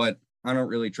up. But I don't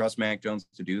really trust Mac Jones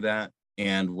to do that.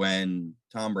 And when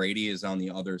Tom Brady is on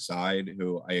the other side,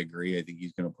 who I agree, I think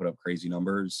he's going to put up crazy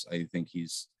numbers. I think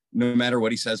no matter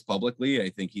what he says publicly, I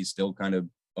think he's still kind of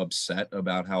upset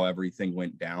about how everything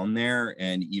went down there.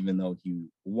 And even though he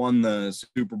won the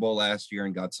Super Bowl last year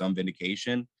and got some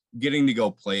vindication, getting to go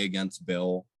play against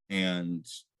Bill and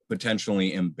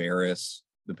potentially embarrass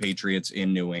the Patriots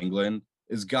in New England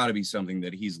has got to be something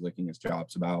that he's licking his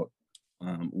chops about.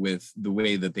 With the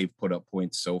way that they've put up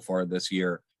points so far this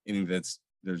year, I think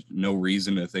there's no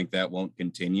reason to think that won't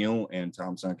continue. And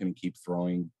Tom's not going to keep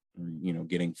throwing,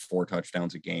 getting 4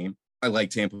 touchdowns a game. I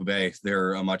like Tampa Bay.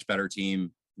 They're a much better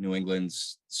team. New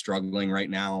England's struggling right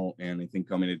now. And I think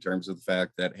coming to terms with the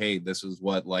fact that, hey, this is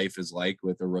what life is like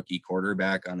with a rookie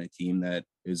quarterback on a team that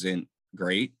isn't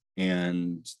great.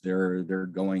 And they're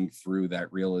going through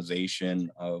that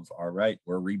realization of, all right,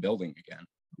 we're rebuilding again.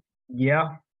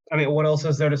 Yeah. I mean, what else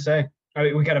is there to say? I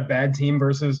mean, we got a bad team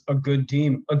versus a good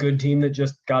team that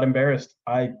just got embarrassed.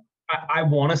 I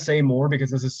want to say more because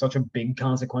this is such a big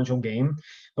consequential game,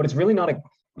 but it's really not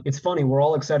it's funny. We're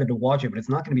all excited to watch it, but it's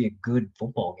not going to be a good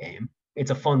football game.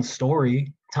 It's a fun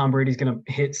story. Tom Brady's going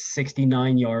to hit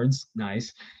 69 yards.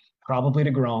 Nice. Probably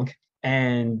to Gronk.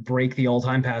 and break the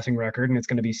all-time passing record, and it's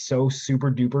going to be so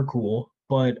super duper cool.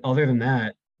 But other than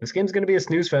that, this game's going to be a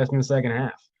snooze fest in the second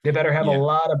half. They better have a Yeah.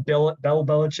 lot of Bill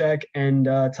Belichick and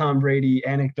Tom Brady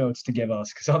anecdotes to give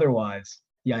us, because otherwise,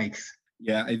 yikes.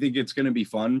 Yeah, I think it's going to be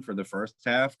fun for the first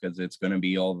half because it's going to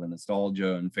be all the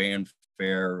nostalgia and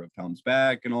fanfare of Tom's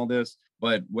back and all this.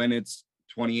 But when it's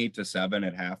 28-7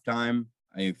 at halftime,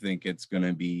 I think it's going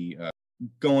to be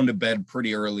going to bed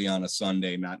pretty early on a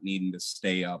Sunday, not needing to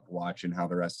stay up watching how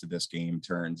the rest of this game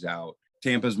turns out.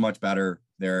 Tampa's much better.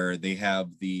 They have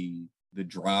the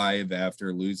drive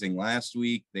after losing last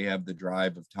week. They have the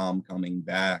drive of Tom coming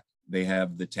back. They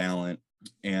have the talent.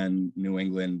 And New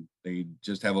England, they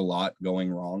just have a lot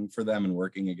going wrong for them and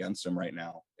working against them right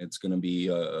now. It's going to be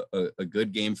a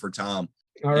good game for Tom.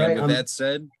 All right. With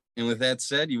that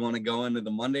said, you want to go into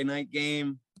the Monday night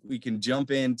game? We can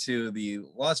jump into the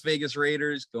Las Vegas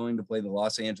Raiders going to play the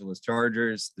Los Angeles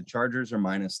Chargers. The Chargers are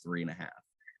 -3.5.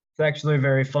 It's actually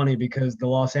very funny because the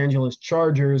Los Angeles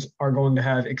Chargers are going to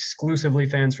have exclusively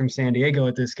fans from San Diego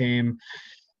at this game,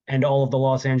 and all of the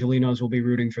Los Angelinos will be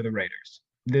rooting for the Raiders.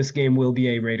 This game will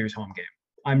be a Raiders home game.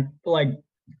 I'm like,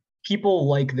 people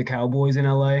like the Cowboys in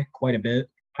LA quite a bit.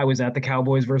 I was at the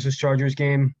Cowboys versus Chargers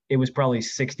game. It was probably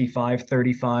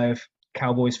 65-35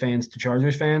 Cowboys fans to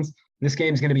Chargers fans. This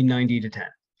game's going to be 90-10.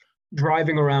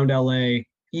 Driving around LA,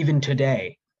 even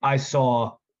today, I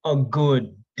saw a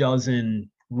good dozen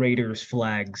Raiders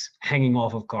flags hanging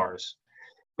off of cars.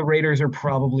 The Raiders are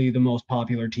probably the most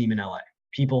popular team in LA.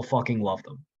 People fucking love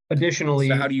them. Additionally,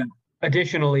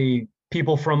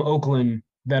 people from Oakland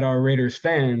that are Raiders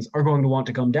fans are going to want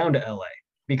to come down to LA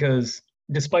because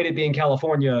despite it being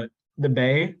California, the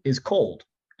Bay is cold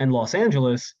and Los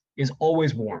Angeles is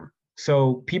always warm.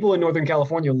 So people in Northern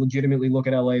California legitimately look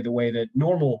at LA the way that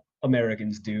normal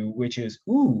Americans do, which is,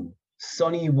 ooh,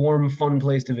 sunny, warm, fun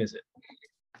place to visit.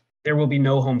 There will be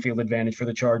no home field advantage for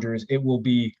the Chargers. It will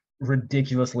be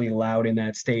ridiculously loud in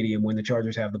that stadium when the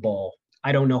Chargers have the ball.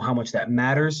 I don't know how much that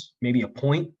matters, maybe a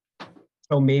point.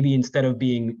 So maybe instead of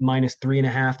being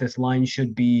 -3.5, this line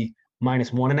should be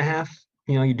 -1.5.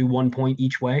 You do 1 point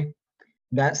each way.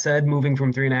 That said, moving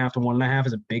from 3.5 to 1.5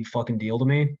 is a big fucking deal to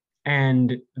me.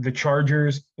 And the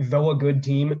Chargers, though a good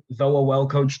team, though a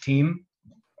well-coached team,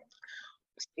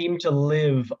 seem to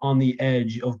live on the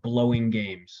edge of blowing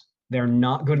games. They're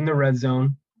not good in the red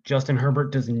zone. Justin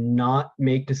Herbert does not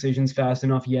make decisions fast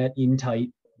enough yet in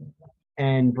tight.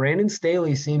 And Brandon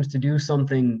Staley seems to do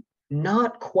something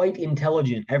not quite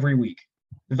intelligent every week.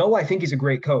 Though I think he's a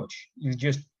great coach.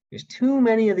 There's too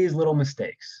many of these little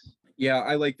mistakes. Yeah,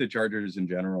 I like the Chargers in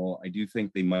general. I do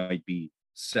think they might be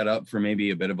set up for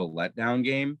maybe a bit of a letdown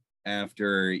game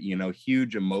after,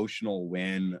 huge emotional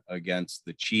win against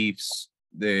the Chiefs.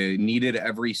 They needed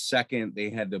every second. They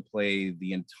had to play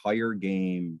the entire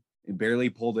game. They barely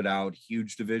pulled it out.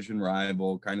 Huge division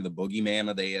rival, kind of the boogeyman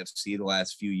of the AFC the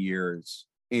last few years.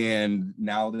 And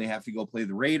now they have to go play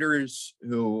the Raiders,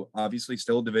 who obviously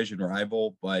still a division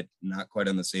rival, but not quite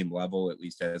on the same level, at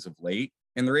least as of late.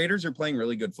 And the Raiders are playing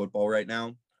really good football right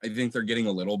now. I think they're getting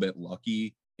a little bit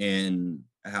lucky in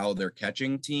how they're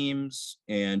catching teams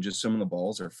and just some of the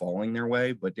balls are falling their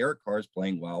way. But Derek Carr is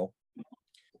playing well.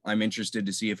 I'm interested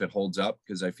to see if it holds up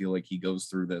because I feel like he goes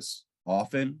through this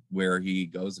often where he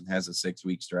goes and has a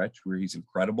 6-week stretch where he's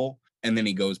incredible. And then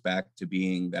he goes back to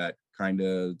being that kind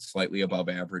of slightly above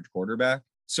average quarterback.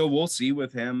 So we'll see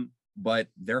with him, but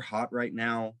they're hot right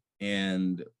now.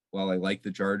 And while I like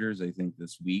the Chargers, I think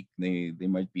this week they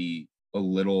might be a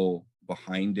little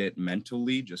behind it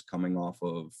mentally, just coming off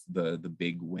of the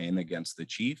big win against the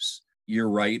Chiefs. You're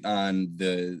right on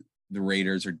the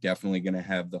Raiders are definitely going to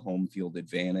have the home field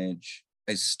advantage.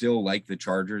 I still like the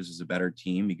Chargers as a better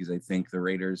team because I think the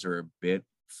Raiders are a bit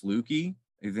fluky.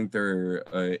 I think they're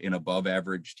an above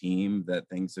average team that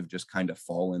things have just kind of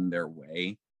fallen their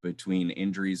way between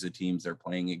injuries of teams they're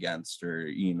playing against,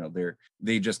 or,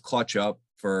 they just clutch up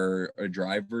for a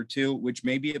drive or two, which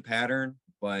may be a pattern,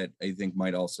 but I think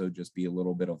might also just be a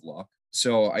little bit of luck.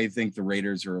 So I think the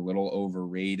Raiders are a little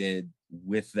overrated.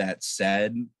 With that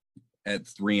said, at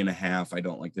 3.5, I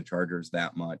don't like the Chargers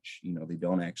that much. They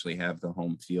don't actually have the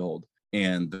home field,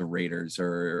 and the Raiders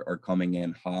are coming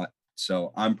in hot.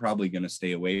 So I'm probably going to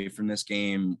stay away from this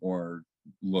game or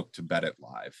look to bet it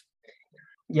live.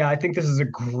 Yeah, I think this is a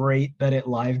great bet it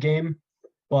live game,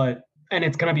 and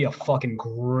it's going to be a fucking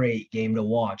great game to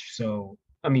watch. So,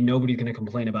 nobody's going to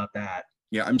complain about that.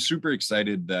 Yeah, I'm super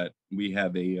excited that we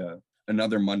have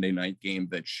another Monday night game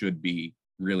that should be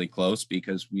really close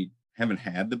because we haven't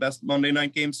had the best Monday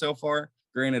night game so far.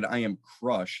 Granted, I am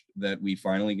crushed that we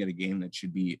finally get a game that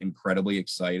should be incredibly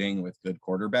exciting with good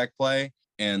quarterback play.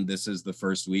 and this is the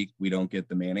first week we don't get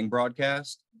the Manning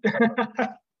broadcast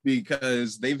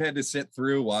because they've had to sit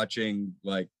through watching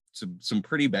like some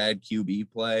pretty bad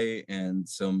QB play and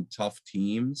some tough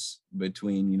teams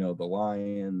between, the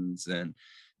Lions and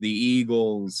the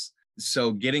Eagles.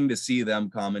 So getting to see them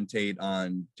commentate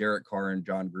on Derek Carr and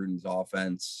John Gruden's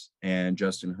offense and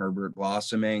Justin Herbert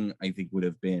blossoming, I think would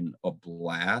have been a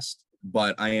blast.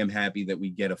 But I am happy that we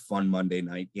get a fun Monday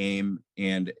night game,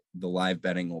 and the live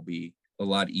betting will be a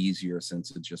lot easier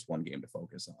since it's just one game to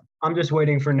focus on. I'm just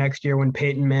waiting for next year when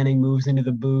Peyton Manning moves into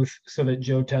the booth so that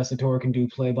Joe Tessitore can do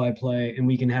play-by-play and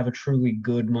we can have a truly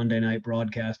good Monday night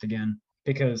broadcast again.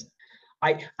 Because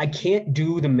I can't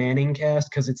do the Manning cast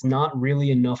because it's not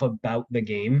really enough about the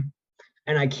game.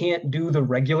 And I can't do the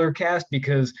regular cast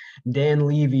because Dan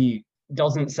Levy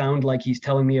doesn't sound like he's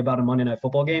telling me about a Monday Night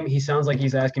Football game. He sounds like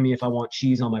he's asking me if I want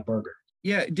cheese on my burger.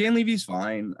 Yeah, Dan Levy's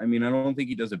fine. I mean, I don't think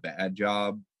he does a bad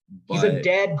job. But he's a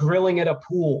dad grilling at a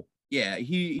pool. Yeah,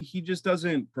 he just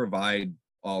doesn't provide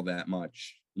all that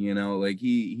much. Like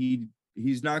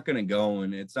he's not going to go,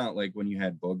 and it's not like when you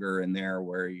had Booger in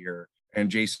there and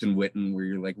Jason Witten where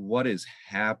you're like, what is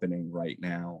happening right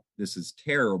now? This is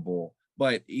terrible.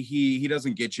 But he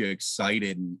doesn't get you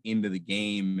excited and into the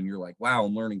game, and you're like, wow,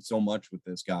 I'm learning so much with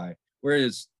this guy.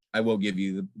 Whereas I will give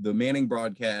you the Manning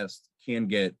broadcast can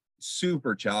get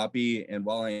super choppy, and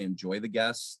while I enjoy the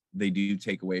guests, they do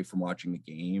take away from watching the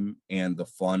game and the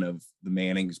fun of the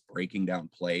Mannings breaking down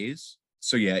plays.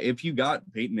 So yeah, if you got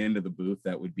Peyton into the booth,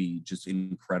 that would be just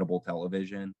incredible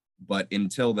television. But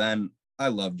until then, I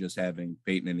love just having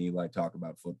Peyton and Eli talk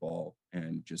about football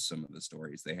and just some of the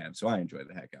stories they have. So I enjoy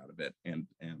the heck out of it, and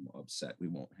am upset we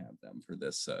won't have them for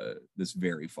this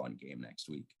very fun game next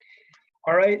week.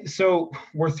 All right, so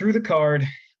we're through the card.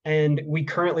 And we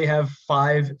currently have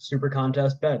 5 super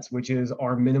contest bets, which is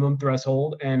our minimum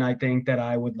threshold. And I think that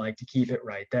I would like to keep it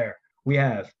right there. We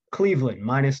have Cleveland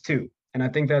 -2. And I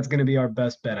think that's going to be our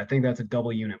best bet. I think that's a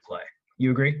double unit play.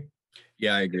 You agree?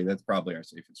 Yeah, I agree. That's probably our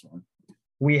safest one.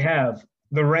 We have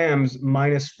the Rams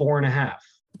 -4.5.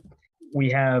 We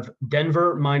have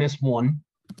Denver -1.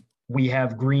 We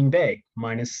have Green Bay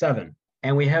 -7.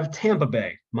 And we have Tampa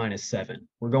Bay -7.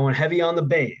 We're going heavy on the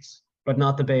Bays, but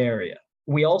not the Bay Area.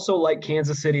 We also like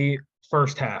Kansas City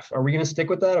first half. Are we going to stick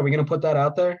with that? Are we going to put that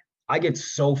out there? I get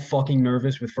so fucking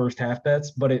nervous with first half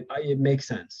bets, but it makes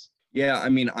sense. Yeah, I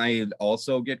mean, I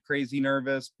also get crazy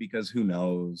nervous because who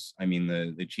knows? I mean,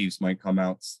 the Chiefs might come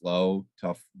out slow.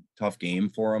 Tough game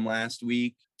for them last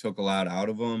week. Took a lot out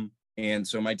of them. And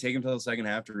so it might take them till the second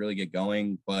half to really get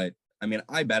going. But, I mean,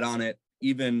 I bet on it.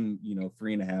 Even,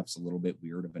 3.5 is a little bit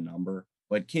weird of a number.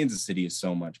 But Kansas City is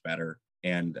so much better.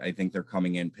 And I think they're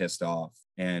coming in pissed off.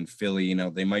 And Philly,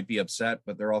 they might be upset,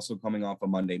 but they're also coming off a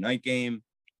Monday night game.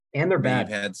 And they're bad.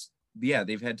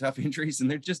 They've had tough injuries, and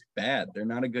they're just bad. They're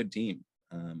not a good team.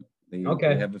 They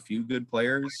have a few good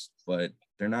players, but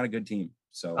they're not a good team.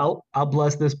 So I'll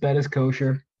bless this bet as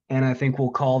kosher, and I think we'll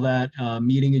call that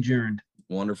meeting adjourned.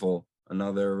 Wonderful.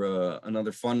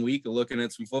 Another fun week of looking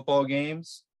at some football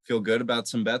games. Feel good about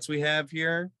some bets we have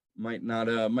here. Might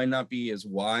not be as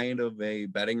wide of a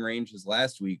betting range as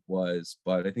last week was,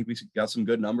 but I think we got some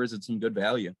good numbers and some good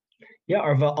value. Yeah,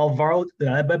 our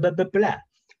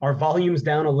volume's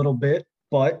down a little bit,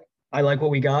 but I like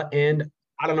what we got. And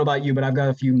I don't know about you, but I've got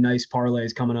a few nice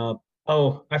parlays coming up.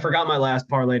 Oh, I forgot my last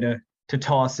parlay to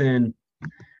toss in.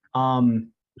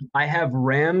 I have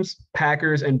Rams,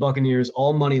 Packers, and Buccaneers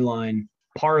all money line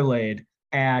parlayed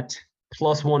at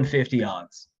 +150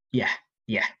 odds. Yeah.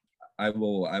 I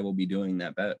will be doing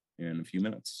that bet in a few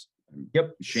minutes.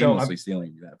 Yep. Shamelessly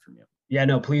stealing that from you. Yeah,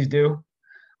 no, please do.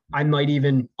 I might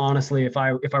even, honestly, if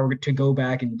I were to go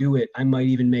back and do it, I might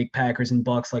even make Packers and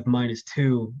Bucks like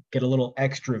 -2, get a little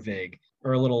extra vig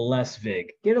or a little less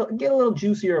vig, get a little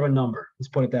juicier of a number. Let's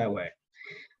put it that way.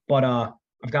 But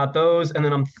I've got those, and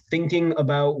then I'm thinking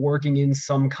about working in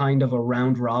some kind of a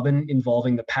round robin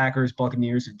involving the Packers,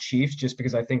 Buccaneers, and Chiefs, just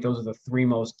because I think those are the 3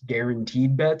 most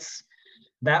guaranteed bets.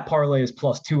 That parlay is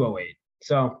 +208.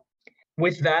 So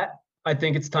with that, I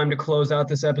think it's time to close out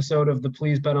this episode of the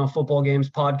Please Bet on Football Games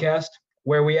podcast,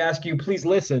 where we ask you, please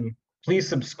listen, please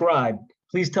subscribe,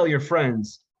 please tell your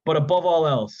friends, but above all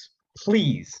else,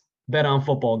 please bet on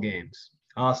football games.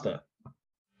 Hasta.